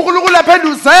captivity, uNkulunkulu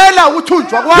aphenduzela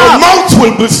ukuthunjwa your kwakho mouth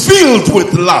will be filled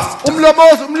with laughter.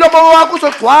 umlomo wakho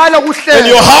uzogcwala And your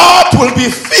ukuhleka heart will be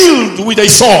filled with a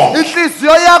song.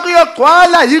 inhliziyo yakho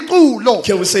iyogcwala iculo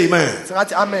Can we say amen?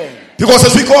 singathi amen Because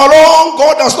as we go along,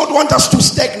 God does not want us to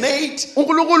stagnate.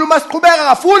 uNkulunkulu masiqhubeka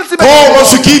kafuni sibe God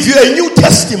wants to give you a new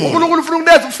testimony. uNkulunkulu ufuna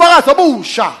ukunikeza ubufakazi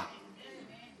obusha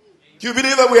Do you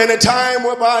believe that we are in a time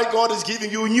whereby God is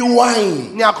giving you new wine?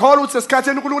 ngiyakholwa ukuthi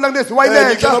sesikhathini uNkulunkulu akunikeza iwayini And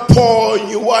you entsha cannot pour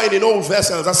new wine in old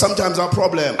vessels. That's sometimes our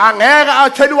problem. angeke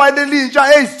athele iwayini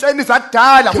elintsha ezitsheni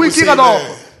zakudala Can we kuyinkinga say lokho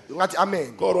amen? ngathi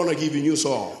amen God want to give you new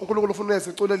song. uNkulunkulu ufuna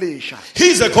unikeza iculo elisha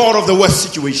He's the God of the worst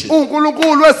situation.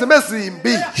 uNkulunkulu wezimo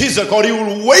ezimbi He's the God. He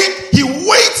will wait. He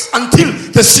waits until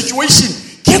the situation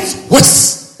gets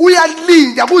worse.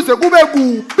 uyalinda kuze kube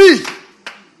kubi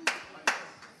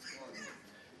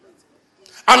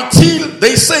Until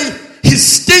they say he's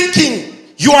stinking.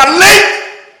 You are late.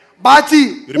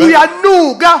 bathi remember?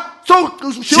 uyanuka so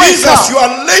Jesus, you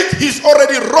are late. He's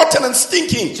already rotten and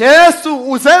stinking. Jesu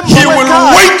uzemva He will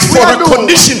kwekhaya. wait for the Uyanuka.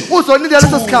 condition uzolindela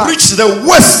leso to sikhathi reach the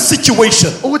worst situation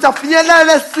ukuthi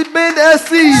afinyelele esimeni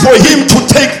esibi for him to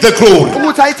take the glory.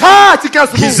 ukuthi ayithathe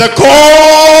He's ikazi a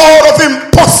God of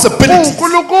impossibilities.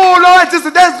 uNkulunkulu wenza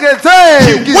izinto He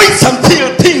ezingenzeki waits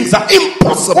until things are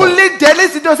impossible ulindele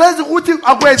izinto senza ukuthi so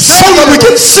that we akwenzeki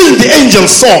can sing the angel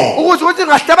song. ukuthi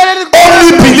ngahlabelela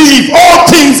Only believe all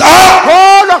things are.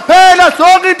 kholwa kuphela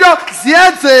zonke into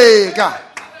ziyenzeka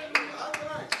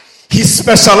He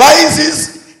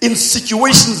specializes in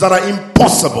situations that are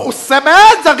impossible.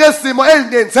 usebenza ngezimo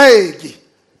ezingenzeki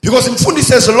Because in Fundi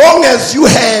says, as long as you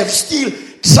have still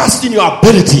trust in your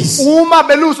abilities, uma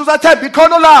belusi usathemba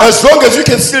ikhono lakho as long as you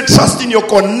can still trust in your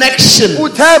connection,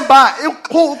 uthemba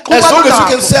as long as you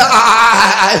can say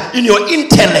in your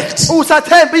intellect,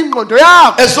 usathemba ingqondo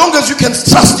yakho as long as you can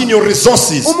trust in your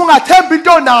resources, uma ungathemba into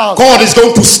nawo God is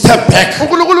going to step back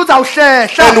uNkulunkulu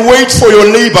uzawuhlehla and wait for your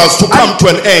labors to come to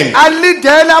an end.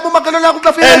 alindele abomakhelwane akho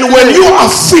bafike And when you are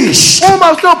finished, uma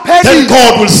then usophelile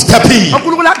God will step in.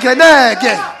 uNkulunkulu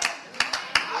angeneke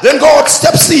Then God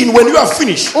steps in when you are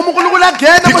finished. uNkulunkulu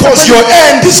angena Because your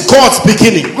end is God's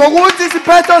beginning. ngokuthi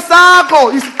isiphetho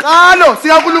sakho isiqalo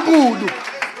sikaNkulunkulu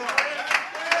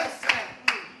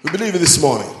We believe it this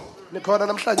morning. nikhona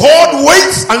namhlanje God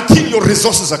waits until your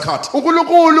resources are cut.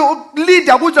 uNkulunkulu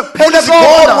ulinda kuze kuphele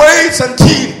God kona waits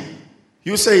until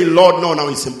you say, Lord, no, now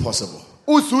it's impossible.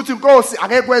 uzuthi inkosi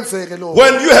angeke kwenzeke lo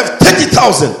When you have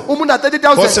 30,000, uma una God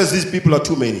 30000 says these people are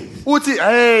too many. uthi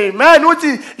hey man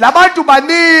uthi labantu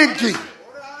baningi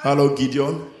Hello,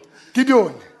 Gideon.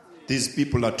 Gideon These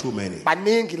people are too many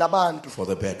baningi labantu for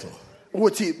the battle.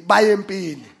 ukuthi baye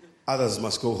empini Others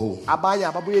must go home. abanye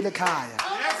ababuyele ekhaya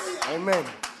amen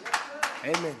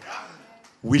amen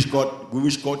We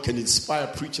wish God can inspire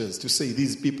preachers to say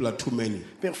these people are too many.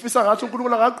 Bengifisa ngathi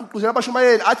uNkulunkulu angagqugquzela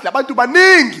abashumayeli athi labantu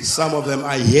baningi. Some of them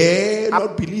are here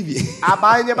not believing.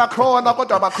 Abanye bakhona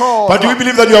kodwa bakhona. But do you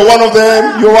believe that you are one of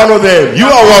them? You're one of them. You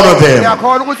are one of them.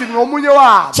 Ngiyakhona ukuthi ngomunye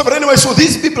wabo. So, but anyway, so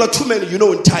these people are too many, you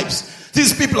know, in types.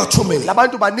 These people are too many.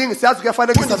 Labantu baningi siyazi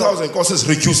kuyafanekisa. 20,000 causes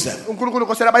reduce them. uNkulunkulu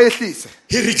nkosela bayehlise.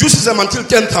 He reduces them until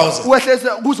 10,000. Uwehlise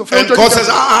kuzofika And God says,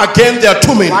 again, they are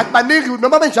too many. Bathi baningi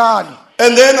noma benjalo.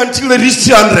 And then until they reach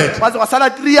 300. Baze kwasala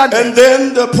 300. And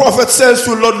then the prophet says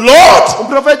to Lord,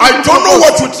 I don't know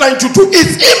what you're trying to do.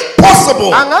 It's impossible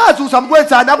Angazi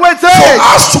uzamkwenzani for akwenzeki.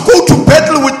 us to go to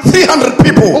battle with 300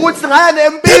 people. Ukuthi singaya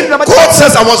nempini Then nabantu. God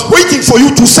says, I was waiting for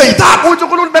you to say that. Uthi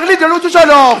uNkulunkulu bekulindele ukuthi usho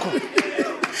lokho.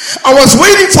 I was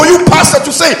waiting for you, Pastor,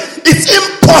 to say it's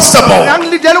impossible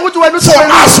Ngangilindele ukuthi wena for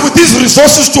us with these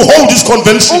resources to hold this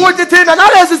convention. ukuthi thina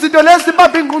nalezi zinto lezi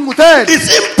sibambe ingqungquthela. It's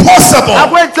impossible.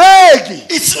 Akwenzeki.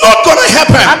 It's not going to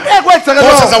happen. Angeke kwenzeke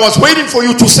God says, lokho. I was waiting for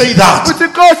you to say that. Uthi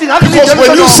Nkosi Because ngakilindele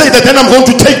when you ukuthi say that, then I'm going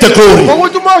to take the glory.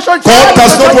 ngokuthi uma usho njalo. God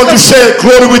does not want to share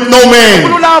glory with no man.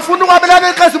 uNkulunkulu afuna ukwabelana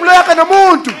inkazimulo yakhe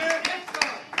nomuntu.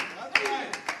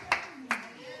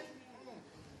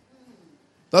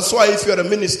 That's why if you're a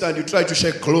minister and you try to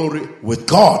share glory with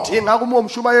God, Ingakho uma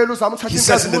umshumayeli uzama ukuthatha he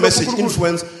says in the inkazimulo message kuNkulunkulu.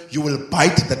 influence, you will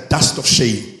bite the dust of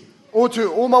shame. Uthi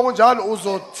uma kunjalo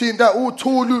uzothinta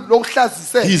uthulu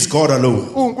lokuhlazisela. He is God alone.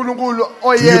 uNkulunkulu Do you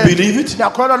oyedwa. believe it?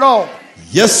 Ngiyakhona lokho.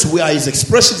 Yes, we are his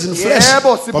expressions in flesh,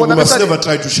 Yebo, but we must sibonakala- never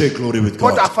try to share glory with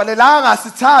Kodwa God. afanelanga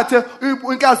sithathe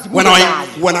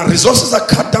inkazimulo When our resources are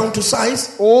cut down to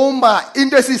size, uma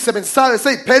into esiyisebenzisayo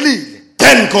seyiphelile.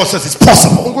 then God says it's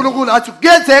possible. uNkulunkulu athi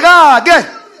kuyenzeka ke.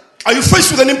 Are you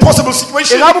faced with an impossible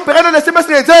situation? Ingabe ubhekana nesimo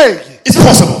esingenzeki. It's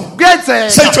possible. Kuyenzeka.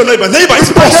 Say to your neighbor, it's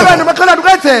Ubhekana possible. nomakhelwane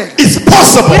kuyenzeka. It's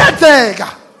possible. Kuyenzeka.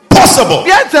 Possible.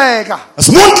 Kuyenzeka. It's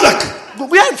mutlak.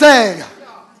 Kuyenzeka.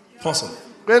 Possible.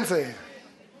 Kuyenzeka.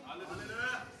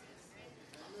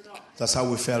 That's how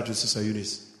we felt with Sister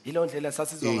Eunice. Yilo ndlela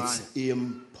sasizwa ngayo. It's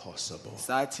impossible.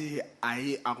 Sathi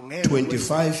akungeke.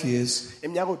 25 years,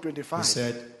 Eminyaka he u25.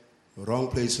 said, wrong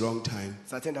place, wrong time.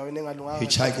 Sathi endaweni engalunganga.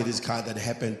 Hitchhiked this car that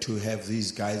happened to have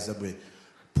these guys that were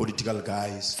political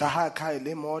guys. Sahakha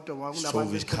le moto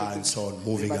Stove his car and so on,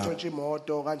 moving up. Batshontsha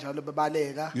imoto kanjalo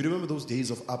bebaleka. You remember those days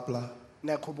of APLA?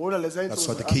 Nakhumbula lezi That's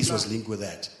why the case was linked with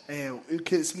that.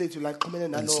 Icase lethu la xhumene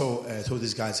And nalo. so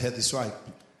these guys had this so I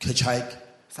hitchhike,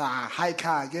 Sa hike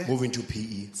ke. moving to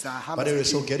PE. Sahamba But anyway,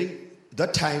 so PE. getting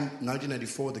that time,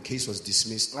 1994, the case was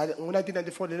dismissed.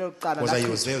 Ngo1994 lelo qala Because I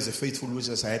was there as a faithful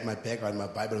witness. I had my bag and my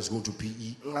Bible. I was going to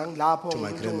PE ngangilapho to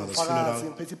my grandmother's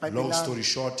funeral. Long story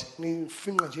short,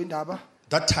 ngifinqa nje indaba.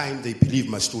 that time they believed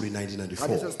my story in Ngaleso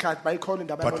 1994. sikhathi bayikhola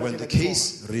indaba But when the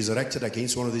case resurrected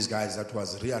against one of these guys that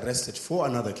was rearrested for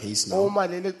another case now, uma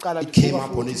leli qala it came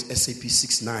up on his SAP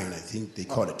 69, I think they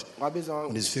call it, ngabizwa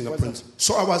on his fingerprints.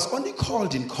 So I was only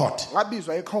called in court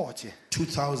ngabizwa ecourt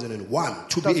 2001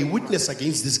 to be a witness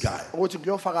against this guy. ukuthi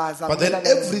ngiyofakaza. But then ngilana-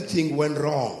 everything went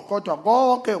wrong. kodwa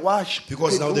konke wash.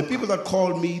 Because now the people that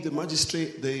called me, the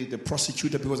magistrate, the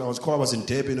prosecutor, because I was in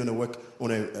Durban on a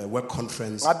work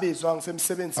conference. ngabizwa I was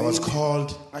ngisemsebenzini. called.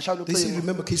 Ngashayela They said, ucingo.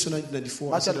 remember case of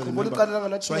 1994? I Bathi said, I akukhumbula remember.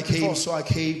 iqala langa So I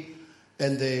came,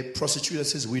 and the prosecutor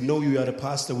says, we know you are a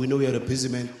pastor, we know you are a busy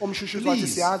man. umshushuzi wathi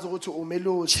Please, siyazi ukuthi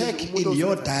umelusi. check umuntu in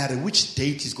your osebenza. diary which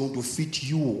date is going to fit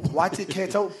you. wathi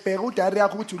khetha ubheka udari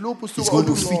yakho ukuthi uluphi usuku It's going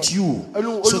to olungcono. fit you.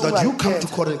 Olu- So that you come to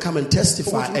olungakhetha. court and come and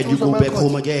testify Ukuthi and you go uzoba back ecourt,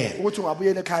 home again. ukuthi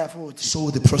ungabuyela ekhaya futhi.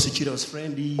 So the prosecutor was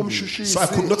friendly. Umshushisi. So I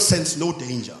could not sense no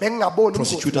danger. Bengingaboni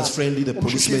Prosecutor's ubungozi friendly, the lapho.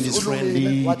 policeman is Umshushisi friendly.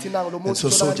 ulungile, wathi nangu lo And muntu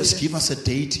so just utholakale. give us a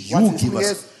date. You Wathi give us.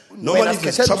 yes, Normally, wena if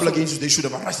there's sikhethela trouble usuku. against you, they should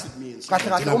have arrested me. And so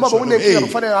kahle on. kahle uma bekunenkinga Hey,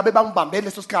 kufanele ngabe bangibambele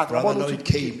leso sikhathi. brother, Ngabona no,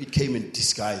 ukuthi it came in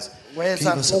disguise. weza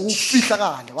Gave us a-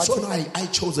 ngokufihlakala. So Wathi now I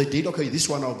chose a date. Okay, this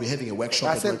one I'll be having a workshop.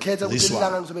 ngase At work. ngikhetha This ukuthi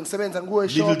ilanga one. ngizobe ngisebenza kuwe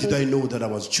Little did shop. I know that I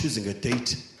was choosing a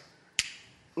date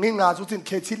Ngingazi ukuthi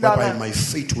ngikhethe whereby ilanga my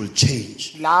fate will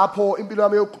change. lapho impilo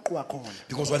yami yoguquka khona.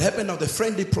 Because what happened now, the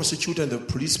friendly prosecutor and the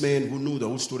policeman who knew the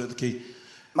whole story of the case,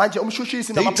 Manje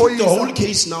umshushisi they took the whole namaphoyisa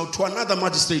case now to another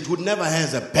magistrate who never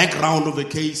has a background of the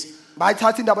case.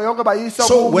 bayithatha indaba yonke bayisa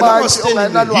So when I was kubantu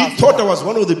standing there, he ongenalwazi. thought I was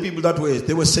one of the people that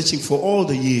they were searching for all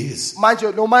the years.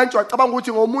 Manje lo manje wacabanga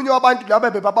ukuthi ngomunye wabantu laba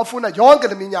bebabafuna yonke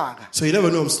leminyaka. So he never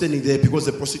knew I'm standing there because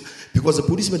the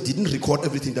policeman didn't record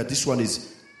everything that this one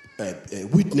is a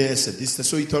witness and this.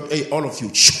 So he thought, hey, all of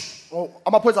you, shoo.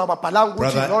 Amaphoyisa ababhalanga ukuthi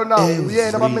Brother, lona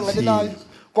uyena abamengelelayo.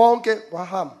 Konke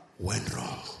wahamba. went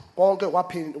wrong. Konke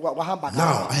wahamba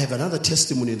Now I have another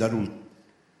testimony that will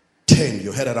turn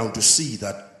your head around to see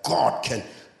that God can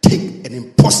take an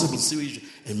impossible situation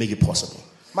and make it possible.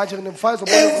 manje nginemfazi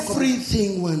obona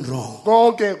Everything went wrong.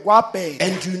 konke kwabheka.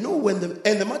 And you know when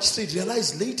the magistrate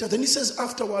realized later, then he says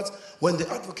afterwards, when the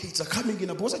advocates are coming in,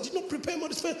 because I did not prepare my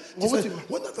defense. When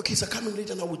the advocates are coming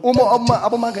later, now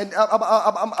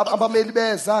abameli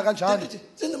beza kanjalo.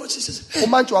 then the magistrate says, hey,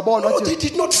 Umanje wabona no, wathi they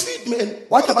did not feed me. And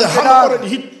What the about hammer the- already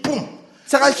hit, boom.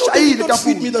 Sekashayile No, they did not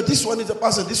feed itafula. me that this one is a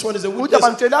person, this one is a Uthi witness.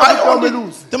 abamtshelanga ukuthi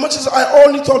wamelusi. The magistrate said, I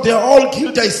only thought they are all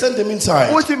guilty. I sent them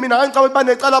inside. Uthi mina ngicabanga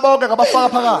banecala bonke ngabafaka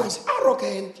He phakathi. was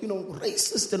arrogant,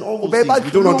 racist and all those things.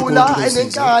 We don't want to go Ubebadlula into those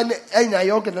things. enenkani enayo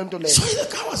yonke lento So leyo.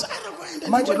 the guy was arrogant.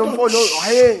 And Manje he lo went mfolo on.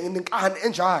 haye nenkani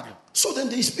enjalo. So then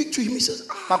they speak to him. He says,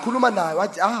 Bakhuluma naye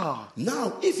wathi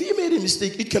now, if he made a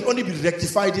mistake, it can only be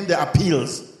rectified in the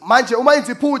appeals, manje uma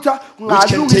yenza iphutha which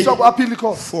can take kungalungiswa ku-appeal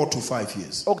court 4 to 5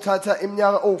 years. okuthatha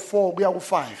iminyaka o4 kuya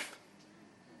ku5.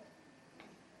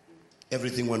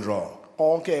 Everything went wrong.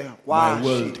 Konke My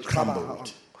world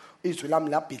crumbled. Izwi lami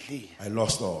labhidlile. I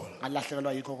lost all,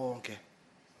 Ngalahlekelwa yikho konke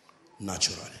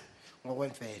naturally.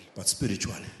 ngokwemvelo. But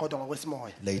spiritually, Kodwa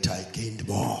ngokwesimoya later I gained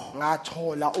more.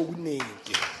 ngathola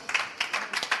okuningi.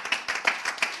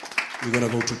 We're going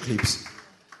to go to clips.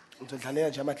 Ngizodlalela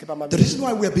nje amaklip The amabili. reason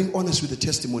why we are being honest with the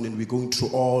testimony and we're going through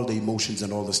all the emotions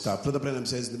and all the stuff. Brother Branham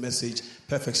says in the message,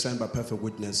 perfect strength by perfect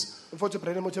witness. Mfowethu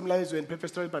Brenham uthi emlayezweni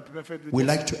perfect story by perfect We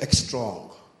witness. like to act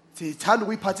strong. Sithanda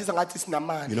ukuyiphathisa ngathi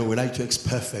sinamandla. We like to act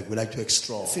perfect. We like to act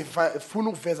strong. Sifuna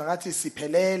ukuveza ngathi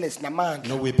siphelele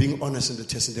sinamandla. We're being honest in the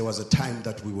testing. There was a time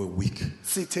that we were weak.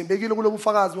 Sithembekile kulo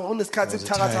bufakazi unesikhathi There was a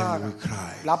time ebuthakathaka. we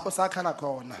cried. Lapho sakhala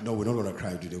khona. No, we're not going to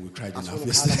cry today. We cried enough Asifuna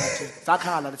ukukhala yesterday. manje.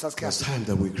 Sakhala lesa There was sikhathi. time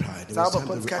that we cried. There was Saba time khona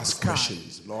that we isikhathi asked sikhala.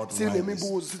 questions. Lord, why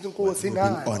Sinemibuzo this? sithi We're Nkosi being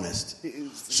ingani.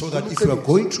 honest. So that if you are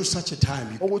going through such a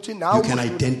time, Ukuthi you nawe can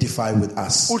identify with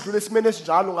us. udlule esimene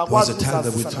esinjalo There was ngakwazi a time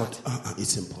that we ukuzazisa thought, nathi.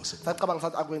 it's impossible. Sacabanga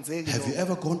sathi akwenzeki. Have you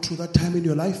ever gone through that time in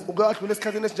your life? Uke adlule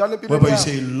esikhathini esinjalo empilweni Whereby you yakho.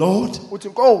 say, Lord, Uthi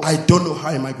Nkosi I don't know how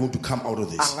am I going to come out of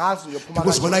this. angazi uyophuma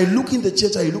Because kanjani. when I look in the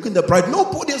church, I look in the bride,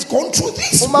 nobody has gone through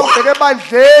this. Uma Why? ubheke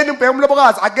ebandleni ubheke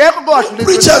umlobokazi akekho kodlule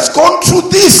Preacher has gone through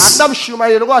this.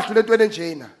 akunamshumayelo kodlule entweni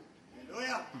enjena.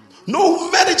 No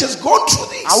marriage has gone through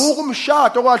this. Awukho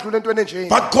umshado kodlule entweni enjena.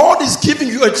 But God is giving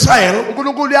you a trial,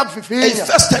 uNkulunkulu a uyakuvivinya.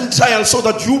 first time trial, so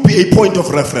that you be a point of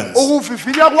reference.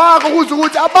 Ukuvivinya kwakho kuze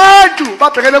ukuthi abantu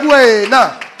babhekele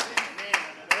kuwena.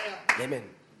 Amen.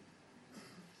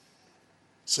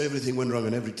 So everything went wrong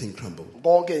and everything crumbled.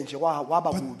 Konke nje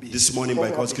waba kubi. This morning,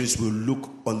 by God's grace, we'll look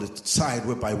on the side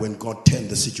whereby when God turned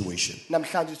the situation.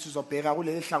 Namhlanje sizobheka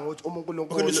kuleli hlangothi uma Okay,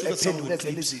 uNkulunkulu let's look at some of the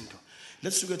ephendulezela clips. izinto.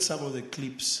 Let's look at some of the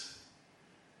clips.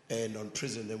 And on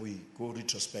prison, then we go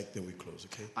retrospect, then we close,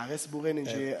 okay? Ake sibukeni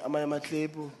nje amanye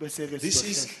amaclip bese ke This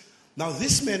is, now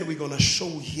this man we're going to show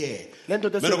here. Lento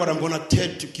Man of God, I'm going to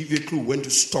tend to give you a clue when to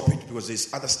stop it because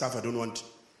there's other stuff I don't want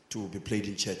to be played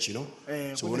in church, So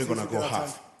we're only going to go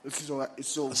half.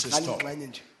 So stop.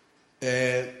 nje.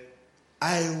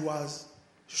 I was,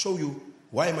 show you,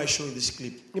 why am I showing this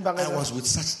clip? Imbangela. I was with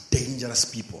such dangerous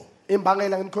people.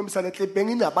 Imbangela ngikhombisa le clip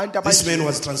benginabantu This man abanje.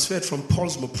 was transferred from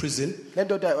Paulsmo prison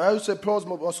Lento wayuse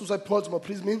Paulsmo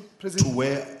prison to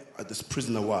where this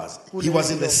prisoner was. He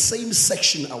was in the same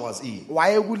section I was in.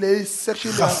 waye kule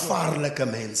section yakho. Gafar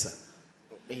Lekamensa.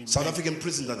 South African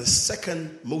prisons are the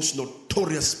second most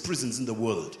notorious prisons in the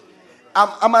world.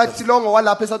 Amatilongo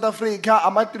walapha eSouth Africa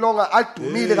amatilongo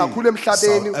adumile kakhulu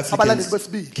emhlabeni South abalandeli Africans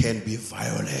besibili. can be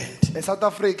violent. ESouth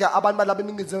Africa abantu balapha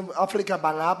eNingizimu Afrika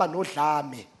bangaba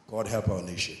nodlame. God help our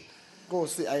nation.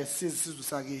 Nkosi ayisize sizwe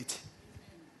sakithi.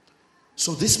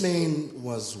 So this man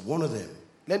was one of them.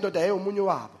 Lento yayomunye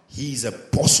wabo. He's a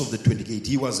boss of the 28.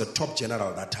 He was a top general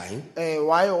at that time.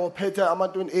 Waye ophethe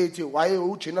ama28 waye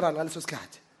ugeneral ngaleso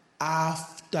sikhathi.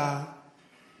 After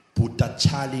Buddha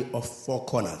Charlie of Four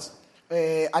Corners,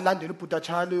 Alandela uBuddha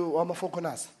Charlie wama Four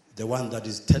Corners. the one that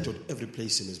is tattooed every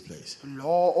place in his place.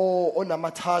 Lo I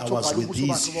onamathathu was with ubuso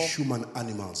these bakhe bo. human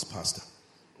animals, Pastor.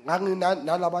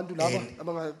 Nalabantu laba And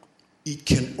abanga it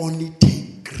can only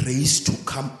take grace to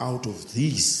come out of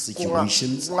these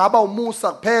situations ngaba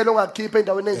umusa kuphela ongakhipha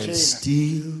endaweni and enjena.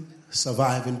 still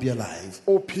survive and be alive.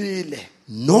 Uphile.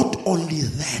 Not only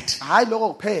that, Hayi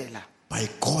lokho kuphela. by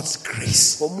God's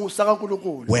grace, Ngomusa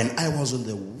kaNkulunkulu. when I was on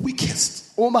the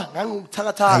weakest, Uma I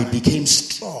ngangibuthakathaka became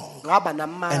strong ngaba and I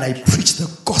namandla. preached the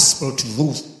gospel to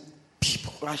those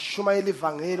people. Ngashumayela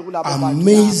ivangeli kulabo bantu.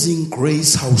 Amazing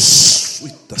grace, how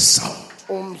sweet the sound.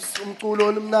 Umculo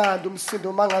omnandi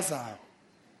umsindo mangazayo.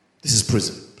 This is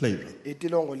prison. Play it.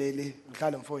 Itilongo leli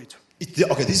ngidlala mfowethu.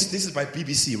 Okay, this is by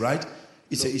BBC, right?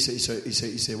 It's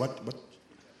a what?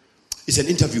 It's an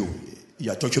interview.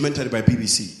 Yeah, documentary by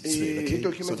BBC. It's real, okay?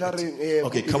 Documentary.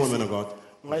 Okay, come on, man of God.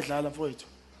 Ngayidlala mfowethu.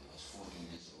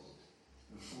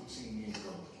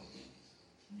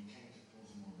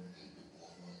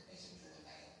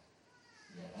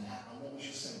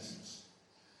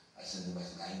 since I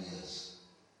was 9 years.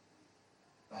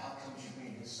 But how come you've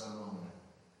been here so long now?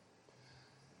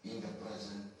 In the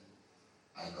present,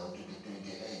 I go to the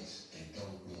 28th. They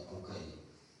told me, okay,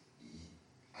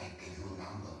 I give you a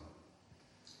number,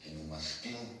 and you must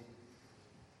kill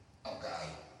a guy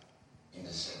in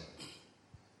the cell.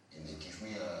 And they give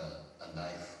me a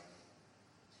knife,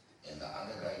 and the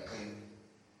other guy came,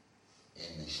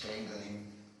 and they strangled him,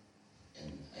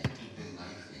 and I took the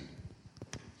knife and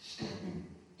stabbed him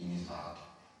in his heart.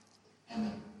 And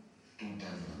then 2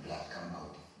 times the blood come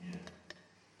out. Yeah.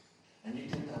 And you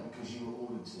did that because you were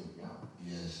ordered to, yeah?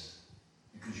 Yes.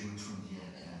 Because you were 28,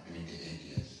 yeah? 28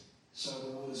 years. So the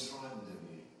warder's frightened of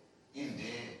you? In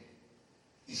there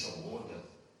is a warder.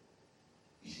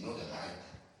 It's not a right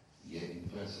here in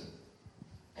person.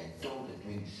 I told the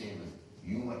 27,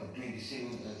 you what the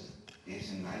 27 is, there's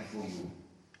a knife for you.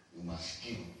 You must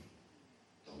kill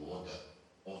the warder,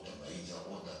 or the major,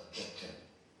 or the captain.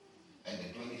 And the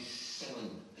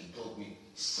 27, they told me,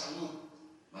 salute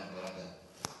my brother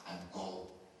and go.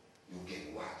 You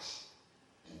get watched.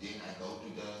 And then I go to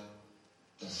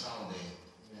the cell there.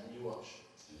 Yeah, you watch.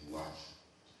 And you watch.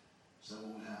 So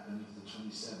what would happen if the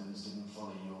 27s didn't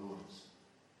follow your orders?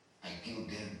 I killed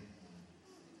them.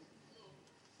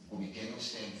 We cannot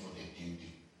stand for their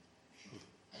duty.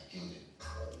 I killed them.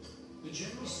 The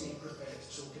general seemed prepared to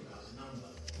talk about the number,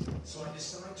 so I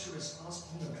decided to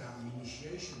ask him about the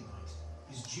initiation rite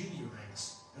his junior ranks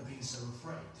have been so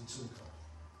afraid to talk of.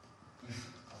 If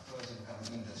a person comes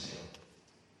in the cell,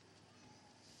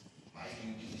 my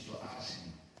duty is to ask him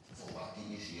for what he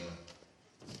is here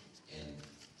and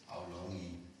how long he.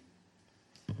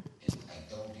 And I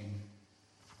told him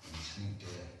he sleep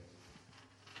there.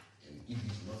 And if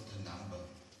it's not the number,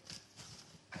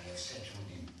 I have set with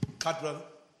him. Cut, brother.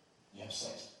 You have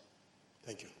set.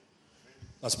 Thank you.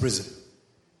 That's prison.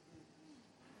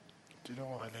 Do you know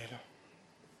what I later?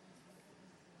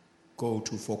 Go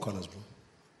to Four Corners, bro.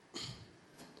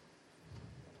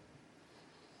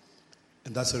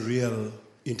 And that's a real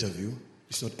interview.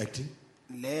 It's not acting.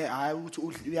 Le hayi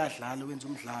uthi uyadlala wenza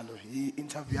umdlalo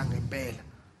i-interview yangempela.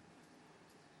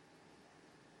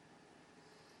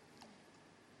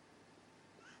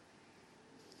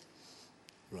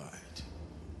 Right.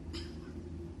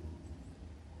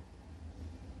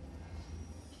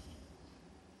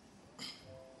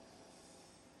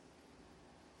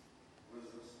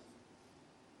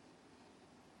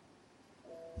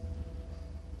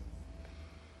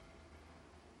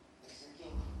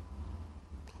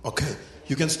 Okay,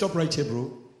 you can stop right here,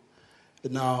 bro.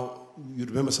 Now, you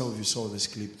remember, some of you saw this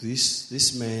clip.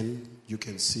 This man, you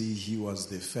can see he was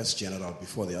the first general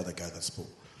before the other guy that spoke.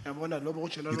 You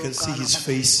can see his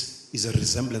face is a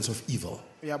resemblance of evil.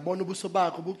 These are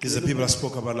the people I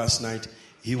spoke about last night.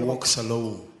 He walks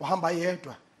alone,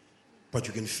 but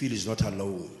you can feel he's not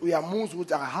alone. He's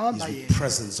the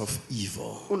presence of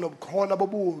evil.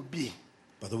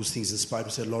 But those things inspired me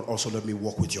to say, Lord, also let me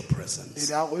walk with your presence.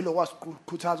 Do you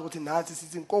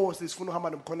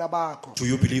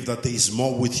believe that there is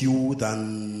more with you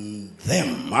than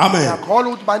them? Amen.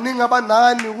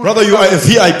 Brother, you are a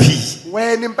VIP.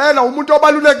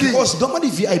 Because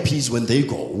normally VIPs, when they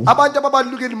go,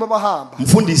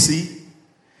 Mfundisi,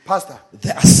 Pastor,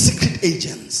 there are secret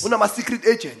agents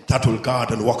that will guard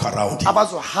and walk around you.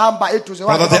 Brother,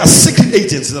 there are secret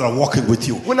agents that are walking with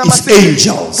you. It's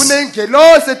angels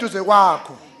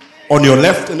on your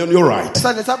left and on your right. So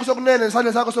I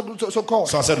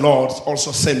said, Lord,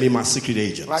 also send me my secret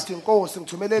agents. Let me walk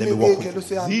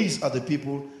with you. These are the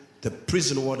people the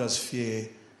prison warders fear,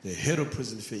 the head of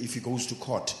prison fear if he goes to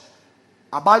court.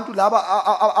 The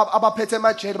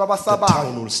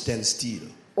town will stand still.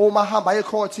 Do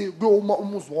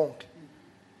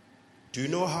you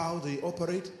know how they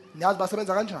operate?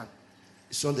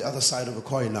 It's on the other side of the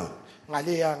coin now.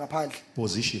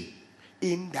 Position.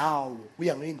 In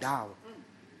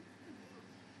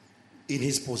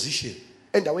his position,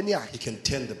 he can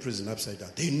turn the prison upside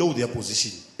down. They know their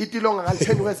position. And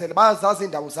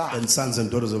sons and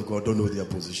daughters of God don't know their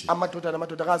position. They give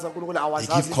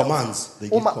commands. They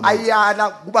give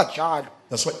commands.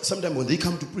 That's why sometimes when they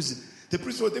come to prison, the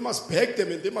prison, they must beg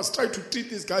them and they must try to treat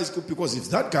these guys good, because if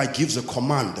that guy gives a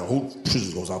command, the whole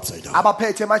prison goes upside down. Brother,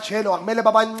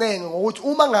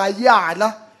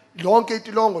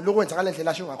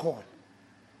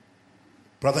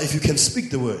 if you can speak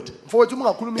the word,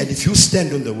 and if you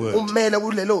stand on the word,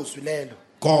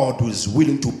 God is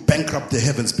willing to bankrupt the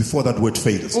heavens before that word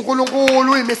fails.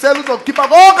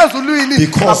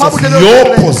 Because of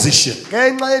your position.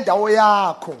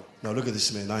 Now look at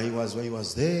this man. Now he was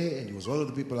there, and he was one of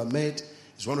the people I met.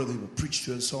 He's one of the people I preached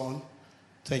to and so on.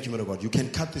 Thank you, man of God. You can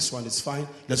cut this one, it's fine.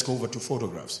 Let's go over to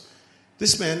photographs.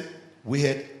 This man,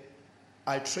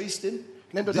 I traced him.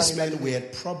 This man, we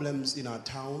had problems in our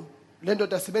town. And he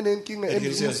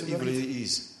says, as evil he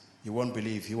is, you won't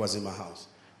believe he was in my house.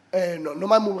 All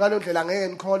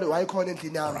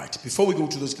right, before we go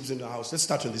to those clips in the house, let's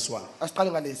start on this one.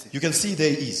 You can see there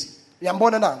he is. On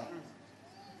the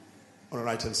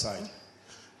right hand side.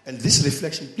 And this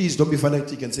reflection, please don't be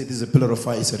fanatic and say this is a pillar of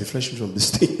fire. It's a reflection from this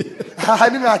thing.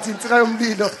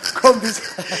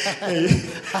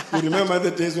 You remember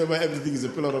the days where everything is a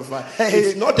pillar of fire.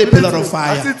 It's not a pillar of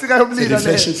fire. It's a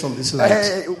reflection from this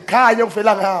light.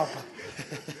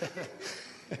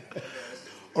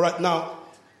 All right, now,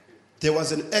 there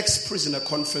was an ex-prisoner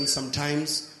conference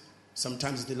sometimes in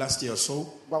the last year or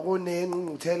so. Pastor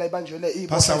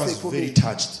was very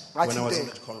touched when I was in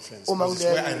that conference. This is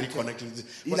where I reconnected.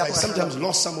 Because I sometimes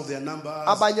lost some of their numbers.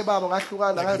 Like, their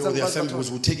families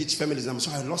would take each family's number.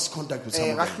 So I lost contact with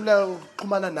some of them.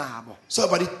 So,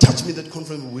 but it touched me that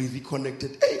conference. We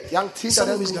reconnected. Hey, some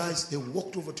of these guys, they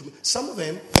walked over to me. Some of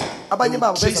them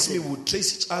would trace me, would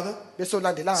trace each other. Some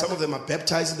of them are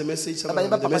baptized in the message. Some of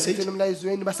them are in the message.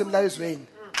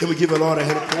 Can we give the Lord a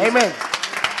hand of praise? Amen.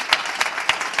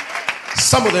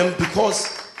 Some of them, because...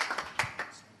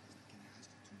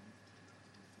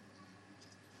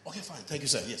 Okay, fine. Thank you,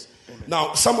 sir. Yes. Amen.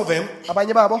 Now, some of them,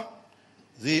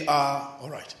 they are... All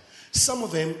right. Some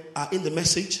of them are in the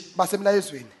message.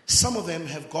 Some of them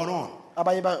have gone on.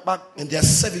 And they are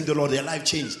serving the Lord. Their life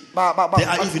changed. They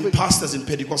are even pastors in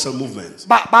Pentecostal movements.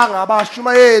 Like, I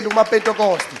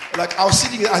was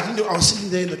sitting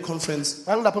there in the conference.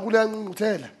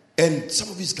 And some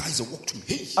of these guys walk to me.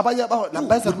 Hey,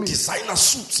 with designer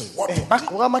suits and what? They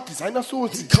come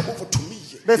over to me.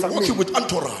 They're working with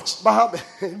entourage.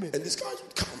 And these guys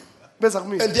would come.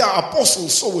 And they are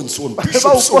apostles so and so and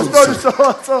bishops so and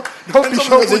so. And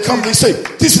sometimes they come, they say,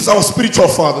 this is our spiritual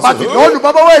father. So,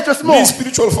 the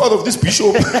spiritual father of this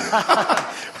bishop.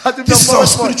 This is our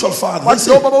spiritual father.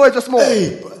 Say,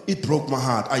 hey, it broke my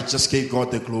heart. I just gave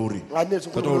God the glory.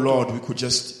 But oh Lord, we could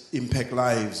just impact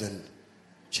lives and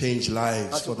change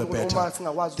lives for the better.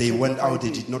 They went out,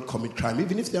 they did not commit crime,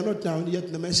 even if they are not down yet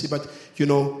in the mercy. But you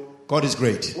know, God is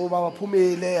great. Right.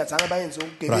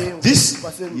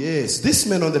 This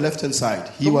man on the left hand side,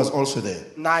 he was also there.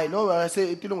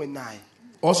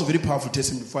 Also very powerful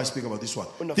testimony before I speak about this one.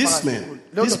 This man,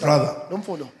 this brother,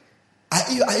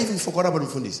 I even forgot about him.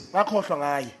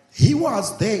 He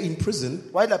was there in prison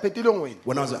when I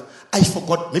was there. I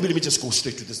forgot. Maybe let me just go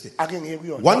straight to this thing.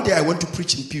 One day I went to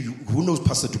preach in Pew. Who knows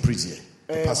Pastor Dupree here?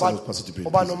 The pastor knows Pastor Dupree.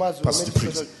 Pastor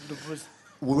Dupree.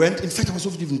 We went. In fact, I was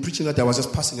not even preaching that day. I was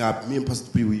just passing up. Me and Pastor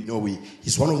Dupree,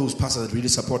 he's one of those pastors that really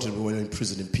supported me when we were in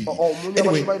prison in Pew.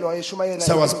 Anyway, so I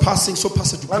was passing. So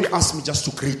Pastor Dupree asked me just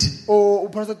to greet in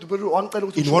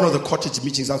one of the cottage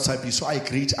meetings outside Pew. So I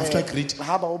greet. After I greet, so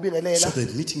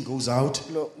the meeting goes out.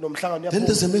 Then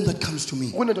there's a man that comes to me.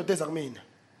 He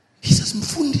says,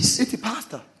 Mfundisi,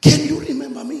 Pastor, can you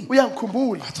remember me? I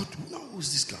thought,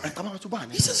 who's this guy?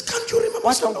 He says, can't you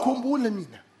remember me?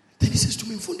 Then he says to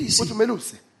me,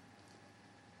 Mfundisi,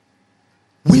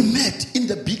 we met in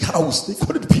the big house. They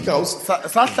call it big house.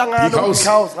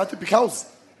 Big house.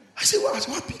 I said,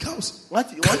 what big house?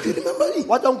 Can't you remember me?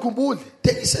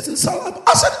 Then he says in Salab.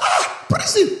 I said,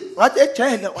 prison.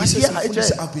 He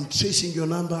says, I've been tracing your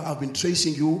number. I've been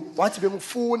tracing you. But then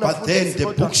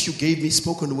the books you gave me,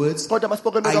 spoken words, I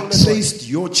traced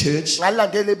your church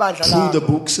through the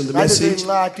books and the message,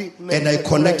 and I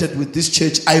connected with this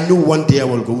church. I knew one day I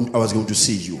was going to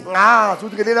see you. Now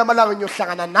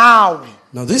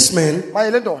this man,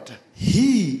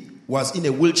 he was in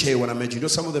a wheelchair when I met you. You know,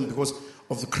 some of them, because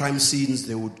of the crime scenes,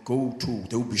 they would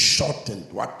be shot and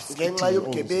what? So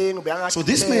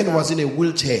this man was in a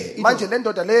wheelchair. And I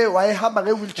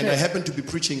happened to be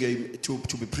preaching at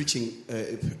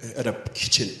a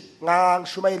kitchen.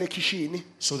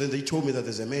 So then they told me that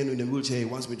there's a man in a wheelchair. He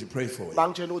wants me to pray for him. It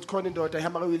was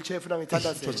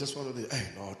just one of the, hey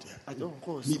Lord,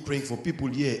 me praying for people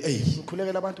here. Hey.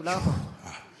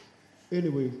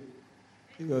 Anyway.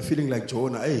 You are feeling like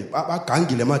Jonah. Hey, they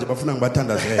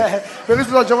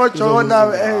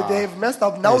have messed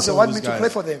up. Now they want me to pray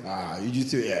for them.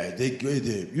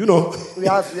 You know.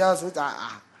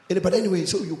 But anyway,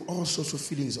 so you all sorts of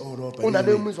feelings all up.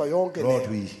 Anyway, Lord,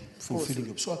 we fulfilling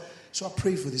him. So I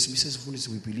prayed for this. He says,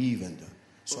 we believe, and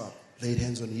so I laid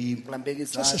hands on him.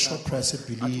 Just a short prayer, said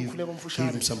believe, gave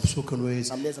him some spoken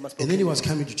words, and then he was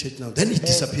coming to church now. Then he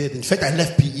disappeared. In fact, I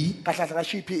left PE,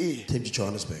 came to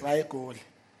Johannesburg.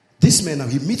 This man now,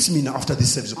 he meets me now after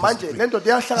this service. manje le ndoda He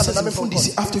iyahlangana says, nami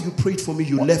Mfundisi, after you prayed for me,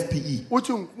 you left PE.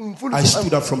 uthi I umfundisi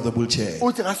stood up from the wheelchair.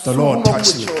 uthi The Lord ngasukuma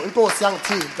touched me. umfundisi inkosi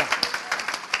yangithinta.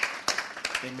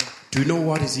 Do you know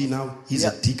what is he now? He's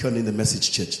a deacon in the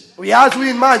Message Church. Uyazi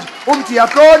uyini manje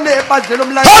umdiyakone ebandleni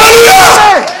lomlando.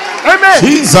 Hallelujah! Amen.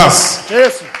 Jesus!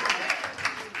 Yesu.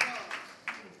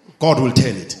 God will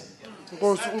turn it.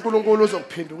 Inkosi uNkulunkulu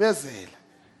uzokuphindukezela.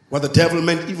 What the devil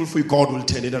meant evil for you, God will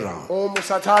turn it around. Uma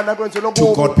usathana kwenze lokho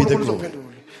To God be the uNkulunkulu glory.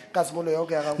 uzophendula. Kazimulo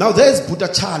yonke yaka. Now there's Buddha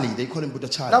Charlie. They call him Buddha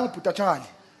Charlie. Nangibhuda Charlie.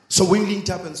 So we linked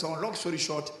up and so on. Long story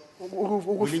short, we linked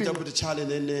Ukufika up with the Charlie,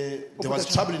 and then there was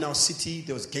trouble in our city.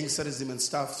 There was gangsterism and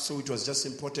stuff. So it was just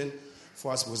important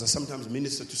for us because I sometimes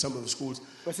ministered to some of the schools.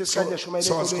 So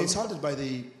I was consulted by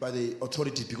the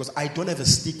authorities because I don't have a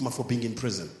stigma for being in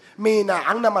prison. mina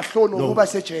anginamahloni No. ukuba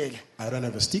sejele. I don't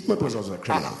have a stigma because I was a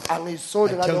criminal.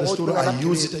 Angisoli I tell the story, I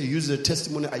use it. it, I use the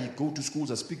testimony, I go to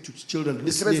schools, I speak to children,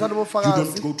 listen, Ngisebenzisa you nobufakazi.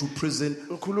 don't go to prison.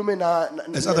 Ngikhulume na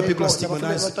As other people are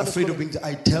stigmatized, afraid of being,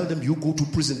 I tell them, you go to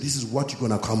prison, this is what you're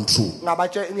going to come through. I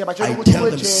tell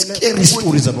them scary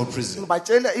stories about prison.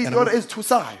 Ngibatshela izitori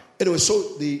ezithusayo. Anyway,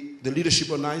 so the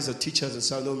leadership organized, the teachers and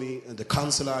Salome, and the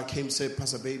counselor came and said,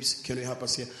 Pastor Babes, can you help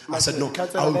us here? I said, no,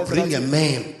 I'll bring a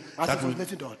man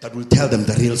that will tell them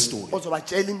the real story.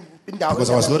 Ozobatshela indawo.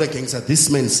 Because I was not a gangster. This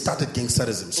man started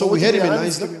gangsterism. So we had him in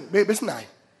Iceland. Besinayo.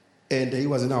 And he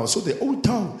was in our, so the old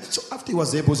town. So after he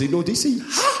was there, because they say,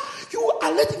 ha, you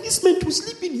are letting this man to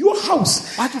sleep in your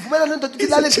house. Wathi uvumela le ndoda It's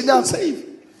ilale a endlini children's yakho. save.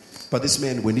 But this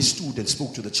man, when he stood and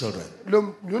spoke to the children,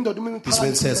 Lo ndoda ume this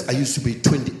man says, I used to be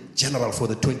general for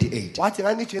the 28. wathi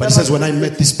ngani But he says, when I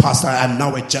met this pastor, I am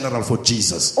now a general for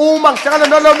Jesus. uma ngihlangana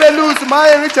nalo melusi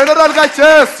maye ngigeneral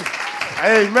kaJesu.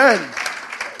 Amen.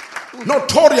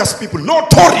 Notorious people,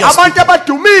 notorious Abantu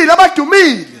people.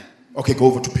 abadumile. Okay, go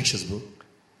over to pictures, bro.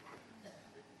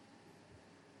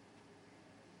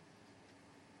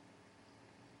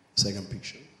 Second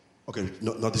picture. Okay,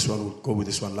 not this one. We'll go with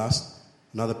this one last.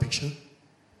 Another picture.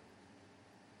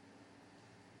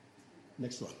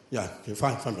 Next one. Yeah, okay,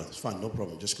 fine, brothers. Fine, no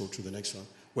problem. Just go to the next one.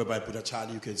 Whereby Buddha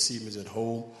Charlie, you can see him is at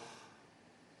home.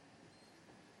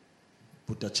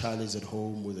 Buddha Charlie is at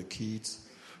home with the kids.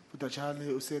 Buddha Charlie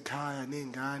usekhaya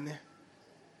nezingane.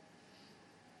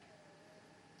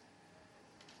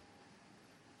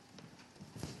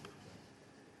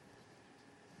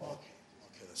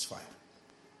 Okay, that's fine.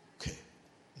 Okay.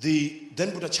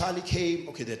 Then Buddha Charlie came.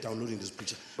 Okay, they're downloading this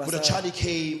picture. Buddha Charlie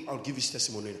came. I'll give his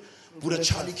testimony. Buddha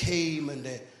Charlie came and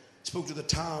spoke to the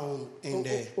town, and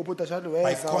uBuddha Charlie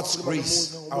by weza God's ukhuluma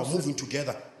grace, nomuzi, our moving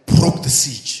together broke the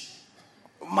siege.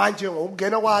 manje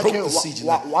ngokungena Broke kwakhe the siege.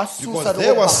 wasusa Because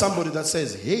there was somebody that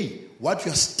says, hey, what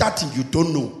you are starting, you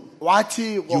don't know.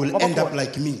 wathi You will end up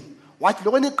like me. wathi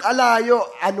lokho eniqalayo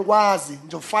anikwazi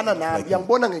ngizofana nami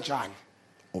uyangibona ngenjani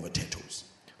Over tattoos.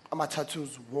 ama tattoos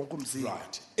wonke umzimba.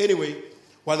 Right. Anyway,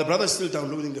 while the brother is still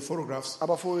downloading the photographs,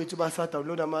 Abafowethu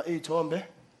basadownload ama izithombe.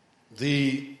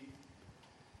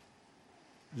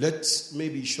 let's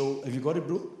maybe show. Have you got it,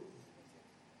 bro?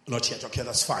 Not yet. Okay,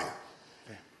 that's fine.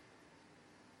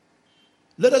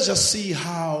 Let us just see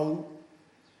how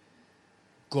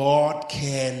God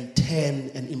can turn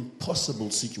an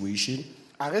impossible situation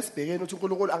Ake sibhekeni ukuthi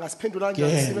uNkulunkulu angasiphendula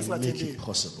kanjani isimo and make it esingathembeki.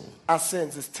 possible.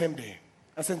 Asenze sithembe.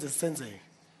 Asenze senzeke.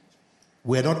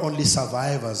 We're not only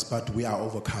survivors, but we are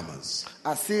overcomers.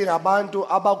 Asingabantu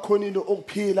abakhonile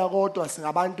ukuphila kodwa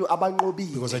singabantu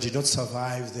abanqobile. Because I did not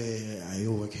survive there, I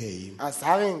overcame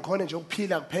Azange ngikhone nje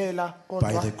ukuphila kuphela by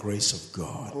kodwa the grace of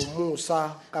God.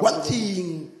 ngomusa One kaNkulunkulu.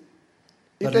 thing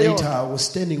that Into later eyodwa. I was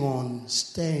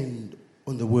stand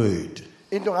on the word.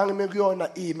 Into ngangime kuyona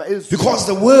ima ezwi. Because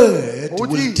the word will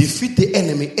Ukuthi defeat the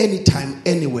enemy anytime,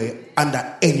 anywhere,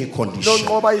 under any condition.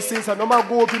 lonqoba isisa noma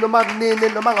kuphi noma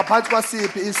kunini noma ngaphansi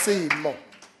kwasiphi isimo.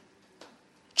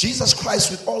 Jesus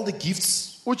Christ, with all the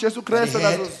gifts, uJesu Kristu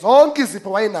That he nazo zonke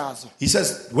izipho wayenazo. he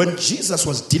says, when Jesus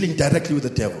was dealing directly with the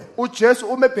devil, uJesu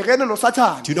uma ebhekene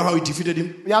noSathane do you know how he defeated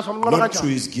him? Uyazi wamnqoba Not kanjani? through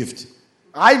his gift.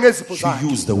 Hayi ngezipho He zakhe.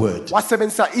 used the word.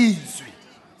 Wasebenzisa izwi.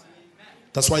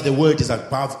 That's why the word is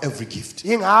above every gift.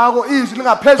 Ingakho izwi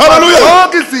lingaphezulu Hallelujah.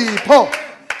 zonke izipho.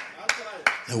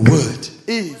 The word.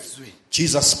 Izwi.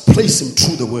 Jesus placed him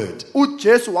through the word.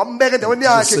 uJesu wambeka endaweni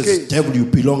Jesus yakhe says, ke. devil, you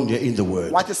belong there in the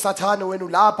word. Wathi Sathane wena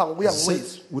ulapha ngokuya Says,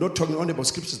 ngowezwi. we're not talking only about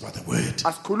scriptures, but the word.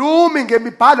 Asikhulumi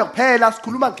ngemibhalo kuphela,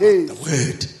 sikhuluma The ngezwi.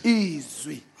 word.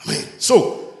 Izwi. Amen.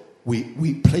 So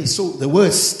we place. So the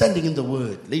word, standing in the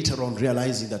word, later on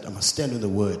realizing that I must stand in the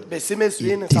word. Besime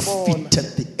ezwini It sabona defeated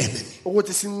the enemy.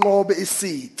 ukuthi sinqobe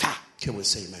isitha. Can we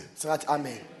say amen? Singathi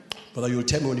amen. Brother, you'll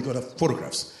tell me when you got the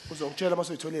photographs. Uzongitshela mase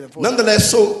uyitholile mfowethu. Nonetheless,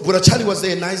 so Brother Charlie was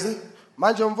there in Neisner,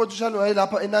 Manje umfowethu uShalo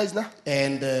wayelapha eNaisna.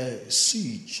 and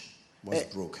siege was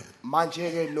broken.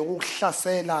 Manje ke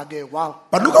lokuhlasela ke wow.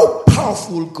 But look how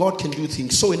powerful God can do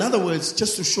things. So, in other words,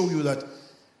 just to show you that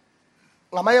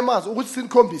Ngamanye amazwi ukuthi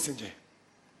sinikhombise nje.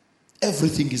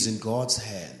 everything is in God's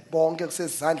hand. Bonke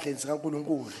kusezandleni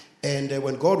zikaNkulunkulu. And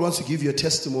when God wants to give you a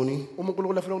testimony,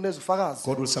 uNkulunkulu afuna ukuneza ufakazi.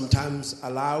 God will sometimes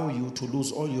allow you to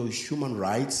lose all your human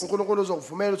rights uNkulunkulu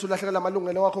uzokuvumela ukuthi ulahlekele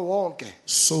amalungelo wakho wonke.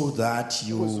 so that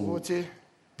you Ukuthi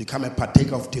become a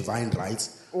partaker of divine rights.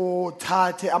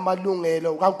 uthathe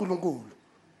amalungelo kaNkulunkulu.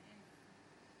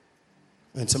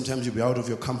 And sometimes you'll be out of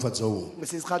your comfort zone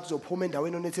Bese isikhathi uzophuma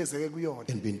endaweni onethezeke kuyona.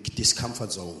 and be in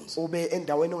discomfort zones. Ube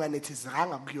endaweni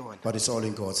onganethezekanga kuyona. But it's all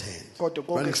in God's hand. Kodwa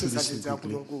konke Running through this kusezandleni thing quickly.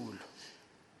 zikaNkulunkulu.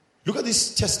 Look at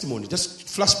this testimony. Just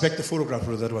flash back the photograph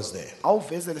that was there.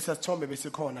 Awuvezele sasithombe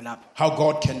besikhona lapha. How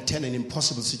God can turn an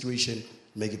impossible situation,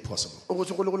 make it possible.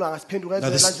 Ukuthi uNkulunkulu angasiphendula Now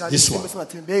this- kanjani this isimo one.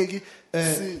 esingathembeki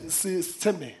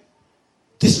sithembe.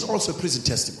 This is also a prison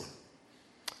testimony.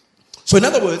 So, in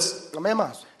other words, Ngamanye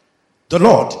amazwi the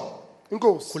Lord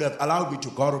inkosi could have allowed me to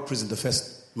go out of prison the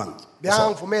first month. That's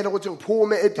all. beyangivumela ukuthi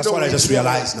ngiphume That's what I just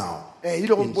realized now.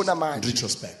 yiloko In, ngibona in manje.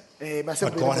 retrospect. Mase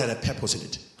But God had a purpose in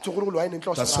it. uNkulunkulu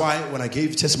wayenenhloso. That's why when I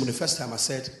gave testimony the first time, I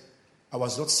said I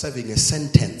was not serving a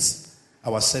sentence, I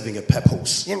was serving a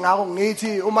purpose. Ngingakho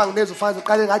ngithi uma ngineza ufakazi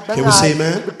uqale ngathi Can we say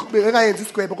amen? bengayenza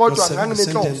isigwebo Not kodwa serving a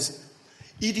nganginenhloso. sentence.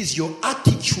 It is your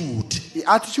attitude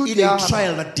I-attitude in a yakho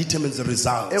trial that determines the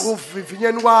results.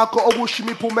 ekuvivinyeni kwakho okusho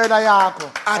imiphumela yakho.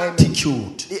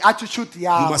 Attitude. I-attitude You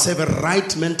yakho. must have a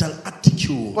right mental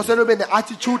attitude Kosele ube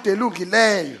ne-attitude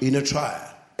elungileyo in a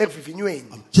trial.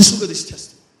 ekuvivinyweni. Just look at this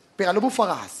testimony. Bheka lobu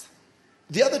bufakazi.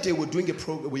 The other day we're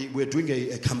doing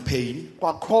a campaign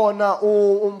Kwakhona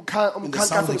in the south of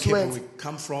umkhankaso the Cape where wesiwenzi we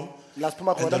come from, la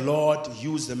siphuma and the khona. Lord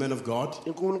used the man of God.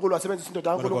 uNkulunkulu wasebenzisa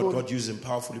indoda Man of God, kaNkulunkulu. God used him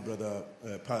powerfully, brother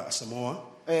Samoa.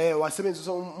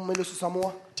 Wasebenzisa umele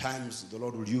uSamoa. Times the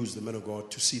Lord will use the man of God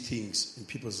to see things in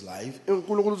people's life.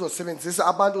 uNkulunkulu uzosebenzisa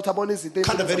abantu ukuthi abone izinto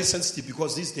Kind of very ey'mpilweni zabo. sensitive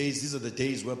because these are the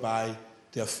days whereby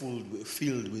they are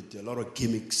filled with a lot of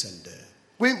gimmicks and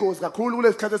Kuyingozi kakhulu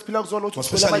kulezi sikhathi esiphila kuzona ukuthi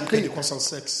especially in amaqhinga. Pentecostal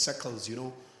circles,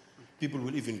 people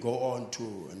will even go on to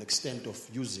an extent of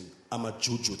using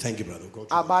amajuju. Thank you, brother. Go to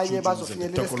the Abanye jujus and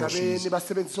bazofinyelela the esigabeni tokoloshis,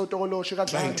 basebenzisa otokoloshi trying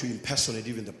kanjalo to impersonate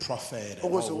even the prophet. And all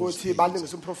ukuze those ukuthi things.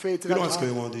 balingise umprofethi You know what's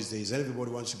kanjalo. going on these days?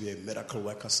 Everybody wants to be a miracle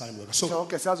worker, sign worker. So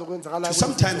Sonke siyazi okwenzakala to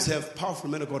sometimes have powerful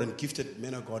men of God and gifted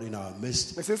men of God in our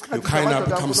midst, Bese isikhathi you kind of sabantu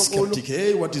become kaNkulunkulu, skeptic.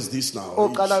 Hey, what is this now?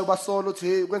 oqalayo basola ukuthi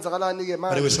hey kwenzakalani ke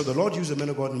But anyway, manje. so the Lord used the man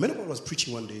of God. And the man of God was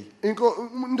preaching one day.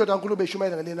 Indoda kaNkulunkulu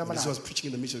beshumayela ngelinye And he amalanga. was preaching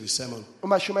in the midst of his sermon.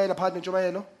 Uma shumayela phakathi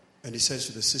nentshumayelo And he says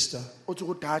to the sister, uthi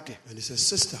kudade. and he says,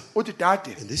 sister. Uthi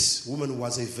dade. And this woman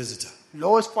was a visitor.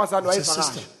 Lo wesifazane He says,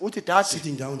 wayevakasha. sister, Uthi dade.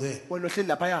 sitting down there. Wena ohleli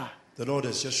lapha. The Lord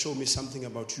has just shown me something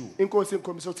about you. Inkosi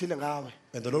ingikhombisa okuthile ngawe.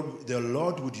 And the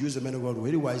Lord would use the man of God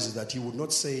very wisely that he would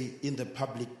not say in the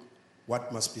public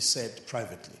what must be said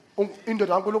privately.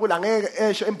 Indoda kaNkulunkulu angeke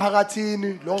esho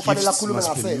emphakathini lo kufanele Gifts akhulume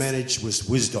must be ngasese. managed with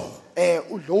wisdom.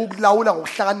 Lo ukulawula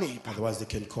ngokuhlakanipha. Otherwise, they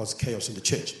can cause chaos in the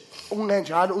church.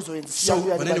 Okungenjalo uzoyenza So,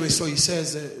 isiyaluya. but anyway, so he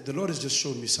says, the Lord has just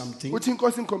shown me something. Uthi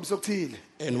inkosi ingikhombisa okuthile.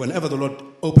 And whenever the Lord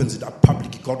opens it up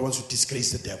publicly, God wants to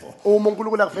disgrace the devil. Uma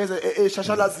uNkulunkulu akuveze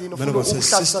eshashalazini Man of ufuna God says,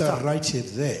 ukuhlasa sister, Sathane. right here,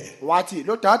 there. Wathi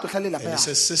lo dade uhlale And he lapha.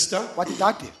 says, sister, Wathi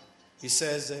dade he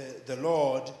says, the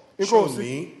Lord showed inkosi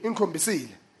me ingikhombisile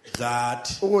that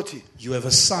ukuthi you have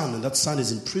a son, and that son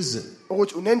is in prison.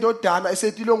 ukuthi unendodana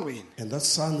esetilongweni. And that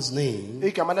son's name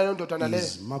Igama lalo ndodana le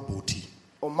is Mabuti.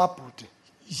 uMabhuti.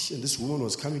 And this woman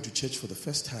was coming to church for the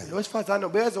first time. Lo wesifazane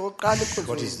ubeze okokuqala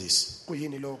What is ekhonzweni. this?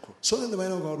 Kuyini lokho? So then the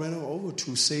man of God went over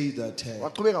to say that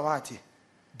Waqhubeka wathi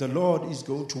the Lord is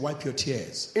going to wipe your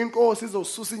tears. inkosi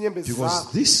izosusa inyembezi Because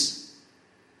zakho. this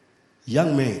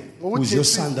young man, who is your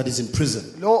son that is in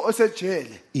prison, Lo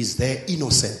osejele is there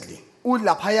innocently.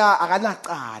 ulaphaya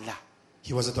akanacala.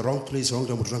 He was at the wrong place, wrong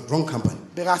time, wrong company.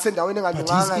 Bekasendaweni But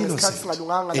engalunganga he's ngesikhathi innocent.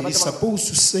 singalunganga And he's labantu supposed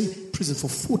to stay in prison for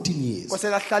 14 years.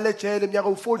 kosela hlale ejele iminyaka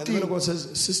And the man of u14. God says,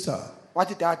 sister,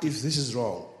 Wathi dade if this is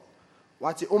wrong,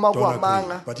 wathi uma don't agree.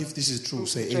 kuhamanga But if this is true,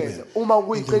 say Tshela. amen. Uma And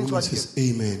the kuyiqiniso woman wathi says,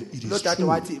 amen. It lo is dade true.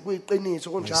 wathi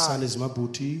kuyiqiniso My son kunjalo. is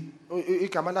Mabuti.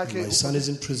 Igama And my lakhe son is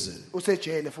in prison.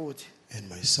 usejele futhi. And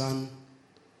my son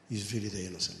is really the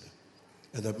innocent.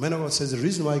 And the man of God says the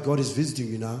reason why God is visiting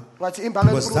you now, Wathi imbanga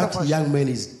because enkulu that kakhulu young man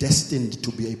is destined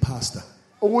to be a pastor.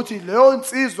 ukuthi leyo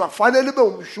nsizwa kufanele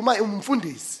ibe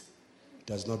umfundisi.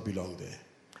 Does not belong there.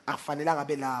 Akufanelanga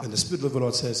abe lapho. And the Spirit of the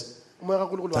Lord says Umoya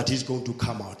kaNkulunkulu that wathi he's going to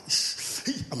come out.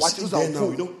 I'm wathi sitting there now,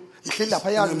 uzawuphuma. ngihleli lapha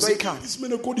And yazi I'm into saying, ekhaya this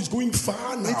man of God is going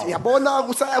far ngithi now. yabona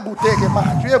kusaya kude-ke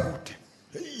manje uyekude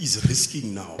He's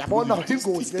risking now. yabona This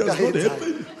ingozi does lento not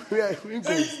happen. ayenzayo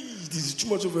Hey, this is too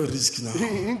much of a risk now.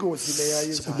 ingozi le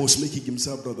He's yayenzayo almost making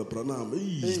himself Brother Branham.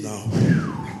 Hey, now.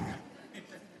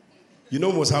 You know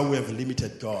almost how we have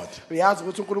limited God. uyazi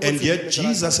ukuthi uNkulunkulu And yet uthini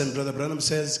Jesus and Brother Branham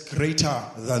says, greater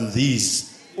than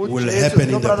these will uJesu happen in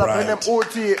the noBrother bride. Branham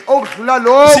uthi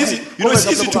okudlula It's easy, you know, it's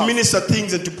easy to lokhu minister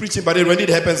things and to preach it, but then when it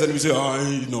happens, and we say,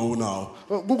 I know now.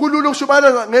 kukulula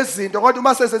ukushumayela ngezinto kodwa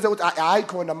uma sesenze ukuthi hayi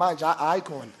khona manje hayi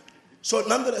khona So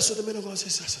nonetheless, so the man of God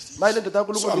says, manje le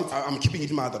ndoda so kaNkulunkulu I'm keeping it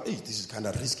in mind that hey, this is kind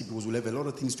of risky because we'll have a lot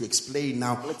of things to explain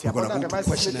now. We're going to yabona-ke go to manje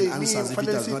question and sineziningi, answers if it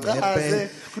does not kufanele happen.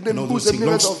 sichaze, And all those kunemibuzo things.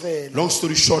 eminingi ezovela. Long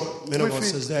story short, man of God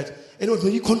says that. Anyway,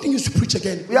 when he continues to preach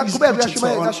again, uyaqhubeka continues to preach and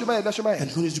so on, uyashumayela and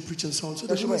continues to preach and so on. So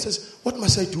the woman Uyashumayela. says, what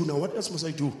must I do now? What else must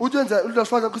I do? uthi wenza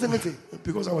ulosifazane kuse ngenzeni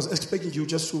Because I was expecting you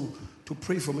just to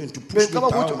pray for me and to push me bengicaba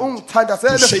ukuthi down. To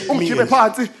ungithandazele shake me ungijibe and,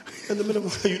 phansi and the man of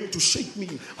God, you know, to shake me.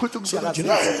 ukuthi So that, you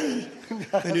ungiyakazise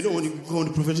know, and you know when you go on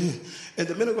the prophet, and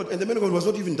the man of God was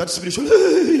not even that spiritual.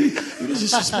 He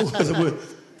just spoke as a word.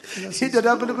 And I said,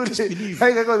 indoda "No, just believe."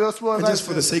 kaNkulunkulu And ayingeke just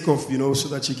for the sake of, you know, so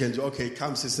that she can, okay,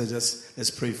 come sister, just let's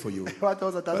pray for you. But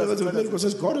the man of God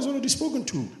says, God has already spoken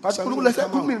to. But So I'm uNkulunkulu gonna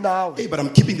come esekhulumile out. nawe. Hey, but I'm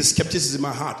keeping the skepticism in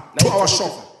my heart. 2 hours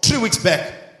short, 3 weeks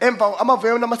back. emva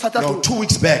amaveni amathathu No, adlule 2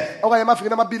 weeks back. okanye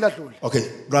amavikini amabili adlule Okay,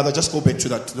 brother, just go back to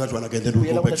that one again, then we'll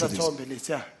uyela go back to kulesa this. thombe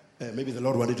lesi ya Maybe the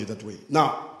Lord wanted it that way.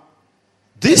 Now,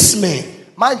 this man,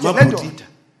 manje le Mabuti, ndoda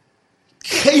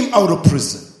came out of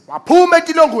prison waphuma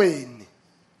etilongweni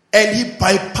and he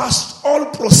bypassed all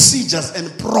procedures and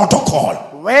protocol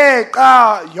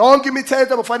weqa yonke imithetho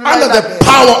under obufanele the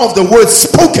power of the word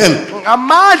spoken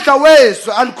ngamandla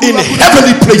wezwi in alikhulu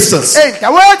heavenly places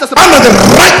endaweni under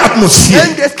the right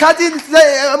atmosphere. esikhathini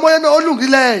emoyeni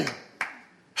olungileyo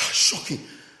Shocking.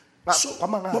 So,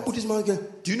 kwamangala. Mabuti's man again,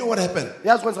 do you know what happened?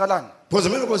 yazi kwenzakalani Because the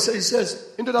man of God says, he says,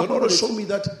 Into the that Lord has shown me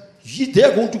that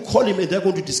they're going to call him and they're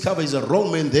going to discover he's a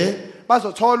wrong man there.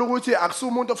 bazothola ukuthi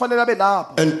akusumuntu ofanele abe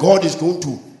lapho And God is going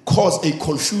to cause a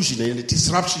confusion and a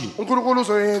disruption uNkulunkulu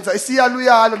uzoyenza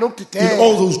isiyaluyalo in nokudideka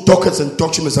all those documents and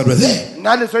documents that were there.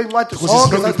 nalezo incwadi Because it's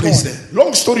zonke not place zazikhona there.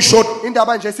 Long story short,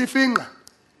 indaba nje sifinqa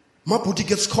Mabuti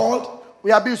gets called.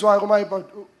 uyabizwa kuma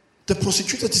The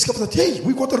prosecutor discovered that, hey,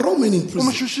 we got a wrong man in prison.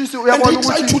 umshushisi And uyabona they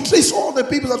tried to ukuthi trace all the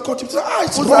people that caught him. Said,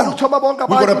 it's Uzama wrong. ukuthoma bonke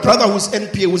We got a abantu. brother who's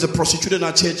NPA, who's a prosecutor in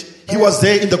our church. He was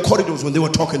there in the corridors when they were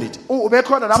talking it.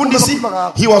 ubekhona lapho Fundisi, bekhuluma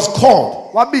ngakho he was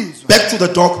called wabizwa back to the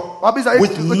dock wabizwa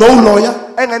with no lawyer,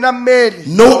 engenammeli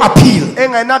no appeal.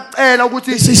 engenacela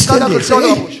ukuthi He says, stand there,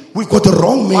 say, hey, we've got the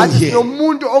wrong man wathi here.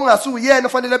 nomuntu ongasuyena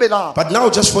ofanele abe lapho But now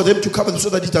just for them to cover him so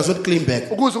that he does not claim back.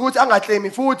 ukuze ukuthi angaklemi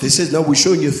futhi They says, now we're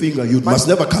showing you a finger. You must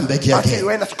never come back here bathi again.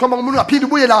 wena sikhomba ngomuntu ungaphindi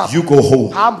ubuye lapho You go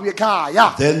home. hamba uye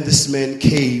ekhaya Then this man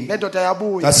came. le ndoda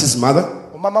yabuya That's his mother.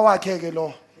 umama wakhe ke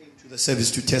lo To the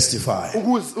service to testify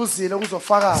uzile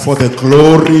ukuzofakaza for the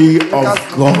glory of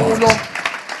Inkazimulo God.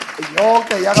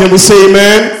 yonke Can we say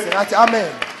amen? singathi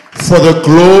amen For the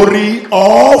glory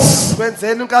of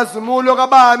kwenzeni inkazimulo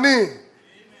kabani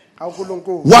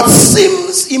kaNkulunkulu what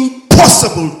seems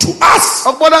impossible to us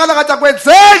okubonakala ngathi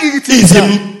akwenzeki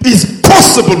kithi is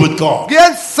possible with God.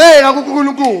 kuyenzeka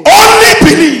kuNkulunkulu Only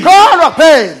believe. kodwa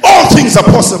phela All things are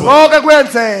possible. konke And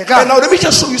kwenzeka now let me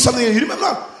just show you something. You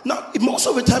remember now most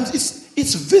of the times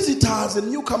it's visitors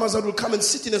and newcomers that will come and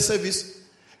sit in a service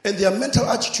and their mental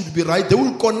attitude will be right. They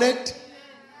will connect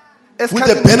with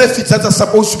the benefits that are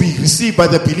supposed to be received by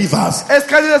the believers.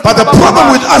 But the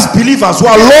problem with us believers who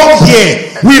are long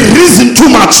here, we reason too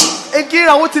much.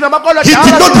 inkinga ukuthi namakolo He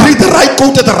did not read the right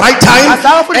quote at the right time,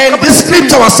 and this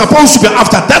scripture was supposed to be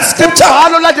after that scripture.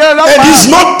 And he's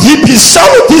not deep, he's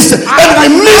shallow this, and we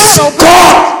miss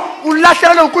God.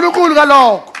 ulahlekelwe uNkulunkulu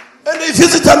kaloko And the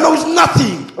visitor knows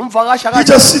nothing. umvakasha He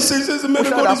just sits and says, the man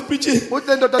of God is preaching.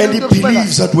 And he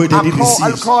believes that word and he receives.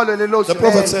 alikholwe lelo The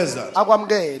prophet says that.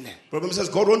 akwamukele The prophet says,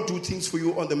 God won't do things for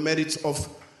you on the merits of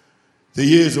the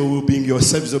years of being your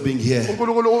service of being here.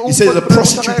 He says the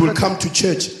prostitute will come to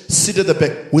church, sit at the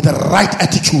back with the right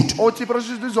attitude towards the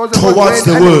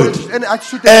word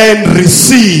and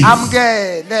receive.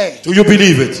 amukele Do you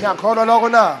believe it? ngiyakholwa lokho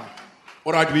na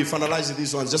All right, we finalizing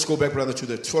these ones. Just go back, brother, to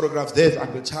the photograph. There's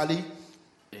Uncle Charlie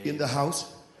in the house.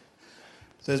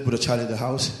 There's Brother Charlie in the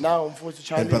house. nawo umfuthu And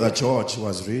Charlie Brother George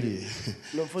was really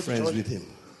Lo mfuthu friends George with him.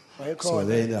 So wayekhona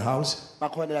they're in the house.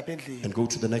 bakhona lapha endlini And go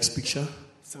to the next picture.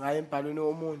 singaye embhalweni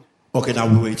omunye Okay, now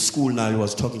we were at school. Now he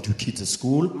was talking to kids at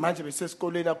school. manje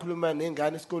besesikoleni akhuluma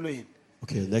nengane esikoleni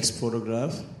Okay, next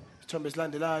photograph. isithombe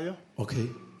esilandelayo Okay,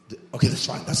 okay, that's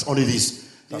fine. That's only this.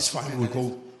 That's fine.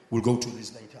 We'll go to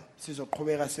this later.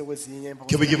 sizoqhubeka sekwezinye emva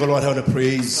Can we give the Lord a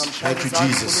praise? Thank you,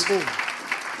 Jesus.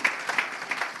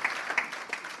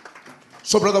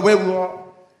 So, brother, where we are,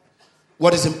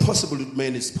 what is impossible with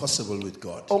man is possible with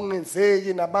God.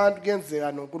 okungenzeki nabantu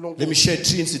kuyenzeka noNkulunkulu. Let me share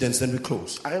 3 incidents, then we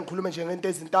close. Ake ngikhulume nje ngento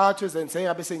ezintathu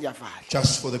ezenzeka bese ngiyavala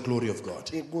Just for the glory of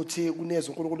God. ukuthi kuneze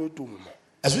uNkulunkulu udumo.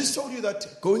 As we told you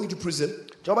that going into prison,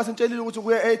 Njengoba sitshelile ukuthi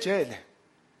kuye ejele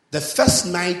the first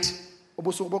night,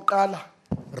 ubusuku bokuqala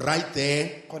right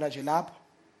there khona nje lapho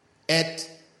at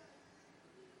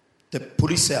the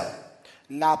police cell,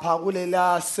 lapha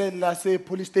kulela cell se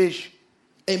police station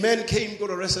a man came, got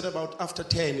arrested about after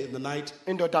 10 in the night,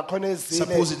 indoda khona ezile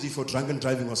supposedly for drunken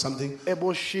driving or something.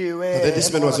 eboshiwe. But then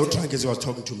this man was not drunk as he was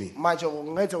talking to me. Manje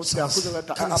kungenza ukuthi So I was aphuze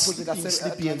kind of aphuze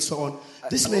sleepy and so on.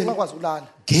 This man ungakwazi ukulala.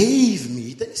 gave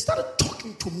me, then he started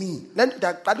talking to me Le ndoda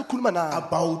aqala ukukhuluma naye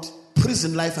about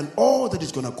prison life and all that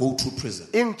is going to go through prison.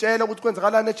 ingitshela ukuthi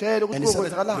kwenzakalani ejele And ukuthi he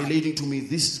started kwenzakalani. relating to me,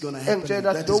 this is going to happen,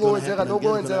 Engitshela that is lokho going to kwenzeka happen. lokho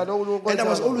kwenzeka lokho And I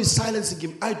was kwenzeka. always silencing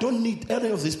him. I don't need any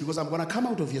of this because I'm going to come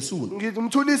out of here soon.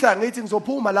 Ngimthulisa ngithi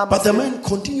ngizophuma la. But the man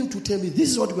continued to tell me,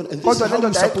 this is what you're going to, and this is Kodwa how le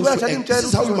you're ndoda supposed to ayiqhubeka act. This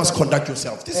is how you must njalo conduct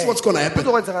yourself. This is what's going to happen.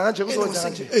 Kuzokwenzeka kanje And I was kuzokwenzeka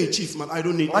saying, kanje. hey, chief, man, I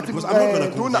don't need it Ngathi because I'm not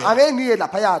going to go nduna there. ake ngiye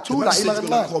lapha ya The man thula said ima he's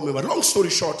going to kancane. call me. But long story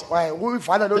short, Waye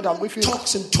uyivala lo ndawo he uyifika.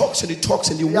 talks and talks and he talks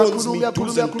and he warns me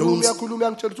do's and don'ts,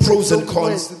 uyakhuluma ngitshela ukuthi pros and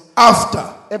cons.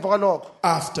 After emva kwalokho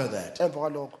that, emva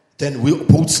kwalokho then we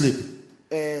both sleep.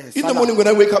 In the morning when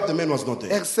I wake up, the man was not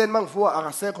there. ekseni mangivuka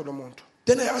akasekho lo muntu.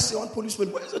 Then I asked one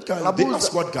policeman, where is that guy? They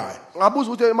asked what guy?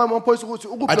 Ngabuza ukuthi mama wamaphoyisa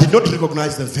ukuthi I did not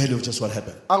recognize the value of just what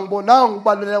happened. angibonanga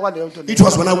ukubaluleka kwaleyo nto. It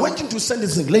was when I went into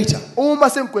sentencing later, Uma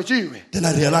sengigwetshiwe then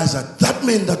I realized that that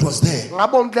man that was there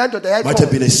ngabona ukuthi le ndoda might have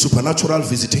yayikhona. been a supernatural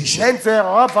visitation. Ngenzeka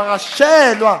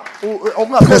ngavakashelwa Because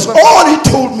okungaphezulu. all he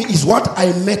told me is what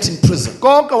I met in prison.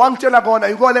 Konke wangitshela kona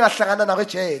yikona engahlangana nako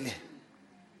ejele.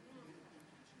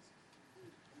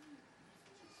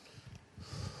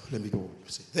 Let me go.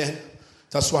 Then,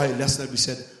 that's why last night we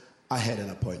said, I had an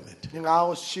appointment.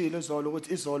 Ningawo sishilo izolo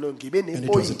ukuthi izolo ngibe And it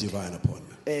was a nepoint divine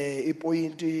appointment.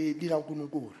 ipoint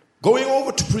likaNkulunkulu. Going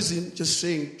over to prison, just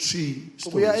saying 3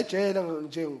 Ukuya stories. ejele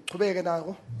nje ngiqhubeke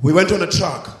nako. We went on a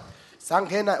truck.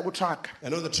 Sangena ku truck.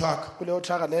 And on the truck, Kuleyo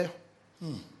truck leyo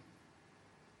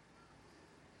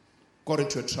got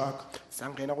into a truck.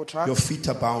 sangena ku truck. Your feet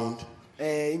are bound.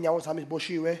 Inyawo zami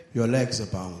ziboshiwe. Your legs are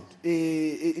bound.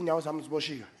 Inyawo zami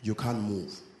ziboshiwe. You can't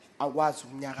move. Awukwazi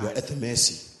You are ukunyakaza. at the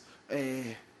mercy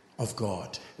of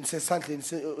God. Nisesandleni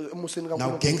emuseni Now,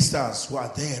 kaNkulunkulu. gangsters who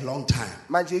are there a long time,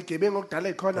 Manje igebengu okudala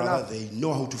ikhona brother, la. they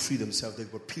know how to free themselves.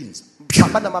 They've got pins.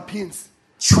 Bana pins.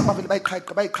 Bavele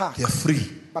bayiqhaqa. They're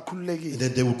free. Bakhululekile. And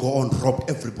then they will go on, rob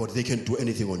everybody. They can do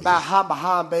anything on you. Bahamba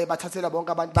hambe bathathela bonke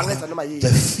abantu bangenza noma The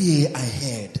yini. fear I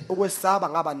had Ukwesaba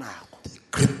ngaba nako.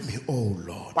 gripped me. Oh,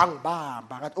 Lord,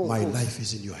 Bangibamba ngathi oh. my life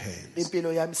is in your hands.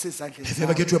 Impilo yami isezandleni. Have you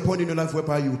ever get to a point in your life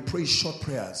whereby you would pray short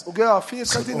prayers? Uke wafika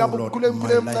Say, esikhathini oh, lapho Lord, kule my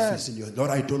kule life is in your hands. Lord,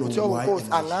 I don't know Kuthiwa why. uNkosi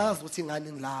I'm here. angazi ukuthi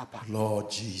ingane ngilapha. Lord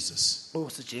Jesus,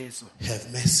 Nkosi Jesu.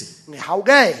 have mercy.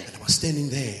 Ngihawukele. And I was standing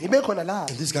there. Ngibe khona la.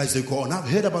 And these guys, they go on. I've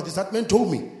heard about this. That man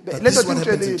told me that Le this is nto what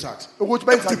happens in ngitshela trucks. ukuthi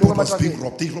bayenzani Everybody was ngoba being bathini.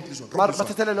 robbed. They robbed this one. Mara Robbed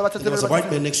this one. bathathelele, And there was a bathathelele,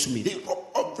 white man next to me. They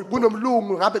robbed everybody.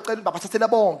 Kunomlungu ngabe ecela bathathela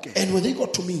bonke. And when they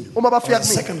got to me, Uma I bafika was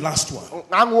the kumina. second last one.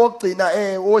 Ngangiwogcina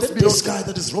Then owesibili. this guy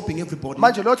that is robbing everybody,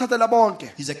 Manje lo thathela bonke.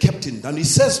 he's a captain. And he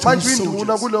says to Manje his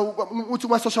induna soldiers, kulo uthi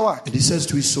umasosha wakhe. and he says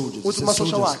to his soldiers, he Uthi says, umasosha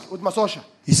soldiers, wakhe. Uthi masosha.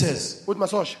 he says, Uthi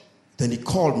masosha. then he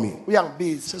called me. He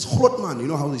Uyangibiza. says, Grootman, you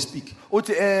know how they speak.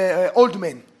 Uthi old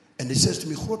man. And he says to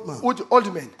me, Grootman. Uthi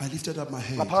old man. I lifted up my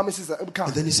head. Ngaphakamisa And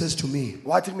ebukhali. then he says to me,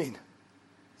 Wathi mina.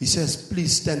 he says,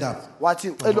 please stand up.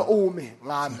 Wathi ngicela ume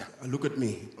ngami. Look at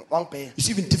me. Wangibheka. It's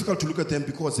even difficult to look at them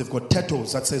because they've got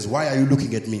tattoos that says, why are you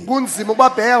looking at me? Kunzima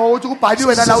ukubabheka ukuthi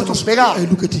kubhaliwe nala I ukuthi ubheka.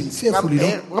 look at him fearfully.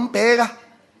 No? Ngambheka.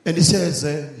 And he says,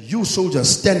 you soldiers,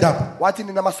 stand up. Wathi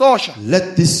nina masosha.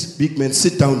 Let this big man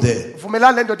sit down there.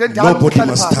 Vumelana le ndoda endala. Nobody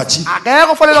must touch him.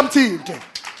 Akekho ufanele amthinte.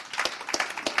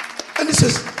 And he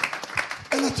says,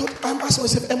 and I thought, I'm asking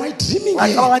myself, am I dreaming Ngicabanga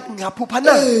here? ngathi ngiyaphupha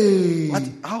na. Hey,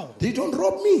 Ngathi awu. they don't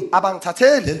rob me.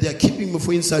 Abangithatheli. Then they are keeping me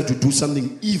for inside to do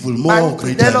something evil, more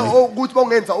greater. Bangicela than me. ukuthi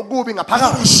bongenza ukubi I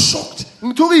ngaphakathi. was shocked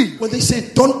Ngithukile. when they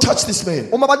say, don't touch this man.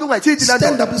 Uma abantu ungayithinti la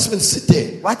Stand ndoda. up, this man, sit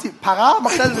there. Wathi phakama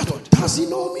hlala le ndoda. Does he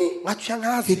know me? Ngathi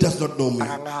uyangazi. He does not know me.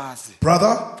 Akangazi.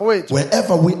 Brother, Mfowethu.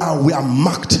 wherever we are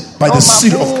marked by the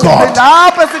seal of God.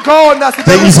 Lapho sikhona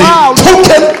There is a sibephawu.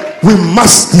 token we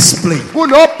must display.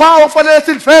 Kunophawu ofanele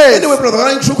silifeze. Anyway, brother,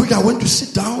 I ain't too quick. I went to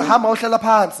sit down. Ngahamba uhlala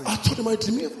phansi. I thought, am I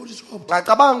dreaming of all this robbed?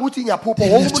 Ngacabanga ukuthi ngiyaphupha They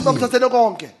wonke left umuntu me. bamthathele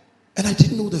konke. And I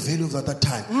didn't know the value of that at that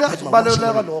time. I had my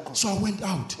Ngabaluleka watch on. lokho. So I went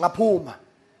out. Ngaphuma.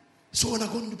 So when I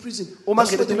go into prison, Uma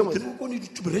that's why they ngene were going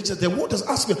to be registered. The warders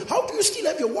asked me, how do you still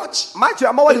have your watch? manje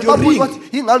amawali And your babuza ring.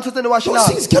 wathi yingani uthathe newashi Those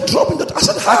lami things get dropped in that. I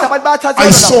said, Bathi abantu bayathathelwa I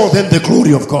lapho. saw then the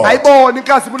glory of God. ayibona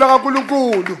inkazimulo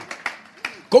kaNkulunkulu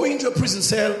Going into a prison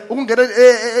cell, ukungena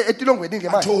etilongweni I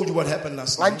ngemanje told you what happened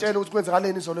last night. ngantshela ukuthi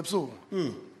kwenzakaleni izolo ebusuku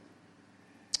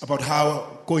About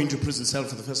how going to a prison cell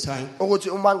for the first time. ukuthi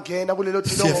uma ngena kulelo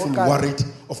tilongo Fearful, oqala worried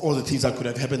of all the things that could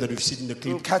have happened that we've seen in the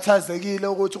clip. ngikhathazekile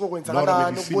ukuthi Lord, I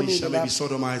kokwenzakalani may be finished, I ukubonile may be lapho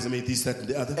sodomized, I may this, that, and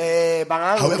the other.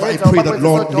 However, I pray that,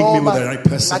 Lord, link me with the right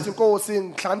person. ngathi Nkosi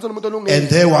ngihlanganise nomuntu And olungile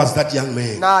there was that young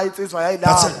man nayi insizwa that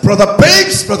yayilapho said, Brother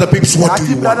Babes, what do ngathi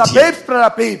you brother want here?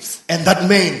 babes And that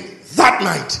man, that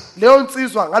night, leyo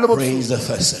nsizwa ngalobo brings the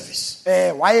first service.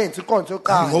 wayenza inkonzo Going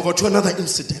yokuqala over to another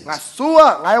incident.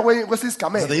 ngasuka ngayo Now,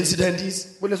 kwesisigameko the incident is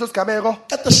kuleso sigameko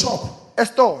at the shop.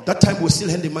 esitolo That time we were still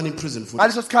handing money in prison for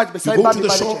ngaleso sikhathi You go to the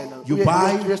shop, you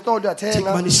buy, esitolo take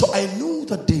uyathenga money. So I knew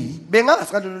that day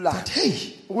bengazi ngalolu langa that, hey,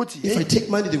 ukuthi if I take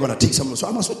money, they're going to take some. So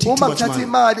I must not take too uma much ngithatha money.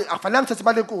 imali akufanele ngithathe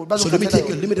imali enkulu So let me take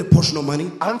a limited portion of money.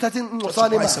 angithathe To ingcosana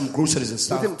buy imali some groceries and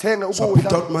stuff. Ukuthi ngithenge So I picked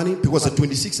ukudla. out money because the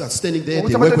 26 are standing there.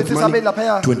 They Ukuthi work ama- with 26 money. abe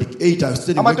laphaya. 28 are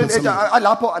standing work with ama-28 some.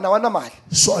 alapho anawana mali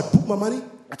So I took my money,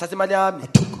 ngathatha imali yami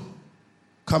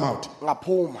come out.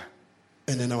 ngaphuma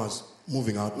And then I was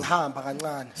moving out. ngihamba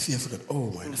kancane Fearful that,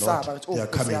 oh my Ngisaba Lord, ukuthi, they are oh,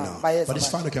 coming Nkosi now. yami, bayeza But it's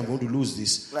manje. fine, okay, I'm going to lose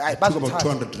this. Hayi, I took about bazoyithatha.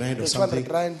 200 rand or 200 something.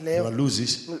 rand I'm leyo. going to lose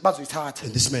this. bazoyithatha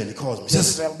And this man, he calls me. He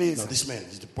says, Ngiyambiza. no, this man,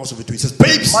 he's the boss of it too. He says,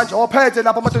 Babes. manje ophethe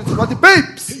lapho ama-26 wathi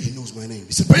babes He knows my name.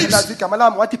 He says, Babes. lazi igama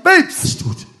lami wathi babes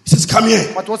Stood. He says, come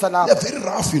here. wathi woza They're lapho very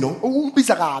rough, you know.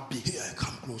 ungibiza kabi Here,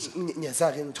 come closer.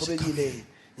 ngiyeza-ke ngithobekile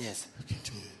yes Came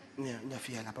to me.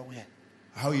 ngiyafika lapha kuyena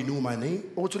How he knew my name?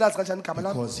 ukuthi ulazi kanjani igama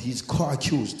lami Because he's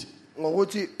co-accused.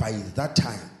 ngokuthi By that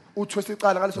time, uthwesa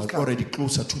icala ngaleso was sikhathi already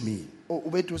closer to me.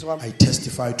 ubeduze kwami I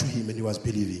testified to him and he was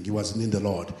believing. He was in the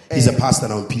Lord. He's a pastor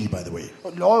now in P, by the way.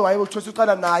 loyo wayeuthwesa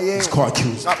icala naye He's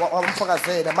co-accused.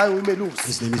 wamfakazela maye uyimelusi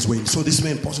His name is Wayne. So this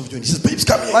man, boss of it, he says, Babes,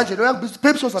 come here. manje lo yangibiza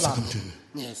babes woza So lapha come to me.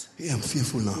 yes Hey, I'm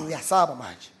fearful now. uyasaba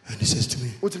manje And he says to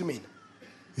me, uthi kumina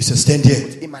he says, stand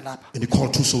here. ima lapha And he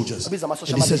called two soldiers. And Abiza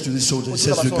amasosha he says amabili. to these soldiers,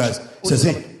 he Uthi says to the guys, amasosha. he says,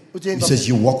 Uthi hey, uthi he says,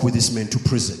 you walk with this man to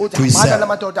prison, Uthi to his hambana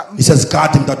cell. lamadoda. He says,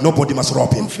 guard him that nobody must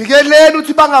rob him. mfikeleni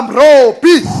uthi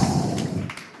bangamrobhi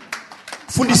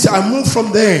Fundisi, I moved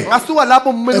from there ngasuka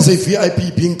lapho as a mmeli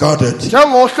VIP being guarded.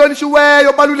 njengohlonishweyo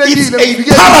It's balulekile a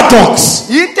paradox.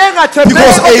 into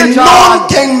Because a engathembeki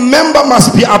non-gang member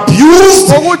must be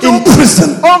abused in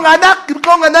prison.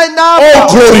 Oh,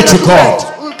 glory to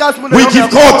God. We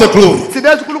give God the glory.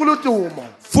 sinenza unkulunkulu udumo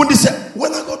Fundisi,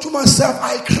 when I got to myself,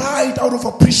 I cried out of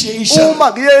appreciation.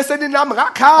 uma ngiye eseni nami I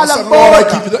ngakhala said, Lord, I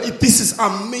ngibona give you that. This is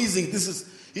amazing. This is.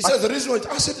 He says the reason why.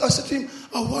 I said to him,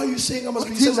 why are you saying I must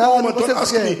be? He says, no, man, don't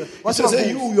ask me. He says,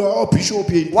 hey, you are our bishop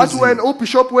here in wathi prison. wena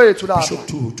ubishop wethu lapha Bishop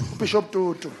Tutu. ubishop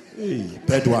tutu Hey,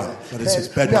 bad one. But it's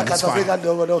bad one. It's uyakhathazeka fine.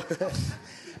 ndoko lo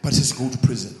But he says, go to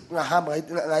prison. ngahamba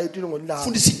ngayo etilongweni lapho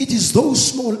Fundisi, it is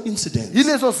those small incidents.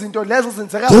 yilezo zinto lezo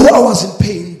zenzeka Though I was in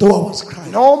pain, though I was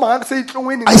crying, noma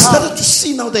ngakuseyinhlungwini I started to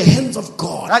see now the hands of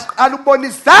God. ngaqala ukubona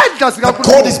izandla That God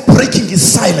zikaNkulunkulu is breaking his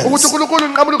ukuthi silence. uNkulunkulu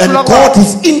unqamula And ukuthula God kwakhe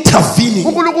is intervening.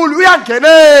 uNkulunkulu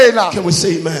uyangenela Can we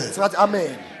say amen? singathi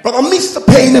amen But amidst the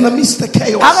pain and amidst the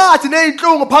chaos phakathi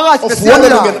neyinhlungu phakathi of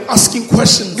wondering nesiyalo and asking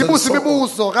questions and, ngibuza so on.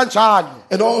 imibuzo kanjalo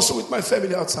And also with my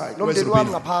family outside. Where's nomndeni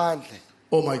wami Rubina? ngaphandle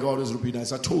Oh my God, it's Rubina.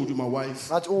 As I told you, my wife,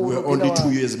 Ngathi, oh, we were Rubina only wa-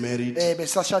 2 years married.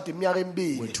 besashada iminyaka We're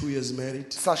emibili 2 years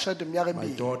married. sashada iminyaka My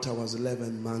emibili daughter was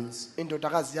 11 months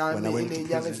indodakazi when I yami went to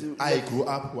inenyanga prison. I grew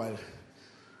up while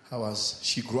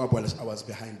she grew up while I was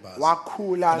behind bars.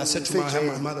 wakhula And I said to my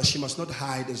ngisejele. mother, she must not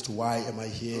hide as to why am I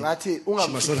here. Ngathi,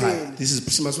 She must not hide.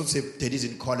 ungamfihleli. She must not say daddy's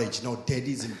in college. No,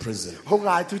 daddy's in prison.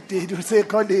 ungathi udedi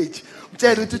usekholeji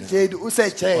mtshela ukuthi udedi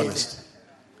usejele Honest.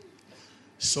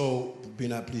 So,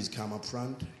 Bina, please come up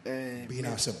front.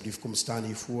 Bina, come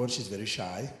stand forward. She's very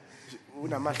shy.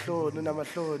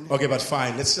 unamahloni Okay, but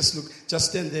fine. Let's just look. Just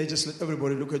stand there. Just let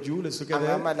everybody look at you. Let's look at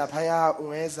angama her. laphaya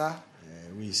ungeza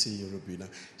We see you, Rubina.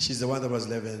 She's the one that was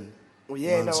 11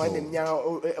 uyena months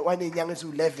old. wanenyanga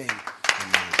eziwu-11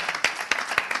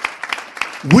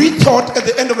 We thought at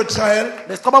the end of the trial,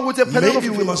 besicabanga ukuthi ekupheleni maybe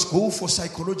we must go for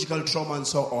psychological trauma and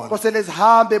so on. kosele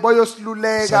zihambe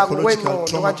boyosiluleka Psychological ngokwengqondo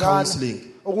trauma kanjalo counseling.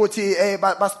 ukuthi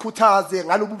basikhuthaze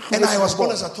ngalobu And I was buhlungu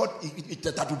honest, I thought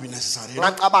that would be necessary. You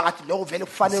know? ngacabanga athi lokho vele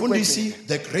kufanele Fundi, kwenzeke see,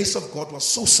 the grace of God was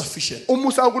so sufficient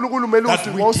umusa kaNkulunkulu umele that uthi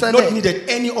we did not wawuselele needed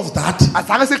any of that.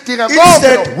 azange sikudinga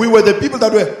Instead, we were the people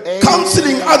that were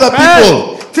counseling other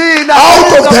people thina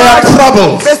out of their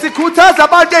troubles. besikhuthaza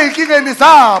abantu ey'nkingeni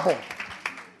zabo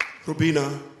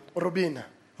Rubina, Rubina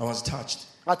I was touched.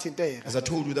 ngathinteka As I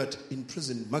told you that in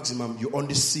prison, maximum, you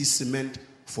only see cement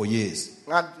for years.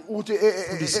 ukuthi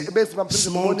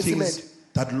Small things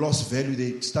that lost value,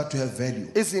 they start to have value.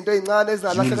 izinto ezincane You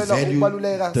will ezingalahlekelwa value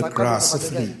ukubaluleka the grass,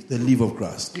 the leaf of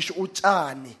grass. ngisho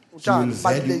utshani You will ubalulekile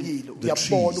value the uyabona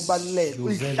trees. ukubaluleka You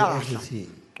will value uyihlahla everything.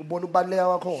 ubona ukubaluleka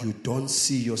kwakhona You don't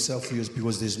see yourself for yours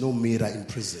because there's no mirror in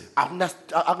prison.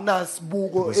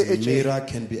 akunasibuko Because a ejele mirror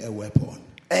can be a weapon.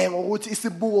 ngokuthi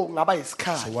isibuko kungaba So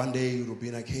isikhathi one day,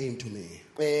 Rubina came to me.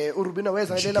 uRubina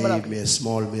weza She ngelela gave balakhe me a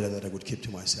small mirror that I could keep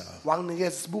to myself.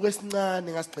 wanginikeza isibuko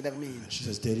esincane ngasigcina kumina She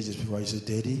says, Daddy, just before I said,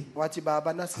 Daddy, wathi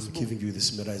baba nasi I'm isibuko giving you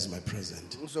this mirror as my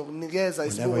present. ngizokunikeza Whenever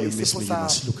isibuko you miss isipho me, you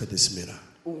must sakho look at this mirror.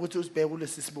 ukuthi usibheke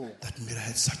kulesi sibuko That mirror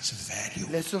had such value.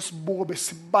 leso sibuko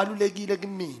besibalulekile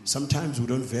kimi Sometimes we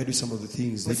don't value some of the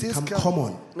things. They become Ngesikhathi-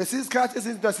 common. ngesikhathi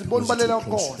izinto asiboni Because baluleka we're too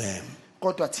close to khona them.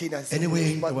 kodwa thina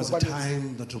Anyway, there was a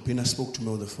time that Rubina spoke to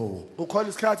me on the phone. kukhona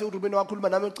isikhathi uRubina wakhuluma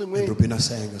nami And ecingweni Rubina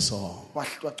sang a song.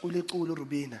 wacula iculo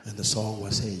uRubina And the song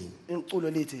was saying, iculo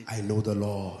lithi I know the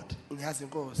Lord ngiyazi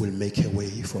inkosi will make a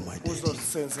way for my daddy.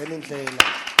 uzosenzela indlela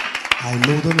I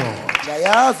know the Lord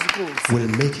ngiyazi inkosi will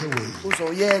make a way.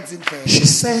 uzoyenza indlela She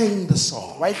sang the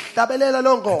song. wayihlabelela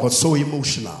lo I got nkonzo so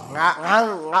emotional.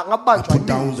 I ngabanjwa put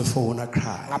down the phone, I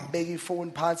cried. ngabeka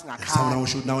ifoni phansi Someone ngakhala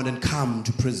should now and then come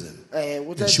to prison. And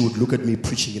ukuthi she would look at me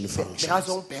preaching in the functions.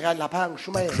 ngazongibheka lapha The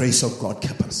ngishumayela grace of God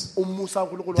kept us. umusa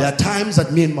kaNkulunkulu There are times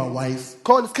that me and my wife,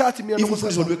 khona isikhathi mina even when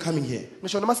nomusa we're coming here,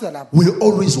 ngisho noma sina lapha we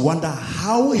always wonder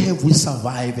how have we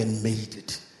survived and made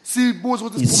it. sibuza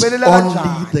ukuthi It's siphumelela only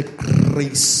kanjani the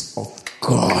grace of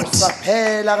God.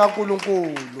 saphela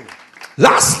kaNkulunkulu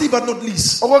Lastly but not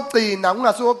least, okugcina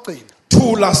kungasokugcina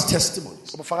two last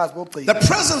testimonies. ubufakazi bokugcina The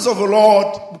presence of the Lord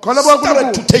Bukhona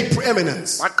started to bukaNkulunkulu. take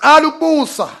preeminence waqala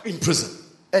ukubusa in prison.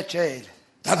 ejele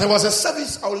That there was a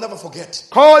service I will never forget.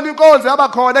 khona inkonzo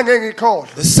yabakhona engeke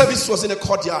ngikhohle The service was in a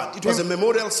courtyard. It was a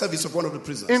memorial service of one of the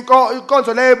prisoners.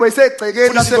 inkonzo leyo beyisegcekeni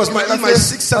It was in my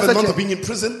 6th, 7th month of lasejele being in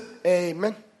prison.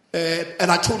 amen And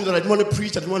I told you that I didn't want to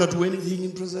preach, I didn't want to do anything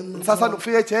in prison. sasanda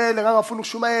ukufika ejele ngangafuna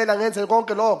ukushumayela ngenze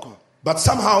konke lokho But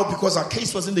somehow, because our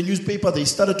case was in the newspaper, they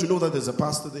started to know that there's a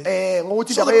pastor there.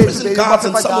 ngokuthi So the indaba prison yethu guards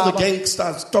and some of the beyibaphephazaba.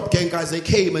 gangsters, top gang guys, they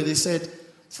came and they said,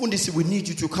 Fundisi, we need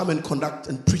you to come and conduct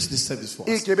and preach this service for us.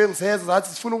 igebengu zeza zathi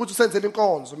sifuna ukuthi usenzele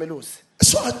inkonzo melusi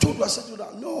So I told her, I said to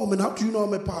her, no, man, how do you know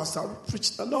I'm a pastor? I will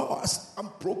preach. No, I'm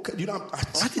broken. You know,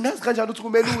 ngathi nazi kanjani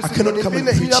ukuthi I cannot come and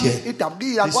preach here. idabukile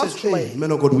They said, akwazi hey, ukushumayela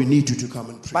man of God, we need you to come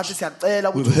and bathi preach.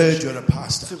 siyacela We've heard you're a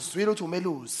pastor. sizwile ukuthi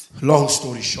umelusi Long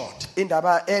story short,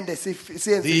 indaba ende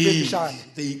siyenze they, ifishane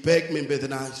they begged me, but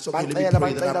then I said, okay, let me bacela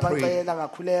pray. Then I bacela prayed. bacela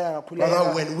ngakhuleka Brother,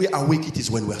 ngakhuleka when we are weak, it is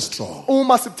when we are strong.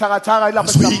 uma sibuthakathaka I ilapho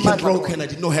was weak and sinamandla broken. khona. I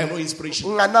did not have no inspiration.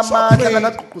 So I nginganamandla prayed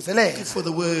nganagqugquzeleka for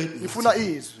the word. ngifuna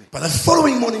izwi But the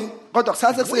following morning, kodwa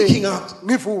kusasa waking up,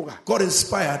 ngivuka God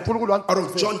inspired out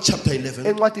of John chapter 11,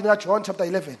 encwadini kaJohn chapter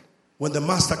 11 when the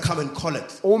master come and call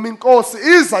it, uma inkosi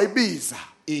iza ibiza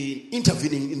in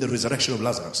intervening in the resurrection of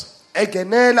Lazarus.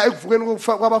 egenela ekuvukeni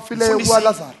kwabafileyo Fundisi,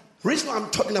 kwaLazarus reason why I'm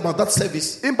talking about that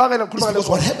service is imbangela ngikhuluma because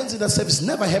what ngale happens in that service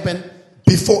never happened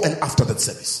before and after that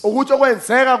service. ukuthi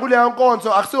okwenzeka kuleyo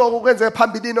nkonzo akusiwo okwenzeka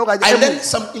phambilini okanye I learned emuva.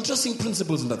 some interesting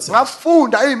principles in that service.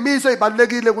 ngafunda izimiso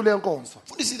ezibalulekile kuleyo nkonzo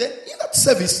Fundisi, then in that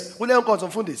service, kuleyo nkonzo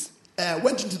mfundisi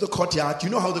went into the courtyard. You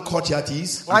know how the courtyard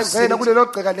is? You see ngangena it? kulelo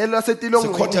gceka lelo It's a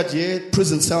lasetilongweni courtyard here.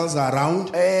 Prison cells are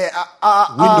around. a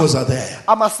Windows are there.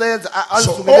 amasenza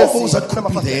So all those that could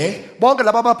be there bonke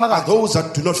laba are abaphakathi those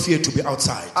that do not fear to be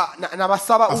outside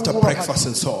nabasaba after ukuba breakfast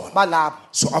and so on. balapho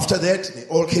So after that, they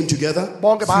all came together.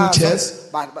 bonke Few chairs.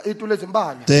 itulo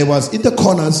ezimbalwa There was in the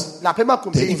corners. lapha There are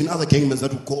emagumbini even other gang members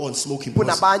that would go on smoking.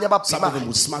 because Kunabanye ababhimayo. Some of them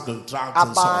would smuggle drugs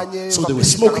and so on. Abanye So they were babhema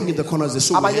smoking in the corners. They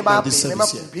saw we abanye had by this bayabhema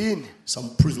service here. emagumbini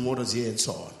Some prison warders here and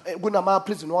so on. kunama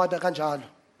prison water kanjalo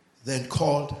Then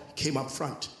called, came up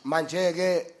front, manje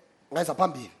ke ngeza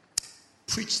phambili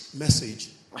preached message.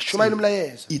 ngashumayela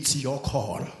umlayezo It's your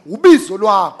call. ubizo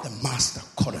lwakho The master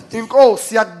called thee.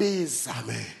 inkosi yakubiza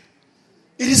Amen.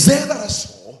 It is there that I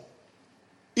saw.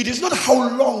 It is not how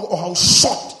long or how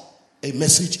short a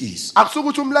message is.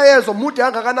 akusukuthi umlayezo mude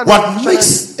kangakanani What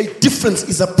makes a difference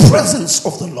is the presence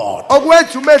of the Lord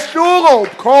okwenza umehluko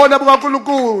ubukhona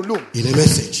bukaNkulunkulu in a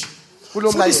message.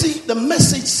 kulo So you mlayezo see, the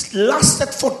message lasted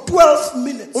for 12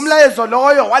 minutes. umlayezo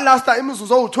loyo walasta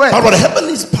imizuzu But owu12 what happened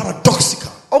is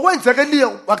paradoxical.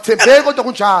 okwenzekeliyo akuthembeki kodwa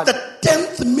kunjalo The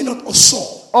 10th minute or so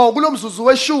kulo mzuzu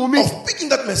weshumi of picking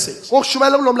that message,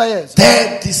 wokushumayela kulo mlayezo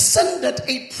there descended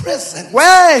a presence.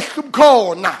 wehla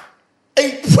ubukhona A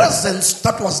presence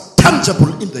that was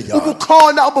tangible in the yard.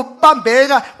 ubukhona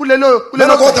obubambeka kulelo Man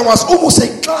of God, there was almost a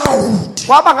cloud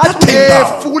kwaba that ngathi came down.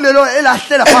 ngefulelo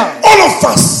elahlela And phansi all of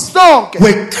us sonke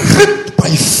were gripped by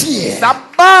fear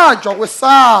sabanjwa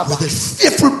kwesaba with the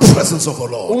fearful presence of the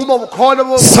Lord. uma ukhona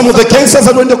Some of the gangsters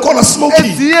that were in the corner smoking,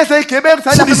 eziye seyigebengu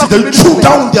they threw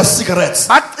down their cigarettes.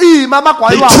 bacima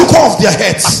amagwayi They wabo took off their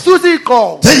heads. basusa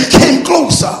igqoko They came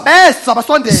closer. besa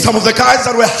basondela Some of the guys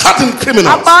that were hardened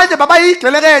criminals abanye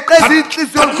babayigelekeqe that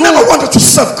ezinhliziyo never wanted to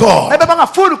serve God, ebe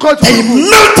bangafuni ukhonza they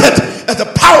melted at the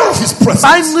power of His presence.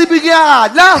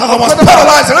 bayincibikala And I was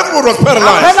paralyzed, and everyone was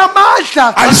paralyzed. phela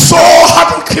amandla I saw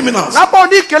hardened criminals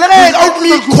ngabona igelekeqe without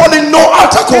me calling no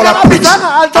altar call or preach.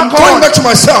 I'm going back to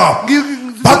myself.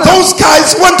 But those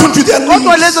guys went onto their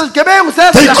kodwa knees. lezo zigebengu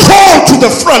They crawled to the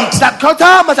front.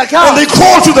 zakhothama And they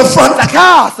crawled to the front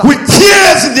zakhasa with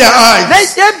tears in their eyes,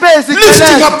 nenyembezi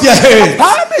lifting up their heads.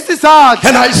 phamisa isandla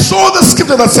And I saw the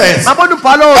scripture that says, ngabona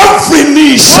umbhalo every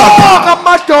knee shall wonke bow,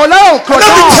 amadola and every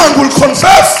okhothama tongue will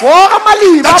confess wonke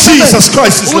amalimi that Jesus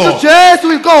Christ is Lord.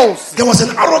 uJesu inkosi There was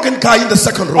an arrogant guy in the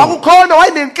second row. wakukhona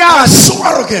wayenenkani So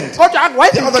arrogant. kodwa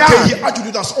The other day he wayenenkani argued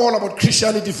with us all about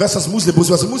Christianity versus Muslim, because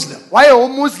he was a Muslim.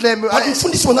 wayeumuslem But in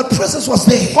Fundis, when that presence was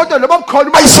there, kodwa loba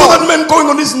bukhona I saw that man going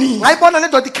on his knees. So ngayibona le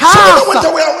ndoda I went ikhasa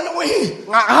away, I went away.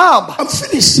 ngahamba I'm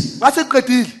finished. ngase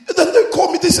ngiqedile And then they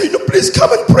called me, they said, please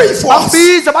come and pray for us.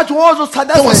 babiza bathi wozo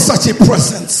There was sithandazela such a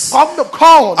presence.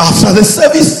 kwakunokukhona After the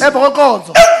service, emva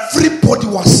kwenkonzo everybody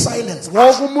was silent.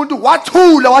 wonke umuntu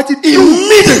wathula wathi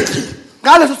Immediately,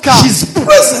 ngaleso sikhathi his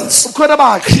presence ubukhona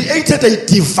bakhe created a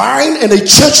divine and a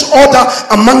church order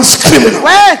amongst criminals.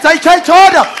 wenza i-church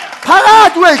order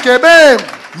phakathi kwey'gebengu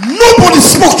Nobody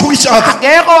spoke to each other.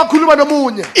 ngekho wakhuluma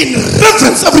nomunye In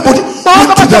reverence, everybody bonke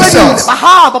went to abasebenile themselves.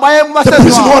 bahamba baye The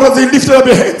prison kumasenzi order, they lifted up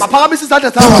their heads. baphakamisa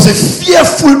izandla There zabo was a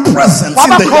fearful presence in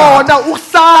the yard. kwabakhona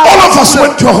ukusaba All of us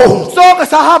went to our home. sonke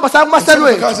sahamba saya Some of the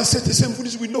kumaselweni guys, they said the same thing.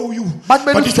 We know you. But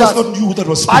But it was not you that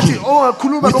was bathi speaking.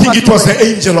 khuluma We think it was the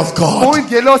angel of God.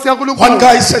 uyingelosi One kankulunkulu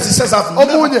guy says, he says,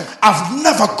 Omunye. I've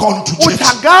never gone to uthi church.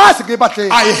 angazi kuye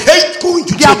ebadleni I hate going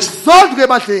to church. ngiyakuzonda kuye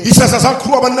ebadleni He says, as I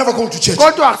grew up, I never go to church.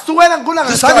 kodwa kusukela ngikhula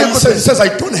This guy, he says, I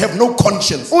don't have no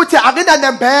conscience. uthi This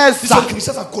akinanembeza one, he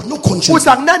says, I've got no conscience. uthi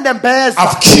akunanembeza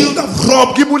I've killed, I've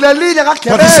robbed. ngibulelile But he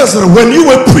ngagebengu says that when you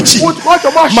were preaching, uthi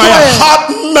kodwa my moshwele heart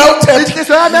melted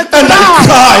inhliziyo yami and I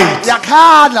cried.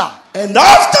 yakhala And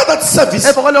after that service,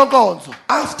 emva kwaleyo nkonzo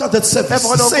after that service, emva the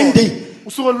kwaleyo same nkonzo day,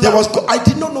 usuku there was. I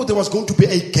did not know there was going to be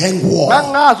a gang war.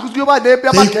 ngangazi ukuthi kuyoba nempi They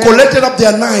yamagenge collected up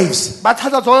their knives.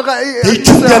 bathatha zonke They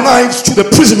took their knives to the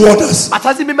prison warders.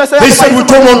 bathatha imimeso They said, we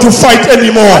don't want to fight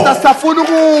anymore sisafuna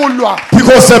ukulwa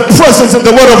because the presence and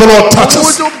the word of the Lord touches.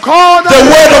 umuntu umkhona The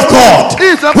word of God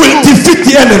will defeat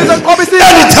the enemy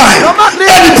anytime,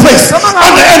 any place,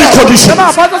 under any condition.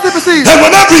 And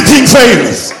when everything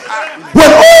fails, when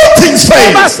all things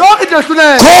fail,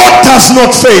 God does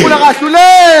not fail.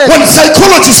 When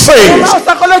psychologists fail,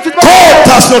 God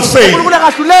does not fail.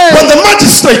 When the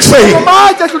magistrates fail,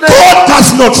 God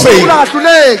does not fail.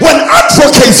 When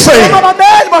advocates fail,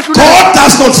 God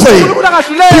does not fail.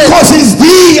 Because He's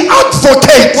the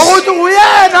advocate. ngokuthi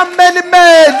uyena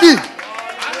mmelimeli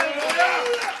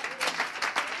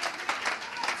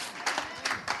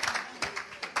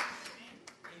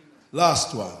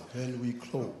Last one, and we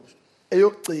close.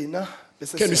 eyokugcina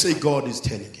bese Can you say God is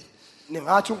turning it?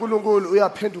 ningathi uNkulunkulu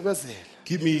uyaphendukezela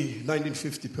Give me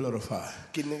 1950 pillar of fire.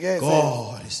 nginikeze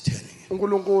God is turning it.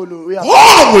 uNkulunkulu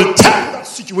God will turn that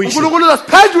situation uNkulunkulu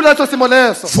uzasiphendula leso simo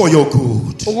leso for your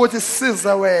good. ukuthi size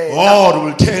wena God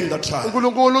will turn the trial.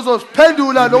 uNkulunkulu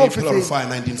uzosiphendula Give me lokho pillar of mfitini fire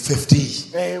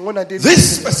 1950. ngo-19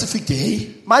 This specific day,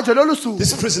 manje lolu suku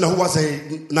this prisoner who was a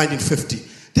 1950,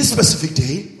 this specific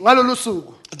day, ngalolu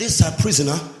suku this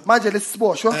prisoner, manje lesi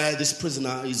siboshwa this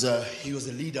prisoner is he was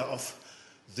the leader of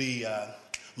the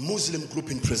Muslim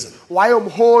group in prison.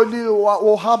 wayomholi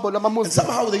wohambo And lwamamuslim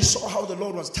somehow they saw how the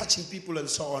Lord was touching people and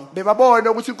so on.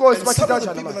 bebabona ukuthi inkosi And some bathinta of the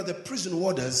kanjani people manje that the prison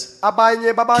warders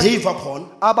abanye babantu gave up on.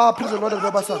 aba-prison I orders didn't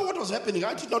know babasa what was happening.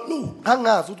 I did not know.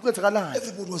 angazi ukuthi kwenzakalani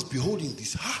Everybody was beholding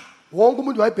this. wonke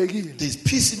umuntu wayebhekile There's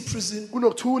peace in prison.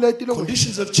 kunokuthula etilongweni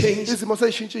Conditions have changed. izimo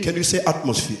seyishintshile Can you say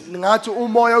atmosphere? ningathi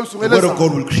umoya The word of uzungelezayo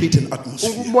God will create an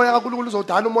atmosphere. umoya kankulunkulu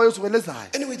uzodala umoya uzungelezayo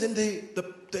Anyway, then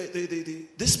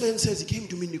this man says, he came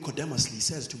to me Nicodemusly. He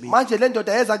says to me, manje le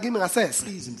ndoda yeza kimi ngasese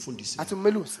please, Mfundisi, athi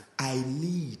mmeluse I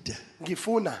need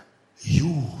ngifuna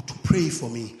you to pray for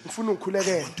me. ngifuna I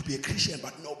ungikhulekele want to be a Christian,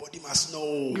 but nobody must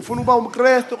know. ngifuna ukuba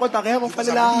umkrestu kodwa akekho Because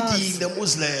kufanele I'm azi leading the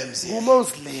Muslims.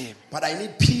 ngumuslim But I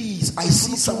need peace. I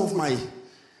see some of my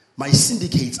My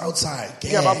syndicates outside.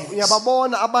 gangs.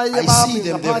 Ngiyababona abanye I see bami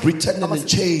them, they've ngaphandle, returned and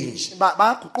changed. So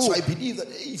bayaguquka. I believe that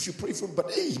hey, if you pray for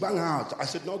but hey, bang out. I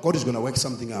said, no, God is going to work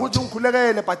something out. Ukuthi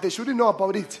ungikhulekele, but they shouldn't know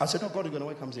about it. I said, no, God is going to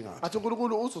work something out. Athi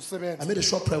uNkulunkulu I uzosebenza. made a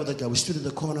short prayer with that guy. We stood in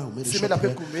the corner. We made a Sime short lapha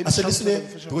prayer. egumbini, I said, listen here,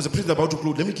 shamsele because the priest is about to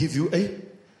close. Let me give you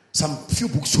some few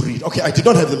books to read. Okay, I did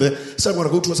not have them there. So I'm going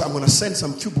to go to us. I'm going to send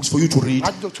some few books for you to read.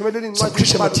 Athi ngizokuthumelela Some incwadi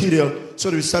Christian yokuqala material so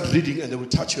that you start reading and they will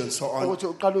touch you and so on. ukuthi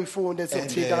uqale uyifunde And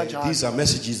sokuthinta kanjani. these are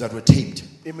messages that were taped.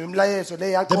 Imimlayezo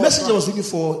le The message I yaqoqwa. was looking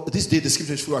for this day, the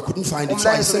scripture is full. I couldn't find it, so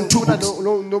I Umlayezo sent 2 ngifuna books.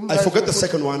 no I forget the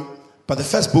second one, but the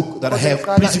first book that I have,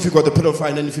 please, if you got the pillar of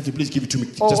fire 950, please give it to me.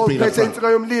 Just bring it up Ophethe front. insika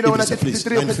yomlilo Give wona it, sir, please.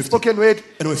 53 ophethe 950. spoken word.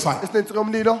 Anyway, fine. Esinensika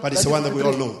yomlilo. But it's the one that we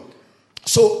all know.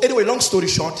 So anyway, long story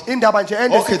short. Indaba nje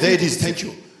ende. Okay, there it is. Thank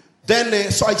you.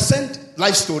 Then, so I sent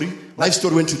life story. Life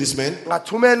story went to this man.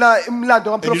 Ngathumela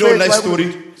imlando And you know, life kaMphrofethi. story,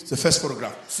 it's the first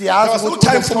photograph. Siyazi There was no ukuthi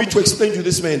time for me to explain to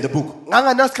this man the book.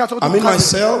 Nganganasikhathi sokuthi I'm in my ngichazele.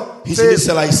 cell. He's in his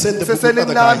cell. I sent the book with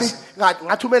other guys.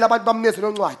 Ngathumela abantu bamneze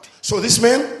lo ncwadi. So this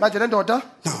man, Manje le ndoda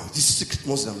now this is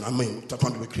Muslim. I mean, I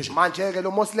want to be Christian. manje ke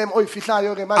lo Muslim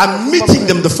oyifihlayo ke manje. I'm meeting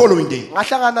them the following day.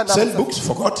 Ngahlangana Send nabo. books,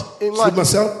 forgot. Sleep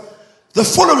myself. The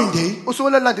following day, Usuku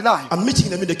olulandelayo I'm meeting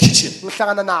them in the kitchen.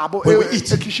 ngihlangana nabo Where we eat.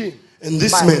 ekitchen. And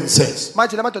this man says,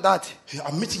 Manje la madoda athi hey,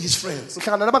 I'm meeting his friends.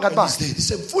 ngihlangana nabangani And this bakhe. day, they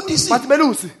said, Fundisi, Bathi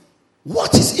Melusi,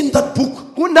 what is in that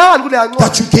book kunani kule yancwadi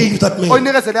that you gave that man?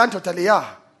 oyinikezele yandoda leya?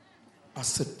 I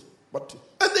said, what?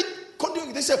 And they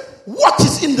continued. They said, what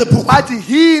is in the book Bathi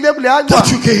yini kule that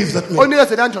yancwadi you gave that man?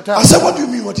 oyinikezele yandoda? I said, what do you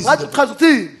mean, what is in the Ngathi book? chaza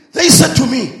uthini? They said to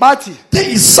me, Bathi there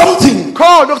is something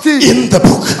khona okuthini in the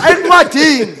book.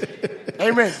 encwadini.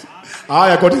 Amen.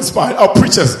 I got inspired. Our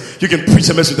preachers, you can preach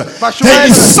a message. Bashumayela. There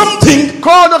is something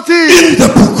Khona okuthini in the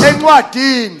book.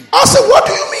 encwadini. I said, what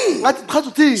do you mean? Ngathi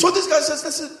chaza uthini? So this guy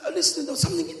says, listen, there's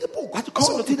something in the book. I said,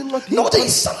 khona okuthini encwadini? no, there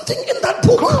is something in that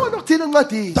book Khona okuthini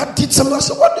encwadini? that did something. I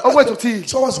said, what? Okwenza ukuthini?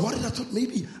 So I was worried. I thought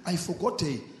maybe I forgot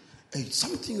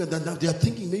something, and then they are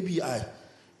thinking maybe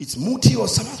it's muti or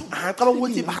something. Ngicabanga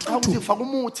ukuthi baqala ukuthi ufaka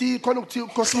umuthi khona ukuthini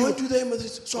So I went ukhohliwe. to them.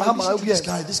 So I Ngahamba listened to this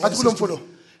guy. This guy ngathi says kulo to me, mfolo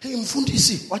hey,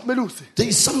 Mfundisi, wathi Melusi there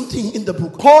is something in the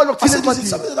book. khona I okuthini said, is it encwadini?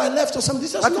 something that I left or something? He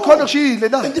says, Ngathi no. khona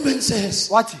okushiyile na. And the man says,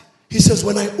 Wathi he says,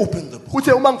 when I open the book,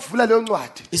 uthe uma ngivula leyo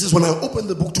ncwadi, he says, when I open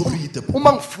the book to read the book,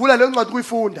 uma ngivula leyo ncwadi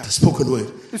ukuyifunda, the spoken word.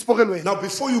 ispoken word. Now,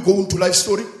 before you go into life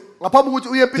story, Ngaphambi ukuthi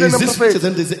uye empilweni there's this picture, kaMphrofethi,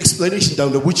 then there's the explanation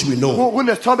down there which we know.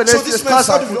 kunesithombe So lesi this man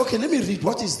started with, esichazayo. okay, let me read.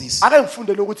 What is this? Ake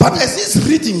ngifunde lokhu But ukuthi as he's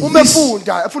reading uma this,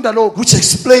 efunda lokhu which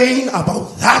explain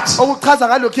about that, okuchaza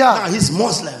ngalokhuya now he's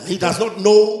Muslim. He does not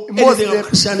know anything about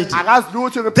Christianity. akazi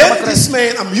lutho Then this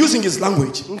man, I'm using his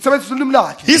language. ngisebenzisa ulimi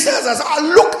lakhe. He says, as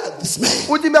I look at this man,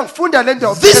 Uthi uma ngifunda le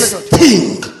nto this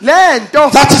thing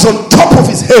lento that is on top of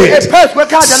his head ephezu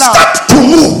kwekhanda lakhe start to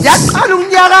move yaqala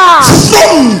ukunyakaza,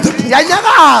 from the.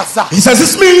 yanyakaza. He says,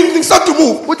 this mean things start to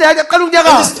move. Uthi yaqala And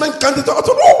ukunyakaza. this man can't. I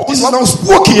thought, oh, this is now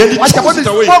spooky, and he Wathi throws it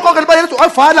yabona away. isipoko ke libaleka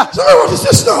wayivala. So what is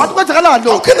this now? Wathi kwenzakalani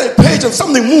How lokho? can a page of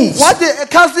something move? Wathi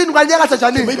ekhasini kwanyakaza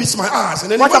njani? Maybe it's my eyes.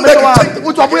 And then he Wathi went amehlo back and wami. take the Uthi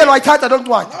book again. wabuyela wayithatha lo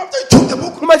ncwadi. After he took the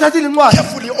book, Uma ethathile incwadi,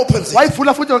 carefully opens it.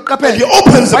 wayivula futhi And he ngokuqaphela.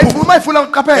 opens the book. Uma yivula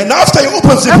ngokuqaphela. And after he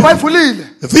opens Emva it, wayivulile.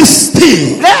 this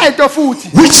thing, Lento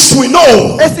futhi which we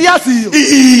know esiyaziyo.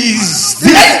 is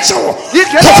the angel of the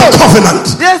covenant,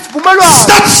 Yesivumelwano.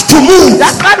 starts to move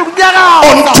Yaqala on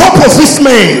ukunyakaza. top of this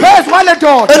man. Phezu kwale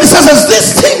ndoda. And he says, as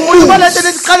this thing Kwale moves, nto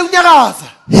liqala ukunyakaza.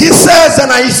 he says,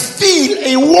 and I feel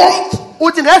a warmth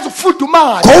Uthi ngeza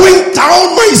ukufudumala. going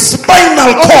down my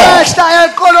spinal cord. Okwehla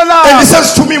eqolo And he lakho.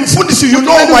 says to me, Mfundisi, you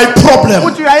know my problem.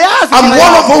 Uthi uyayazi. I'm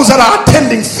one of those that are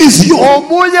attending physio.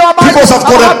 omunye wabantu Because I've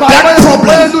got a back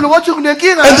problem. Wathi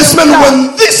kunenkinga. And this man,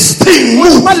 when this thing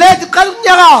moved, Maleti iqala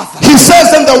ukunyakaza. he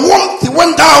says, and the warmth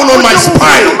went down on my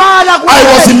spine. I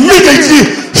was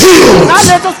immediately healed.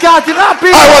 Ngaleso sikhathi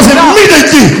I was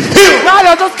immediately healed.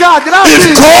 Ngaleso sikhathi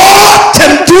If God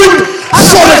can do it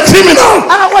for a criminal,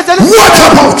 what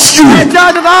about you?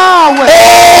 Njani ngawe?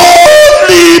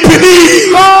 Only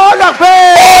believe. Kholwa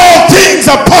kuphela. All things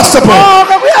are possible.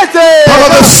 Konke kuyenzeka. But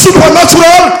the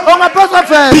supernatural Ongaphezu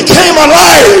kwevele. became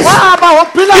alive Waba in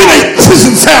ophilayo. a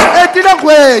prison cell.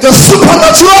 Etilongweni. The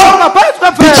supernatural Ongaphezu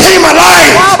kwevele. became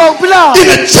alive Waba ophilayo. in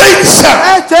a jail cell.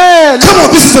 Ejele. Come on,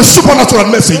 this is a supernatural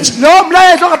message. Lo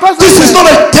mlayezo ongaphezu This is not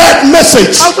a dead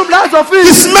message. awusumlayezo ofile.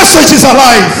 This message is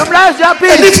alive. Lo mlayezo And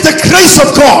uyaphila. if the grace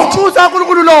of God Uza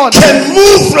uNkulunkulu lona. can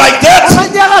move like that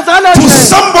Onganyakaza ngalo to nje.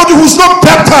 somebody who's not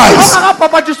baptized,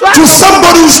 Ongakabhabhathiswanga. to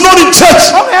somebody who's not in church,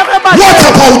 Ongekho what ebandleni.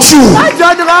 about you?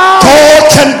 Kanjani ngawe? God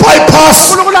can bypass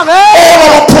uNkulunkulu all angeke.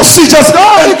 our procedures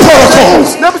and protocols.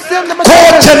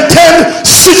 God can turn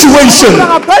situations.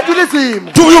 Angaphendula izinto.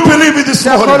 simo. Do you believe it this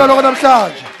Siyakholwa morning? lokho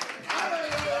namhlanje.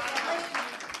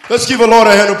 Let's give the Lord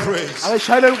a hand of praise.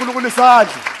 Ayishayele uNkulunkulu isandla.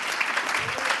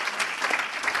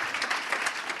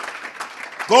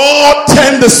 God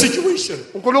turned the situation.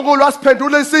 uNkulunkulu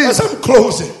asiphendule As isizwe. I'm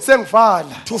closing,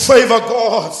 Sengivala to favor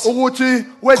God. ukuthi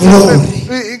wenze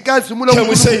Glory. inkazimulo Can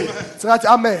we say uNkulunkulu. Singathi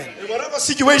amen. In whatever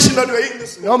situation that we're in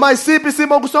this morning, Noma isiphi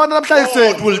isimo kusona namhlanje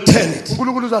God kuseni. will turn it.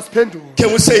 uNkulunkulu uzasiphendula.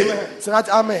 Can we say amen? Singathi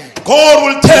amen. God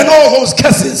will turn all those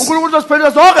curses uNkulunkulu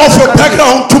uzasiphendula zonke of your izikhathi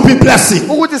background to be blessing.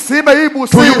 ukuthi sibe Do you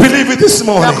yibusiso. believe it this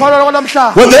morning? Ngiyakholwa lokho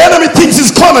namhlanje. When the enemy thinks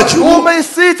he's come at you, Uma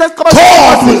isitha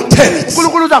God will turn it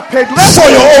uNkulunkulu uzakuphendula for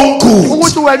your own good.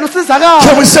 ukuthi wena Can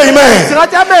usizakala. we say amen?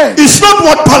 Singathi amen. It's not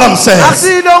what Balaam says.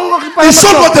 Asilo It's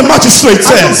not what the magistrate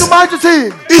says. manje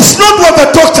uthini. It's not what the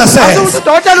doctor says.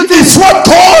 Udokotela uthini. It's what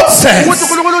God Ukuthi says.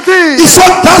 uNkulunkulu uthini. It's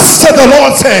what thus said the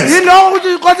Lord says. Yilo ukuthi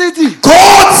inkosi ithi.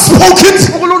 God spoke it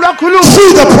uNkulunkulu wakhuluma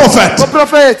through the prophet.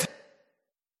 ngoprofeti.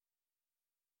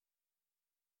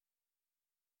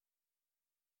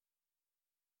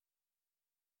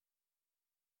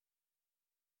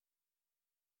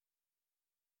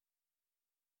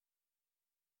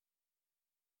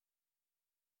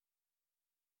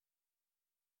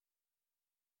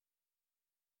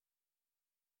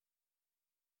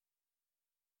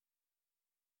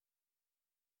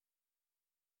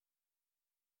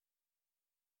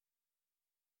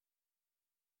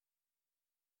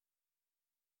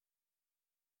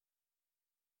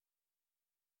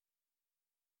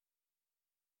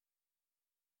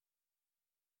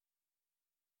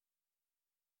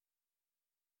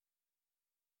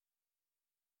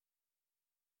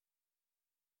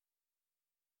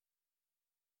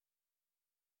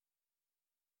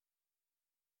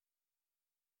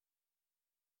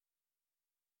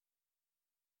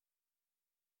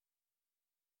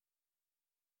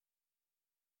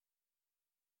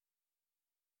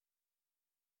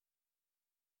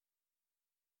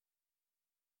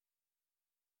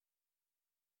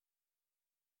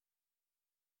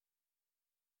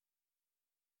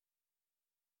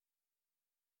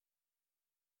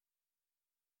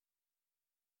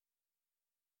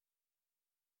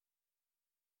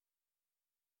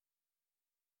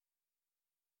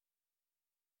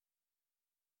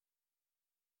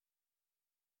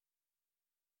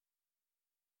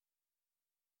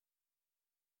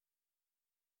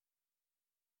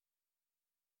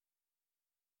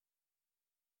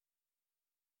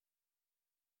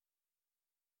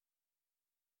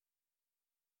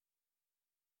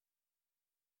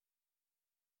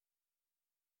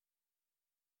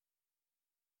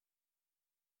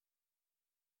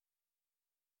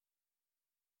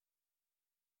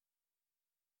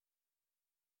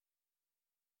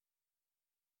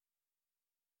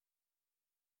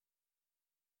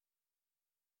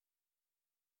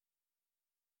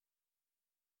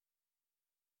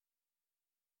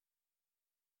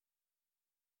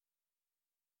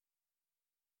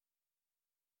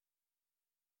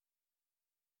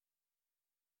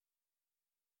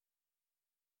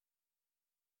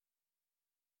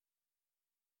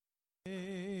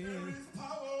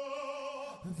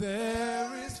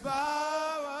 There is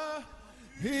power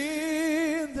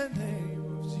in the name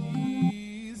of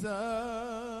Jesus.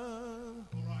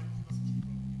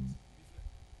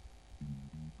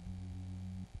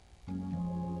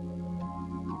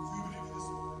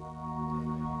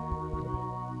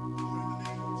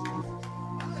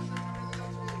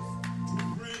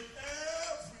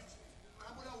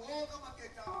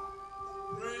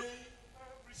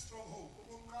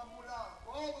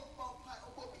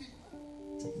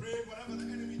 To break whatever the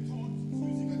enemy thought is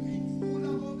using against you.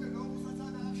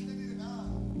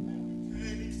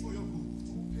 Turn it for your good.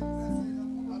 The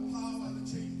power and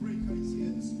the chain breaker is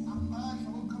here this morning.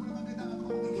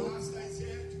 The master is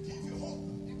here to give you hope.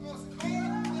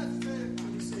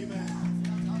 And you say amen.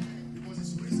 Because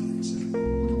it's resurrection.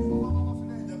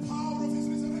 The power of his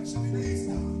resurrection in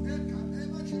Easter.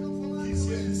 He's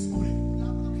here this morning.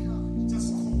 Just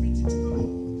commit it to the Lord.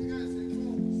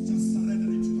 Just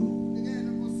surrender it to the Lord.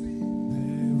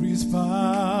 There is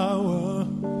power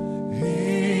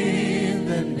in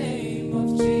the name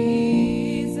of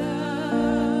Jesus.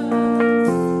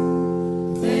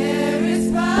 There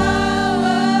is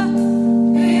power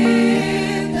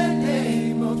in the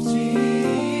name of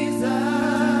Jesus.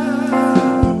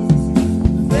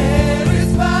 There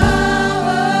is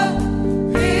power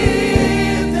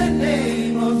in the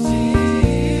name of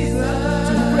Jesus.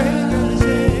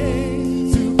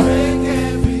 To break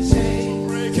every chain,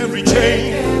 Break every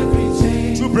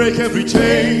chain. To break every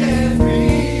chain.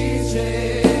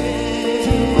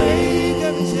 to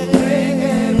break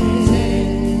every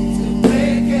chain, to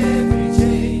break every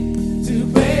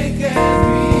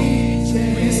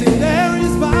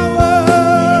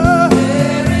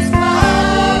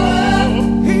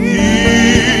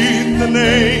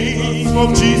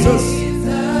of Jesus.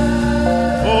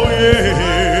 Oh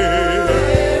yeah,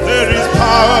 there is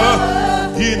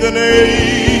power in the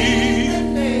name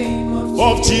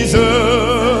of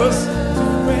Jesus.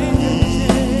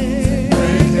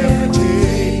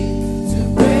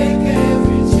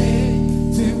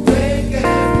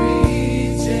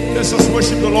 Let's just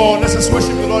worship the Lord. Let's just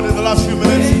worship the Lord in the last few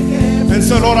minutes and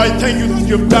say, Lord, I thank you that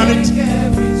you've done it.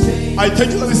 I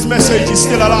thank you that this message is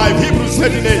still alive. Hebrews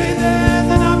 13:8.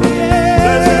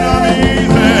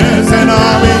 There's an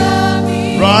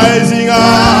army rising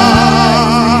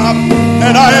up,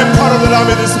 and I am part of that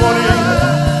army this morning.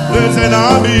 There's an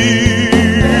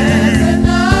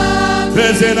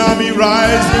army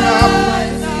rising up,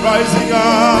 rising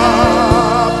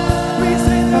up.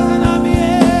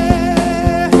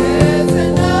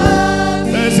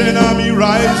 There's an army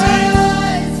rising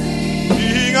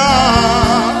up.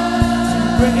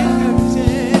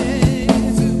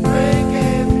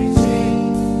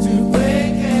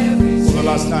 For the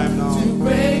last time now. To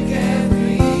break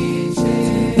every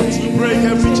chain. To break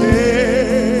every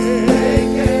chain.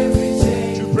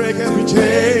 To break every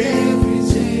chain.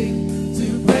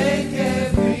 To break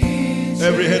every chain.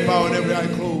 Every head bowed and every eye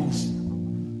closed.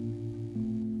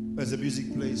 As the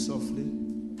music plays softly,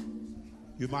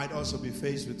 you might also be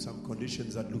faced with some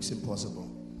conditions that looks impossible.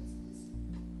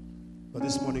 But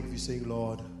this morning, if you're saying,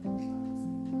 Lord,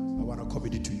 I want to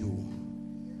commit it to you.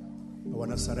 I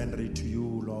want to surrender it to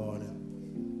you, Lord.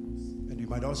 And you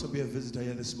might also be a visitor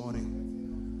here this morning,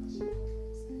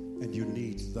 and you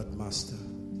need that master.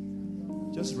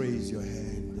 Just raise your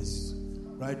hand. It's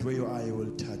right where your eye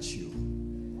will touch you.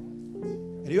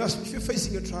 And you ask, if you're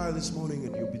facing a trial this morning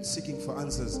and you've been seeking for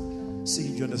answers,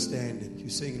 seeking to understand, and you're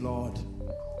saying, Lord,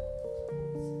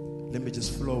 let me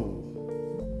just flow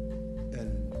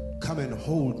and come and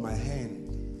hold my hand.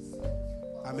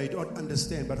 I may not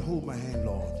understand, but hold my hand,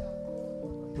 Lord.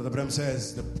 Brother Bram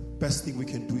says the best thing we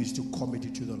can do is to commit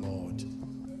it to the Lord.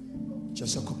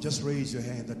 Just raise your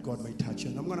hand that God may touch you.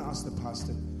 And I'm going to ask the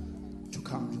pastor to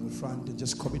come to the front and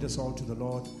just commit us all to the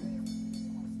Lord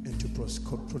and to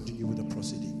continue with the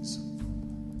proceedings.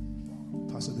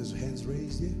 Pastor, there's hands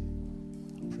raised here.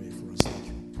 Pray for us. Thank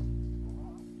you.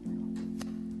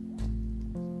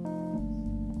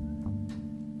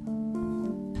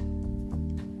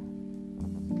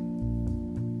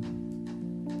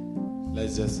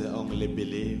 Let's just say, only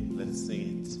believe. Let's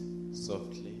sing it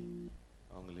softly.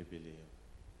 Only believe.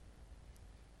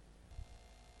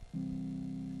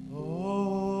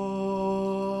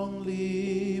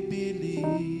 Only believe.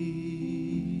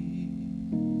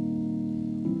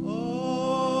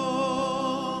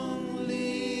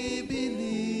 Only believe.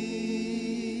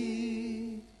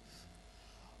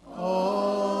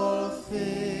 All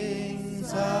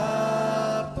things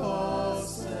are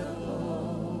possible.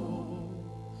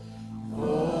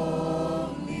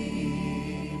 Only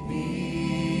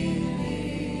believe.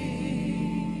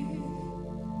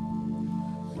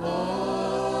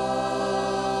 Only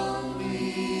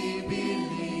believe.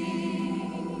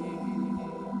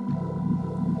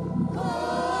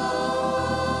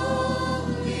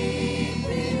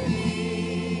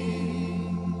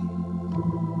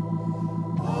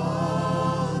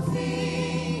 All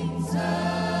things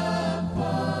are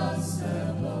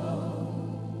possible.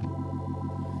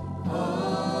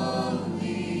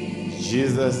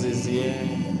 Jesus is here.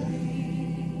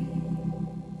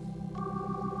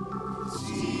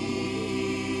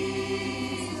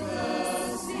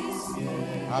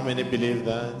 How many believe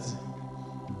that?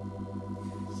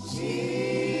 Jesus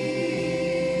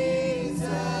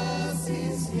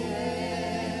is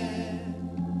here.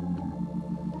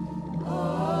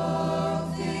 All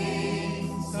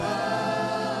things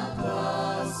are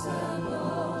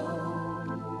possible.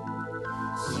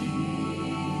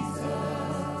 Jesus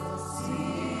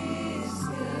is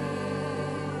here.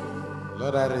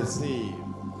 Lord, I receive.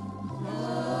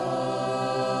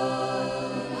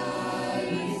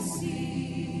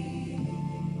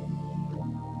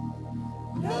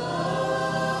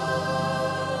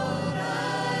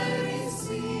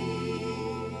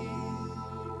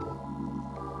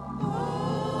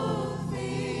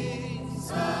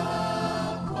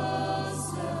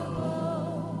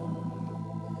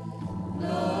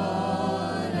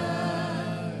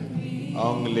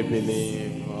 Only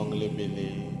believe, only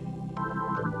believe.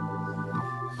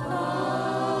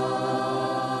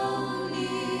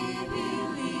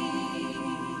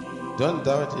 Don't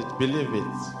doubt it, believe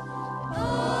it.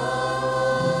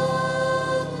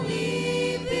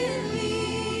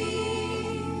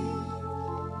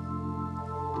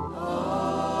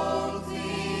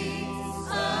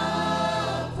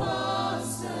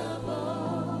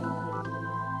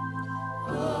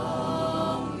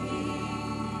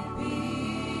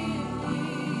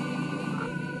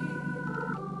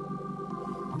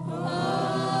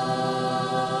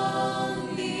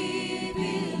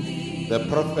 The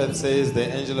prophet says the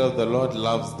angel of the Lord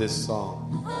loves this song.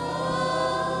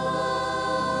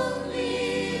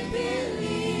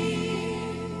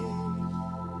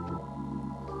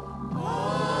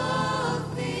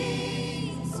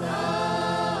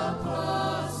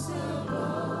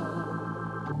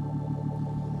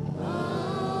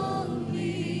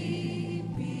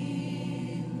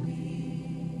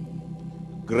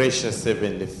 Gracious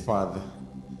Heavenly Father,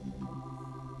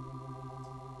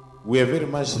 we are very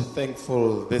much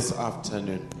thankful this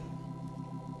afternoon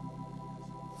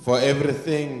for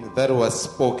everything that was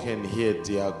spoken here,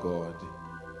 dear God.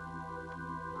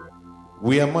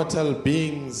 We are mortal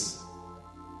beings,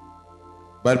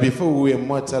 but before we were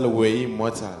mortal, we were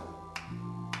immortal.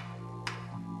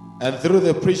 And through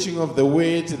the preaching of the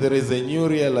word, there is a new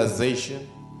realization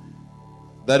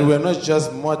that we are not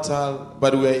just mortal,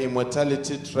 but we are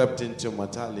immortality trapped into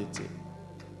mortality.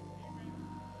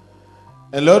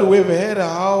 And Lord, we've heard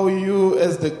how you,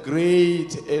 as the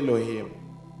great Elohim,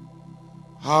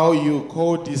 how you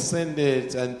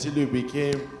co-descended until you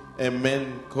became a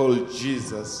man called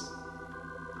Jesus,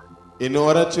 in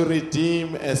order to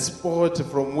redeem a spot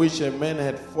from which a man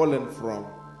had fallen from.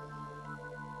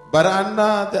 But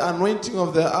under the anointing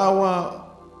of the hour,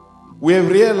 we have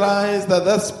realized that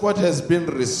that spot has been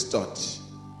restored.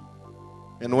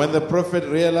 And when the prophet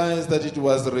realized that it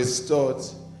was restored,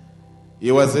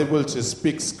 he was able to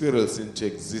speak squirrels into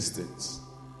existence.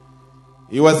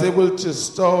 He was able to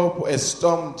stop a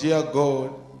storm, dear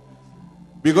God.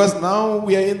 Because now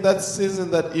we are in that season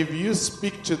that if you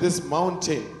speak to this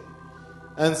mountain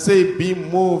and say, be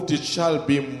moved, it shall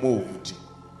be moved.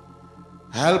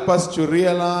 Help us to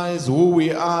realize who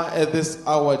we are at this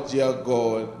hour, dear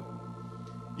God.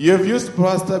 You have used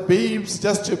Pastor Babes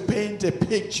just to paint a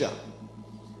picture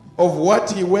of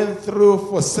what he went through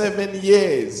for 7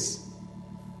 years.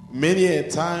 Many a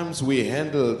times we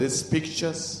handle these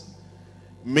pictures.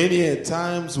 Many a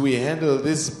times we handle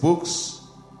these books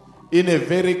in a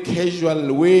very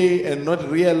casual way and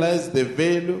not realize the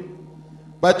value.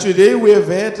 But today we have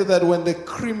heard that when the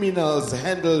criminals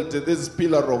handled this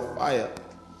pillar of fire,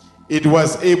 it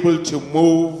was able to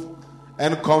move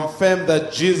and confirm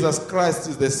that Jesus Christ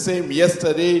is the same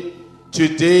yesterday,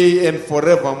 today, and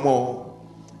forevermore.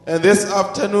 And this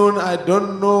afternoon, I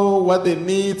don't know what the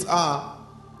needs are,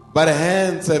 but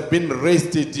hands have been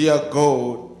raised, dear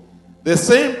God. The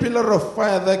same pillar of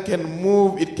fire that can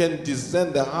move, it can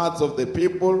discern the hearts of the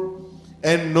people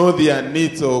and know their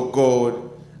needs, oh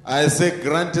God. I say,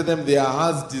 grant them their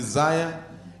heart's desire.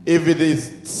 If it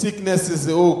is sicknesses,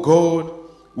 oh God,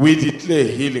 we declare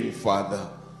healing, Father.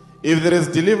 If there is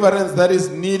deliverance that is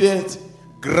needed,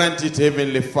 grant it,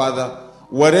 Heavenly Father.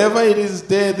 Whatever it is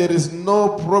there is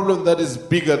no problem that is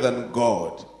bigger than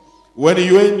God. When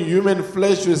you were in human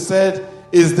flesh, you said,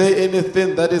 is there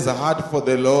anything that is hard for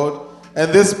the Lord?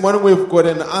 And this morning we've got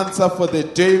an answer for the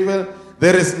devil.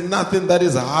 There is nothing that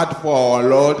is hard for our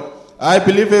Lord. I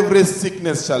believe every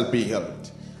sickness shall be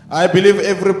healed. I believe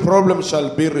every problem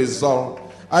shall be resolved.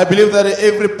 I believe that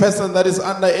every person that is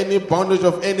under any bondage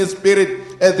of any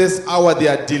spirit at this hour, they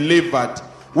are delivered.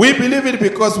 We believe it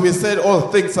because we said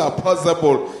all things are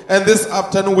possible. And this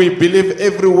afternoon we believe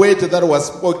every word that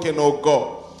was spoken, oh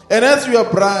God. And as your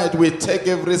bride, we take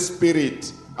every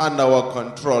spirit under our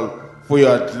control for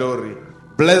your glory.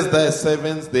 Bless thy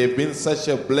servants. They've been such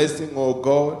a blessing, oh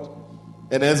God.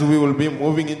 And as we will be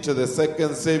moving into the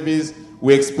second service,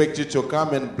 we expect you to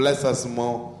come and bless us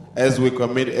more as we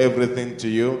commit everything to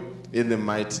you in the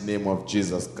mighty name of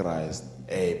Jesus Christ.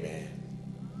 Amen.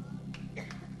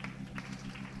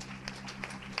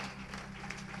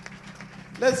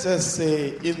 Let's just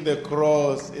say, in the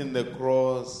cross,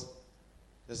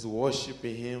 just worship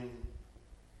him.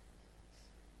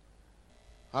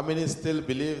 How many still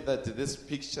believe that these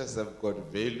pictures have got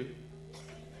value?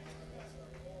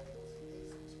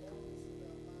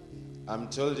 I'm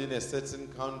told in a certain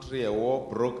country a war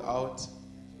broke out.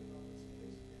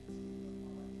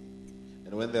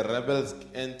 And when the rebels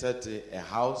entered a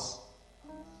house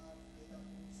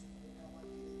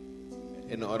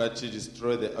in order to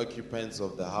destroy the occupants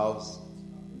of the house,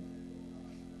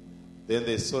 then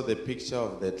they saw the picture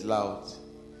of the cloud,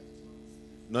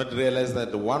 not realize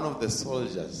that one of the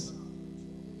soldiers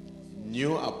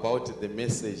knew about the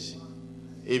message,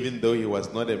 even though he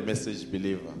was not a message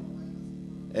believer.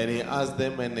 And he asked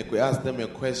them, a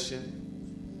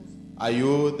question: are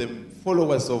you the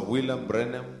followers of William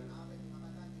Branham?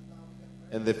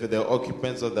 And the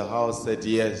occupants of the house said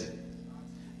yes.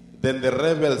 Then the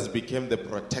rebels became the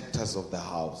protectors of the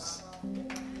house.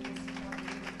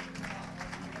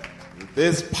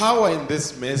 There's power in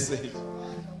this message.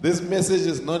 This message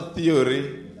is not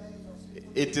theory.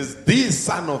 it is the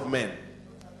Son of Man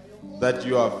that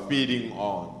you are feeding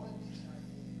on.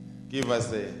 Give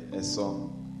us a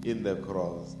song in the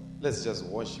cross. Let's just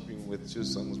worship him with 2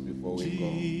 songs before we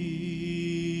go.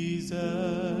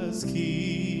 Jesus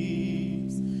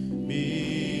keeps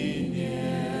me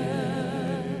near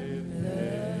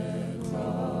the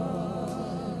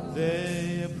cross.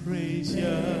 The precious,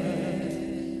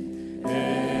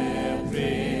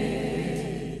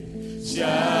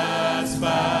 just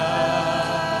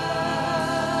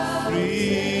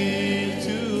free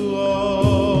to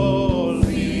all,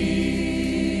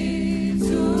 free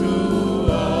to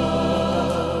all,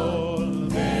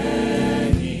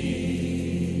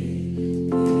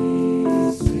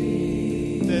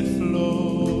 that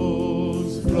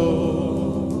flows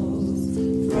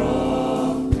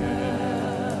from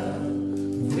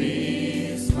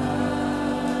Calvary's mountain.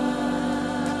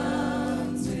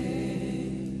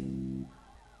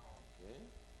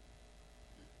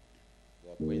 We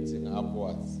are pointing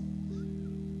upwards.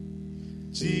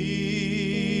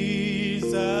 Jesus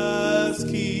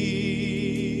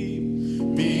keep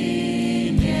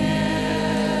me near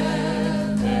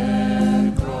the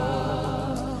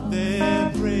cross, the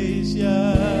precious,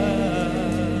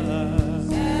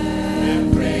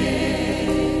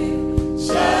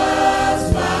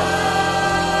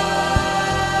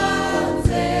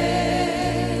 mountain,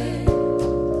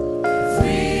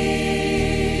 free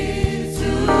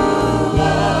to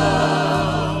all,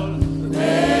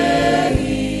 where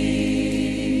He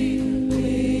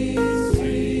is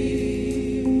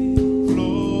free,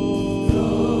 flows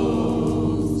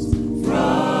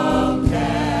from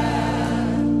Calvary's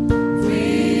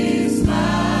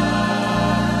mountain.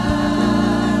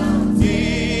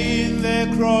 In the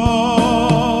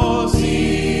cross, in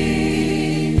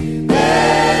the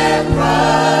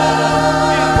cross,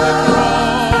 in the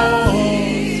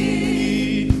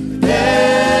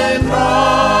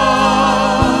cross,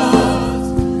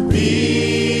 be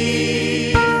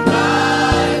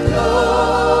my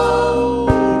glory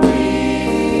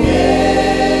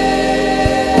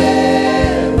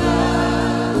ever,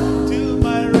 till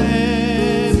my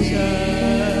rapture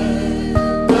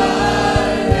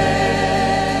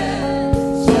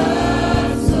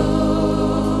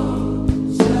soul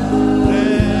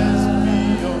rest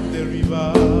beyond the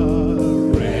river,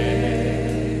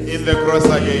 In the cross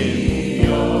again.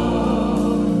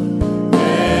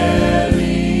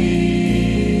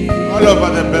 All over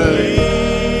the building.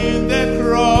 in the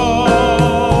cross,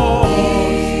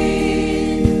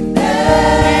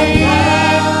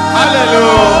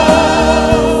 Hallelujah.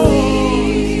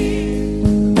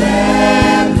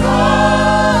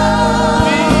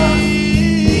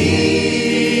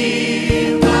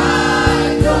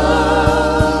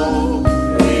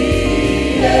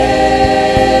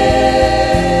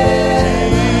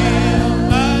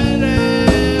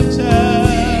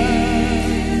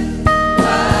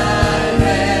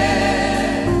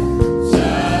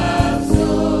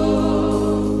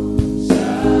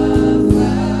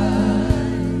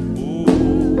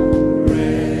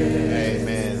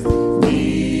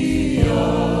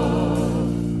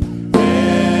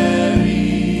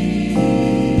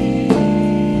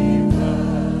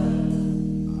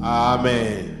 Amen.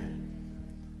 Amen.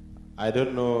 I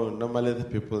don't know, normally the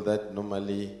people that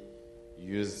normally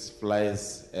use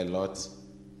flies a lot,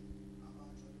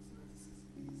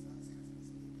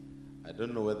 I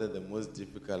don't know whether the most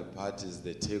difficult part is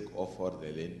the takeoff or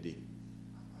the landing.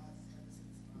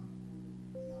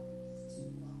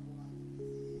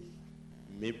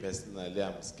 Me personally,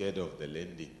 I'm scared of the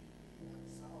landing.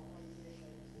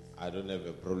 I don't have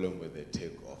a problem with the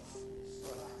takeoff.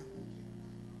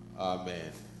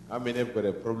 Amen. How many have got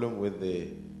a problem with the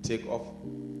takeoff?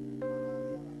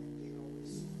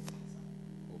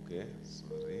 Okay,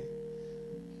 sorry.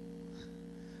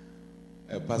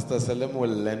 Pastor Salem will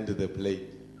land the plane.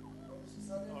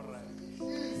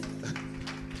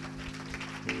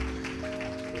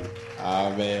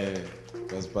 Amen.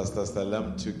 Because Pastor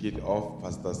Salem took it off,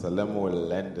 Pastor Salem will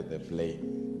land the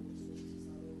plane.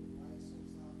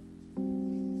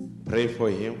 Pray for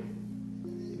him.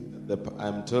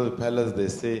 I'm told pilots, they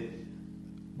say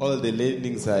all the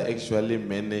landings are actually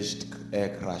managed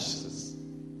air crashes.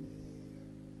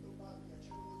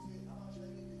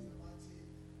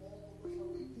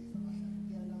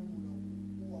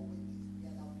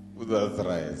 That's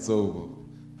right. So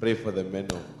pray for the men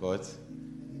of God.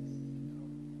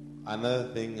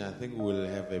 Another thing, I think we'll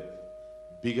have a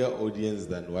bigger audience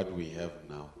than what we have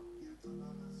now.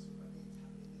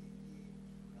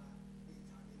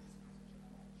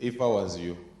 If I was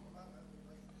you,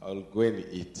 I'll go and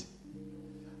eat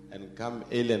and come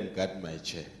early and guard my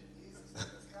chair.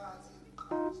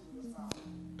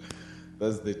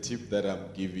 That's the tip that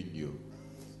I'm giving you.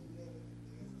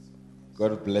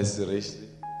 God bless you richly,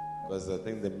 because I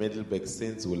think the Middleburg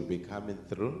saints will be coming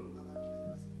through.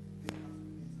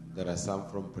 There are some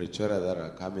from Pretoria that are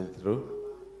coming through.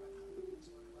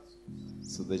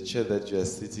 So the chair that you are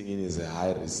sitting in is a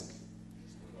high risk.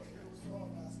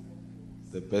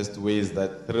 The best way is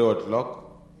that 3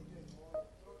 o'clock,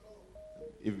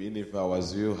 even if I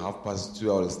was you, 2:30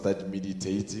 I will start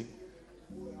meditating.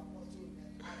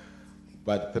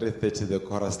 But 3:30 the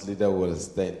chorus leader will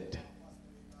stand.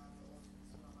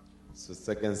 So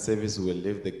second service will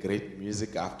leave the great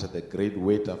music after the great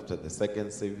wait after the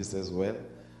second service as well.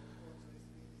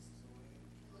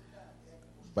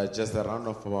 But just a round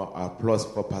of applause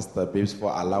for Pastor Bibbs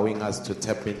for allowing us to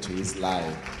tap into his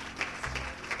life.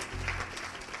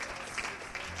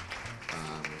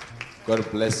 God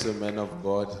bless you, man of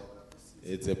God.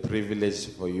 It's a privilege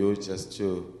for you just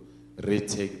to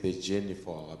retake the journey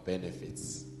for our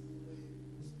benefits.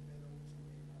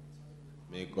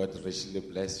 May God richly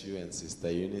bless you and Sister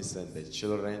Eunice and the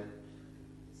children.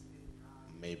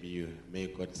 May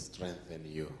God strengthen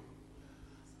you.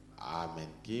 Amen.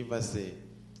 Give us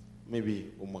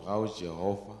maybe Umrao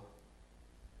Jehovah.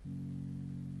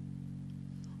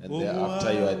 And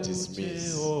thereafter you are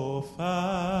dismissed.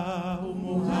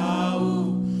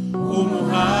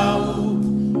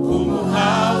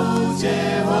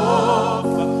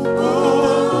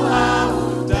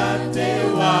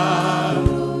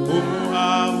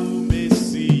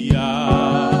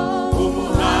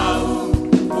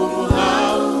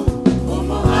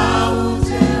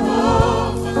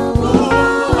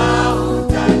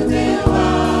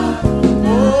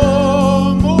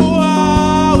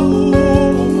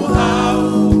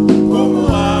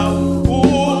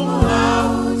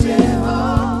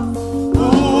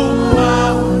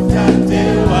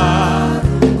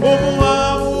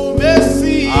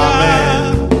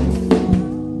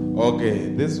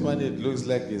 This one, it looks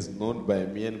like is known by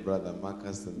me and Brother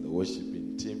Marcus and the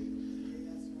worshiping team.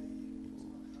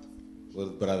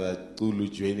 With Brother Tulu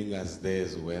joining us there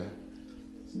as well.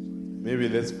 Maybe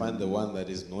let's find the one that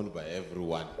is known by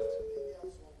everyone.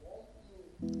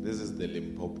 This is the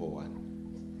Limpopo one.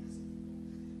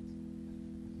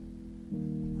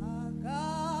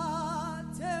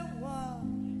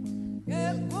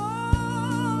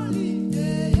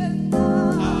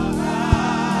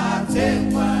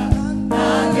 Take